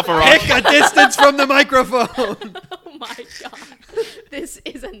sucked off Araki. Pick a distance from the microphone. Oh my god, this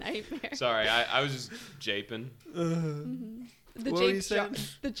is a nightmare. Sorry, I was just japing. The What were you jape jar. saying?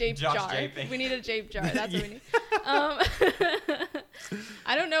 The jape Josh jar. japing. We need a jape jar. That's what we need.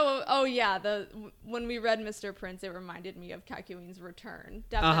 I don't know. Oh yeah, when we read Mr. Prince, it reminded me of Kakyoin's return.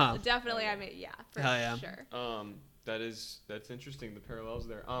 Definitely, definitely. I mean, yeah, for Hell yeah. sure. That's interesting. The parallels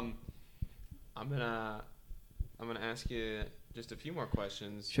there. I'm gonna ask you just a few more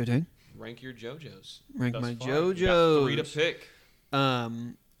questions. Sure thing. Rank your JoJos. Rank thus my far. You got 3 to JoJos. pick.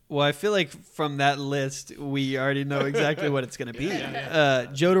 Well, I feel like from that list, we already know exactly what it's going to be. Yeah.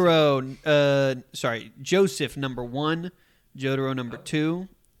 Joseph number 1, Jotaro number 2.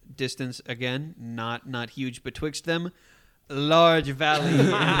 Distance again, not huge betwixt them. Large valley, and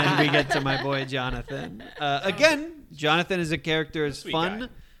then we get to my boy Jonathan. Again, Jonathan is a character, is Sweet fun, guy.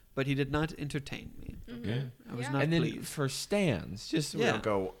 but he did not entertain me. Yeah. I was Yeah. not And then pleased. for stands, just so we Yeah. don't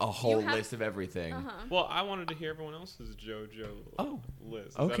go a whole have- list of everything. Well, I wanted to hear everyone else's JoJo list.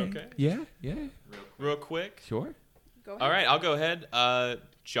 Is Okay. that okay? Yeah. Real quick. Sure. Go ahead. All right, I'll go ahead.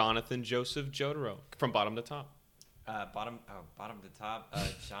 Jonathan Joseph Jotaro from bottom to top. Bottom to top.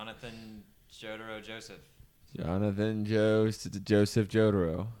 Jonathan Jotaro Joseph. Jonathan Joseph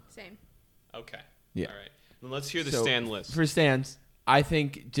Jotaro. Same. Okay. Yeah. All right. Then let's hear the So, stand list. For stands, I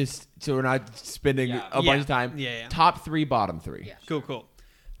think just so we're not spending Yeah. a bunch of time. Yeah. Top 3, bottom 3. Yeah. Cool.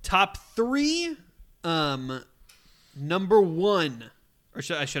 Top 3, number 1, or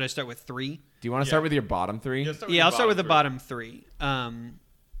should I start with 3? Do you want to start with your bottom 3? Yeah, I'll start with the three. bottom 3.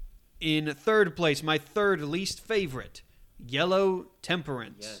 In third place, my third least favorite, Yellow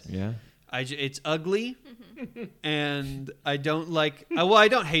Temperance. Yes. Yeah. It's ugly, and I don't like. Well, I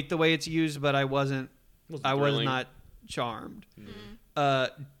don't hate the way it's used, but I was thrilling. not charmed.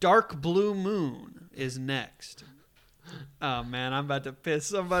 Dark Blue Moon is next. Oh man, I'm about to piss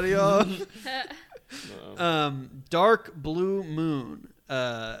somebody off. Dark Blue Moon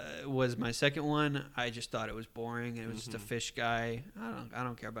was my second one. I just thought it was boring. It was just a fish guy. I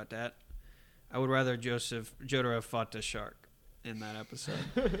don't care about that. I would rather Jotaro fought the shark in that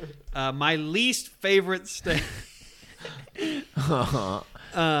episode. My least favorite stand.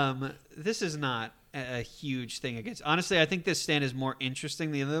 This is not a huge thing against. Honestly, I think this stand is more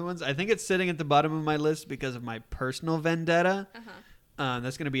interesting than the other ones. I think it's sitting at the bottom of my list because of my personal vendetta.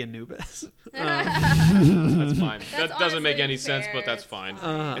 That's going to be Anubis. That's fine. That's That doesn't make honestly any sense, fair. but that's It's fine.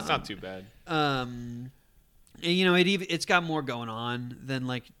 fine. It's not too bad. And, it's got more going on than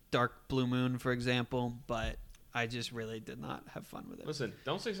like Dark Blue Moon, for example, but I just really did not have fun with it. Listen,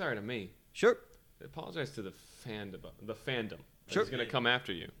 don't say sorry to me. Sure. Apologize to the fandom. Sure. It's going to come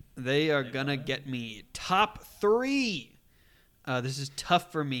after you. They are going to get me. Top 3. This is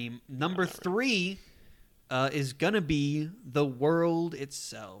tough for me. Number 3 is going to be the world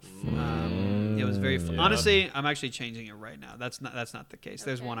itself. It was very fun. Yeah. Honestly, I'm actually changing it right now. That's not the case.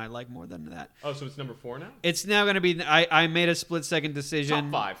 There's Okay. one I like more than that. Oh, so it's number 4 now? It's now going to be I made a split-second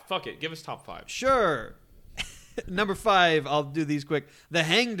decision. Top 5. Fuck it. Give us top 5. Sure. Number 5, I'll do these quick. The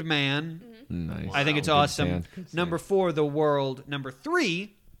Hanged Man. Nice. I think it's Good awesome. stand, good stand. Number 4, The World. Number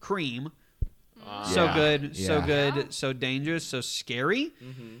 3, Cream. So Yeah. good, so Yeah. good, Yeah. so dangerous, so scary.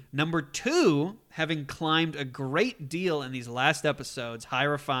 Mm-hmm. Number 2, having climbed a great deal in these last episodes,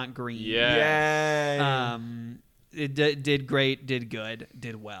 Hierophant Green. Yeah. Yay. It did great, did good,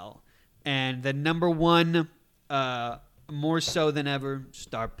 did well. And then number 1, more so than ever,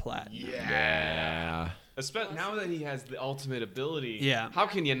 Star Platinum. Yeah. Now that he has the ultimate ability, Yeah. how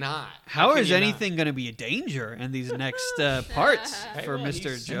can you not? How can is you not? anything going to be a danger in these next parts Hey, for well, Mr.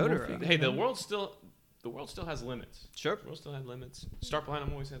 he's- Jotaro? Hey, the world still has limits. Sure. The world still had limits. Star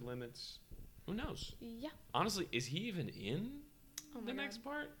Platinum always had limits. Who knows? Yeah. Honestly, is he even in Oh my the God. next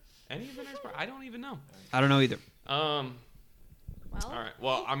part? Any of the next part? I don't even know. I don't know either. Well, All right.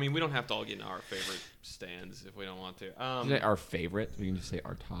 Well, I mean, we don't have to all get into our favorite stands if we don't want to. Did you say our favorite? We can just say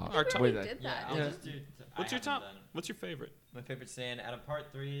our top. Our top- Wait, we did that. I'll Yeah. just do. What's I your top? haven't done What's your favorite? My favorite stand out of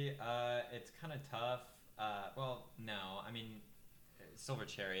part 3, it's kind of tough. Well, no, I mean, Silver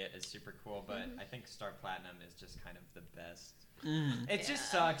Chariot is super cool, but I think Star Platinum is just kind of the best. It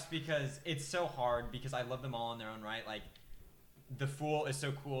just sucks because it's so hard because I love them all in their own right. Like, the Fool is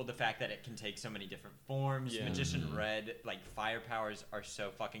so cool. The fact that it can take so many different forms. Yeah. Magician Red, like, fire powers are so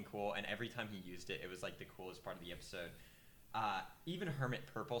fucking cool. And every time he used it, it was like the coolest part of the episode. Even Hermit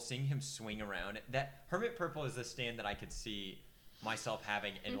Purple, seeing him swing around. That Hermit Purple is the stand that I could see myself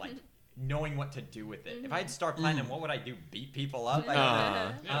having and like knowing what to do with it. If I had Star Platinum, what would I do? Beat people up? I don't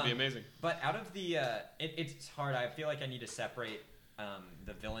know. Yeah, it'd be amazing. But out of the, it's hard. I feel like I need to separate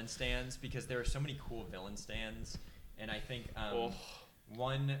the villain stands because there are so many cool villain stands, and I think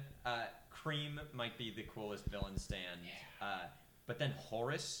one Cream might be the coolest villain stand. But then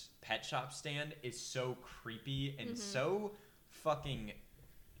Horus Pet Shop stand is so creepy and so fucking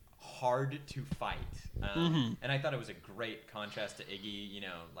hard to fight. And I thought it was a great contrast to Iggy. You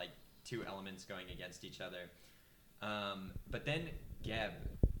know, like two elements going against each other. But then Geb,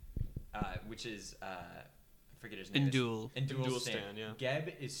 which is I forget his name. Indul. Indul stand. stand, yeah.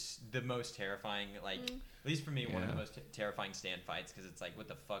 Geb is the most terrifying, like at least for me, one of the most terrifying stand fights because it's like, what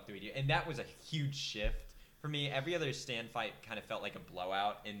the fuck do we do? And that was a huge shift for me. Every other stand fight kind of felt like a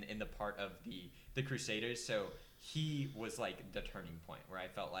blowout in the part of the Crusaders. So he was like the turning point where I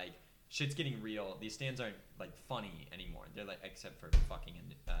felt like shit's getting real. These stands aren't like funny anymore. They're like, except for fucking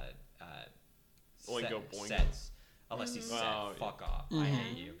Oingo boingo. sets. Unless he's set, Oh, yeah. fuck off. I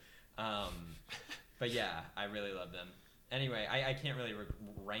hate you. But yeah, I really love them. Anyway, I can't really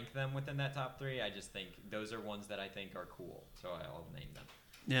rank them within that top 3. I just think those are ones that I think are cool, so I'll name them.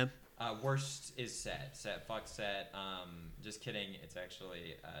 Yeah. Worst is set. Fuck set. Just kidding. It's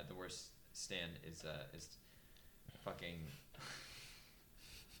actually the worst stand is fucking.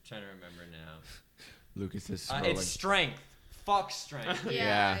 Trying to remember now. Lucas is scrolling. It's strength. Fuck strength.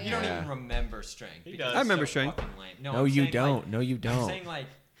 Yeah. You don't even remember strength. He because does. it's I remember so strength. fucking lame. No, I'm you saying, don't. like, No, you I'm don't. saying like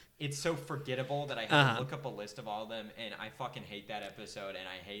it's so forgettable that I have to look up a list of all of them, and I fucking hate that episode, and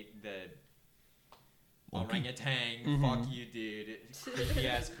I hate the orangutan. Fuck you, dude. Creepy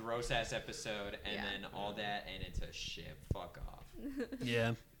ass, gross ass episode, and then all that, and it's a shit. Fuck off.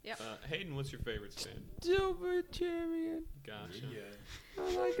 Yeah. Hayden, what's your favorite stand? Silver Chariot. Gotcha.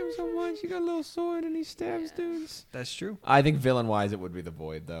 I like him so much. He got a little sword and he stabs dudes. That's true. I think villain-wise, it would be the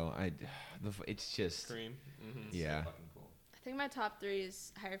Void, though. It's just Cream. yeah. So fucking cool. I think my top 3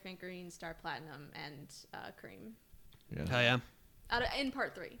 is Hierophant Green, Star Platinum, and Cream. Oh yeah. In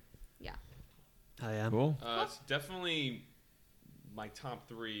part 3. Yeah. Oh yeah. Cool. It's definitely my top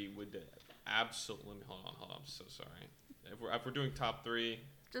 3 would absolutely. Hold on. I'm so sorry. If we're doing top 3,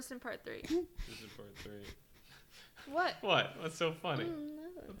 Just in part 3. this is part 3. What? What? What's so funny? Nothing.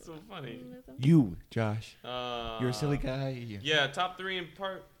 What's so funny? You, Josh. You're You're a silly guy. Yeah, top 3 in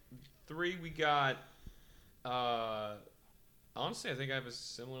part 3 we got. Honestly, I think I have a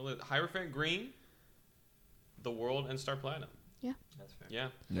similar list. Hierophant Green, The World, and Star Platinum. That's fair. Yeah,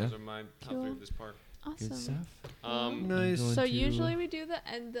 Yeah. those are my top 3 of this part. Awesome. Good stuff. Nice. Going So to- usually we do the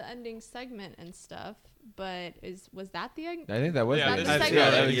ending segment and stuff, but was that the end? I think that was Yeah, the this end. is- Yeah,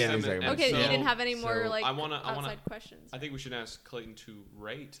 that that was was the the end. segment. Okay, so- you didn't have any more so like I wanna- outside questions. I think we should ask Clayton to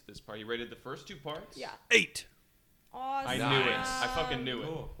rate this part. You rated the first 2 parts? Yeah. 8. Awesome. I knew it. I fucking knew it.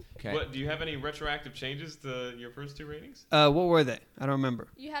 Okay. What, do you have any retroactive changes to your first 2 ratings? What were they? I don't remember.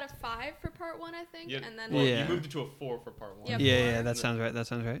 You had a 5 for part 1, I think, Yeah. and then Well, Yeah. you moved it to a 4 for part 1. Yeah, Yeah, four. that sounds right. That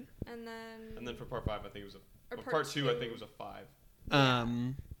sounds right. and then And then for part 5, I think it was Or well, part part 2, I two. think it was a 5.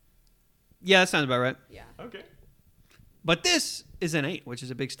 Yeah, that sounds about right. yeah. Okay. But this is an 8, which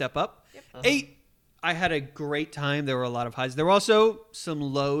is a big step up. Yep. 8, I had a great time. There were a lot of highs. There were also some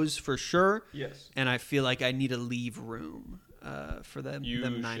lows for sure. Yes. And I feel like I need to leave room for them, You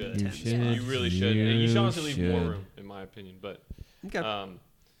them 9 and should. 10s. You should. You really should. You should honestly leave more should. room, in my opinion. But Okay.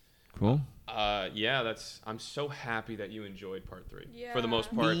 Cool. yeah, I'm so happy that you enjoyed part 3. For the most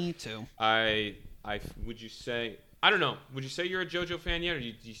Yeah. part, Me too. would you say? I don't know. Would you say you're a JoJo fan yet, or do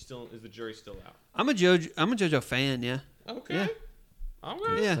you still? Is the jury still out? I'm a JoJo fan, yeah. Okay. Yeah. All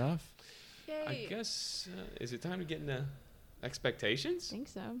right. Yeah. Stuff. Yay. I guess is it time to get into I expectations? think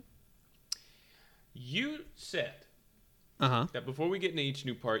so. You said Uh-huh. that before we get into each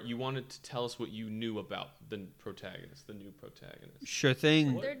new part, you wanted to tell us what you knew about the protagonist, the new protagonist. Sure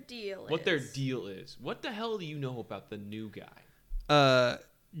thing. What- Their deal What their is- deal is. What the hell do you know about the new guy?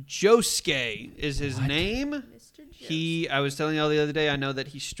 Josuke is his name. Mr. I was telling y'all the other day, I know that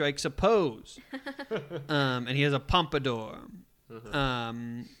he strikes a pose. And he has a pompadour.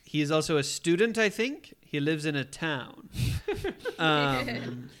 He is also a student, I think. He lives in a town.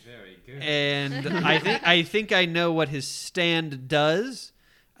 Very good. And I think I know what his stand does.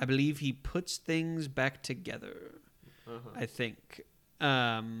 I believe he puts things back together. I think.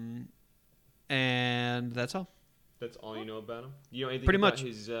 And that's all. That's all you know about him. You know anything Pretty about much.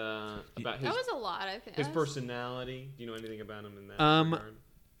 his about his That was a lot, I think. his That's- personality? Do you know anything about him in that regard?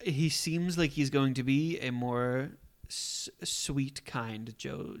 He seems like he's going to be a more sweet, kind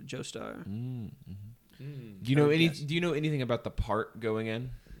Joestar. Do you know Do you know anything about the part going in?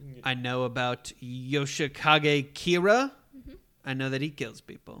 I know about Yoshikage Kira. I know that he kills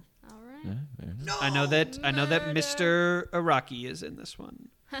people. All right. I know that Murder. Mr. Araki is in this one.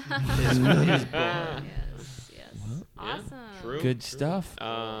 Yes. Yes. Awesome. True. Good stuff.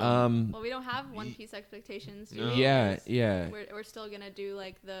 Well, we don't have One Piece expectations. do No. we? Yeah, Because yeah. We're still gonna do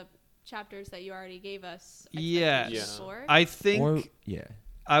like the chapters that you already gave us. Yes. expectations Yeah. for. I think Or yeah.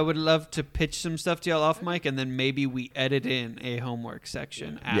 I would love to pitch some stuff to y'all off mic, and then maybe we edit in a homework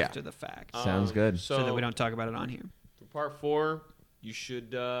section Yeah. after the fact, Sounds good. so that we don't talk about it on here. For part 4, you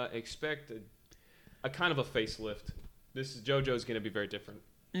should expect a kind of a facelift. JoJo's going to be very different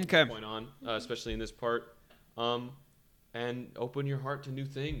from Okay. this point on, especially in this part. And open your heart to new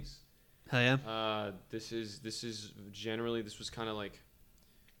things. Hell yeah. This was kind of like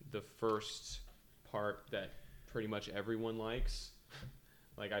the first part that pretty much everyone likes.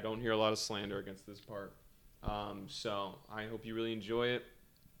 Like, I don't hear a lot of slander against this part. So I hope you really enjoy it.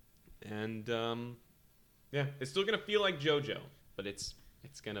 And yeah, it's still gonna feel like JoJo, but it's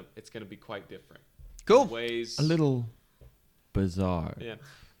gonna be quite different. Cool. Ways A little bizarre. Yeah,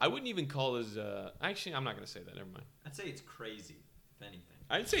 I wouldn't even call this. Actually, I'm not gonna say that. Never mind. I'd say it's crazy, if anything.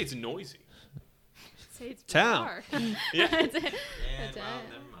 I'd say it's noisy. Say it's Town. bizarre. Yeah. That's well, it.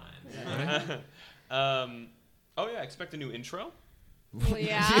 never mind. Oh yeah, expect a new intro. Well,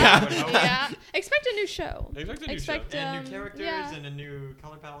 yeah. Expect a new show. Expect a new Expect, show. And new characters yeah. and a new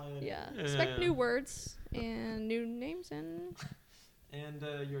color palette. Yeah. Yeah. Expect new words and new names and And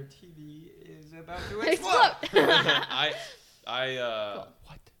your TV is about to explode. explode.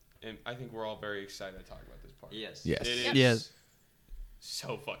 I think we're all very excited to talk about this part. Yes. Yes. It is Yep. Yes.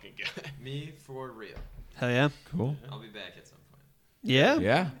 so fucking good. Me for real. Hell yeah. Cool. I'll be back at some point. Yeah.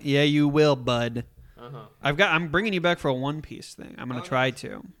 Yeah. Yeah, you will, bud. Uh-huh. I'm bringing you back for a One Piece thing. I'm gonna Oh, try nice.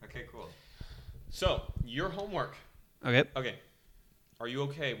 to. Okay, cool. So, your homework. Okay. Okay. Are you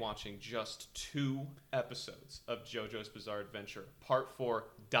okay watching just 2 episodes of JoJo's Bizarre Adventure, Part 4,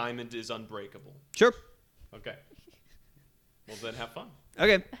 Diamond is Unbreakable? Sure. Okay. Well, then have fun.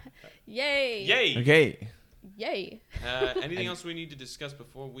 Okay. Yay. Yay! Okay. Yay. Anything else we need to discuss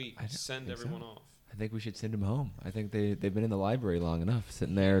before we I don't send think so. everyone off? I think we should send them home. I think they've been in the library long enough,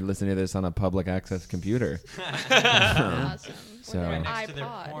 sitting there listening to this on a public access computer. Awesome. So- With Right an next to their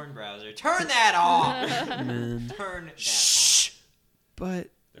iPod. porn browser. Turn that off! Man. Turn that Shh. But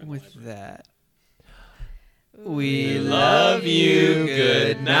They're in the with library. that, Ooh. we love you.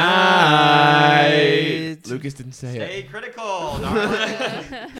 Good night. Lucas didn't say off. it. Stay critical, darling.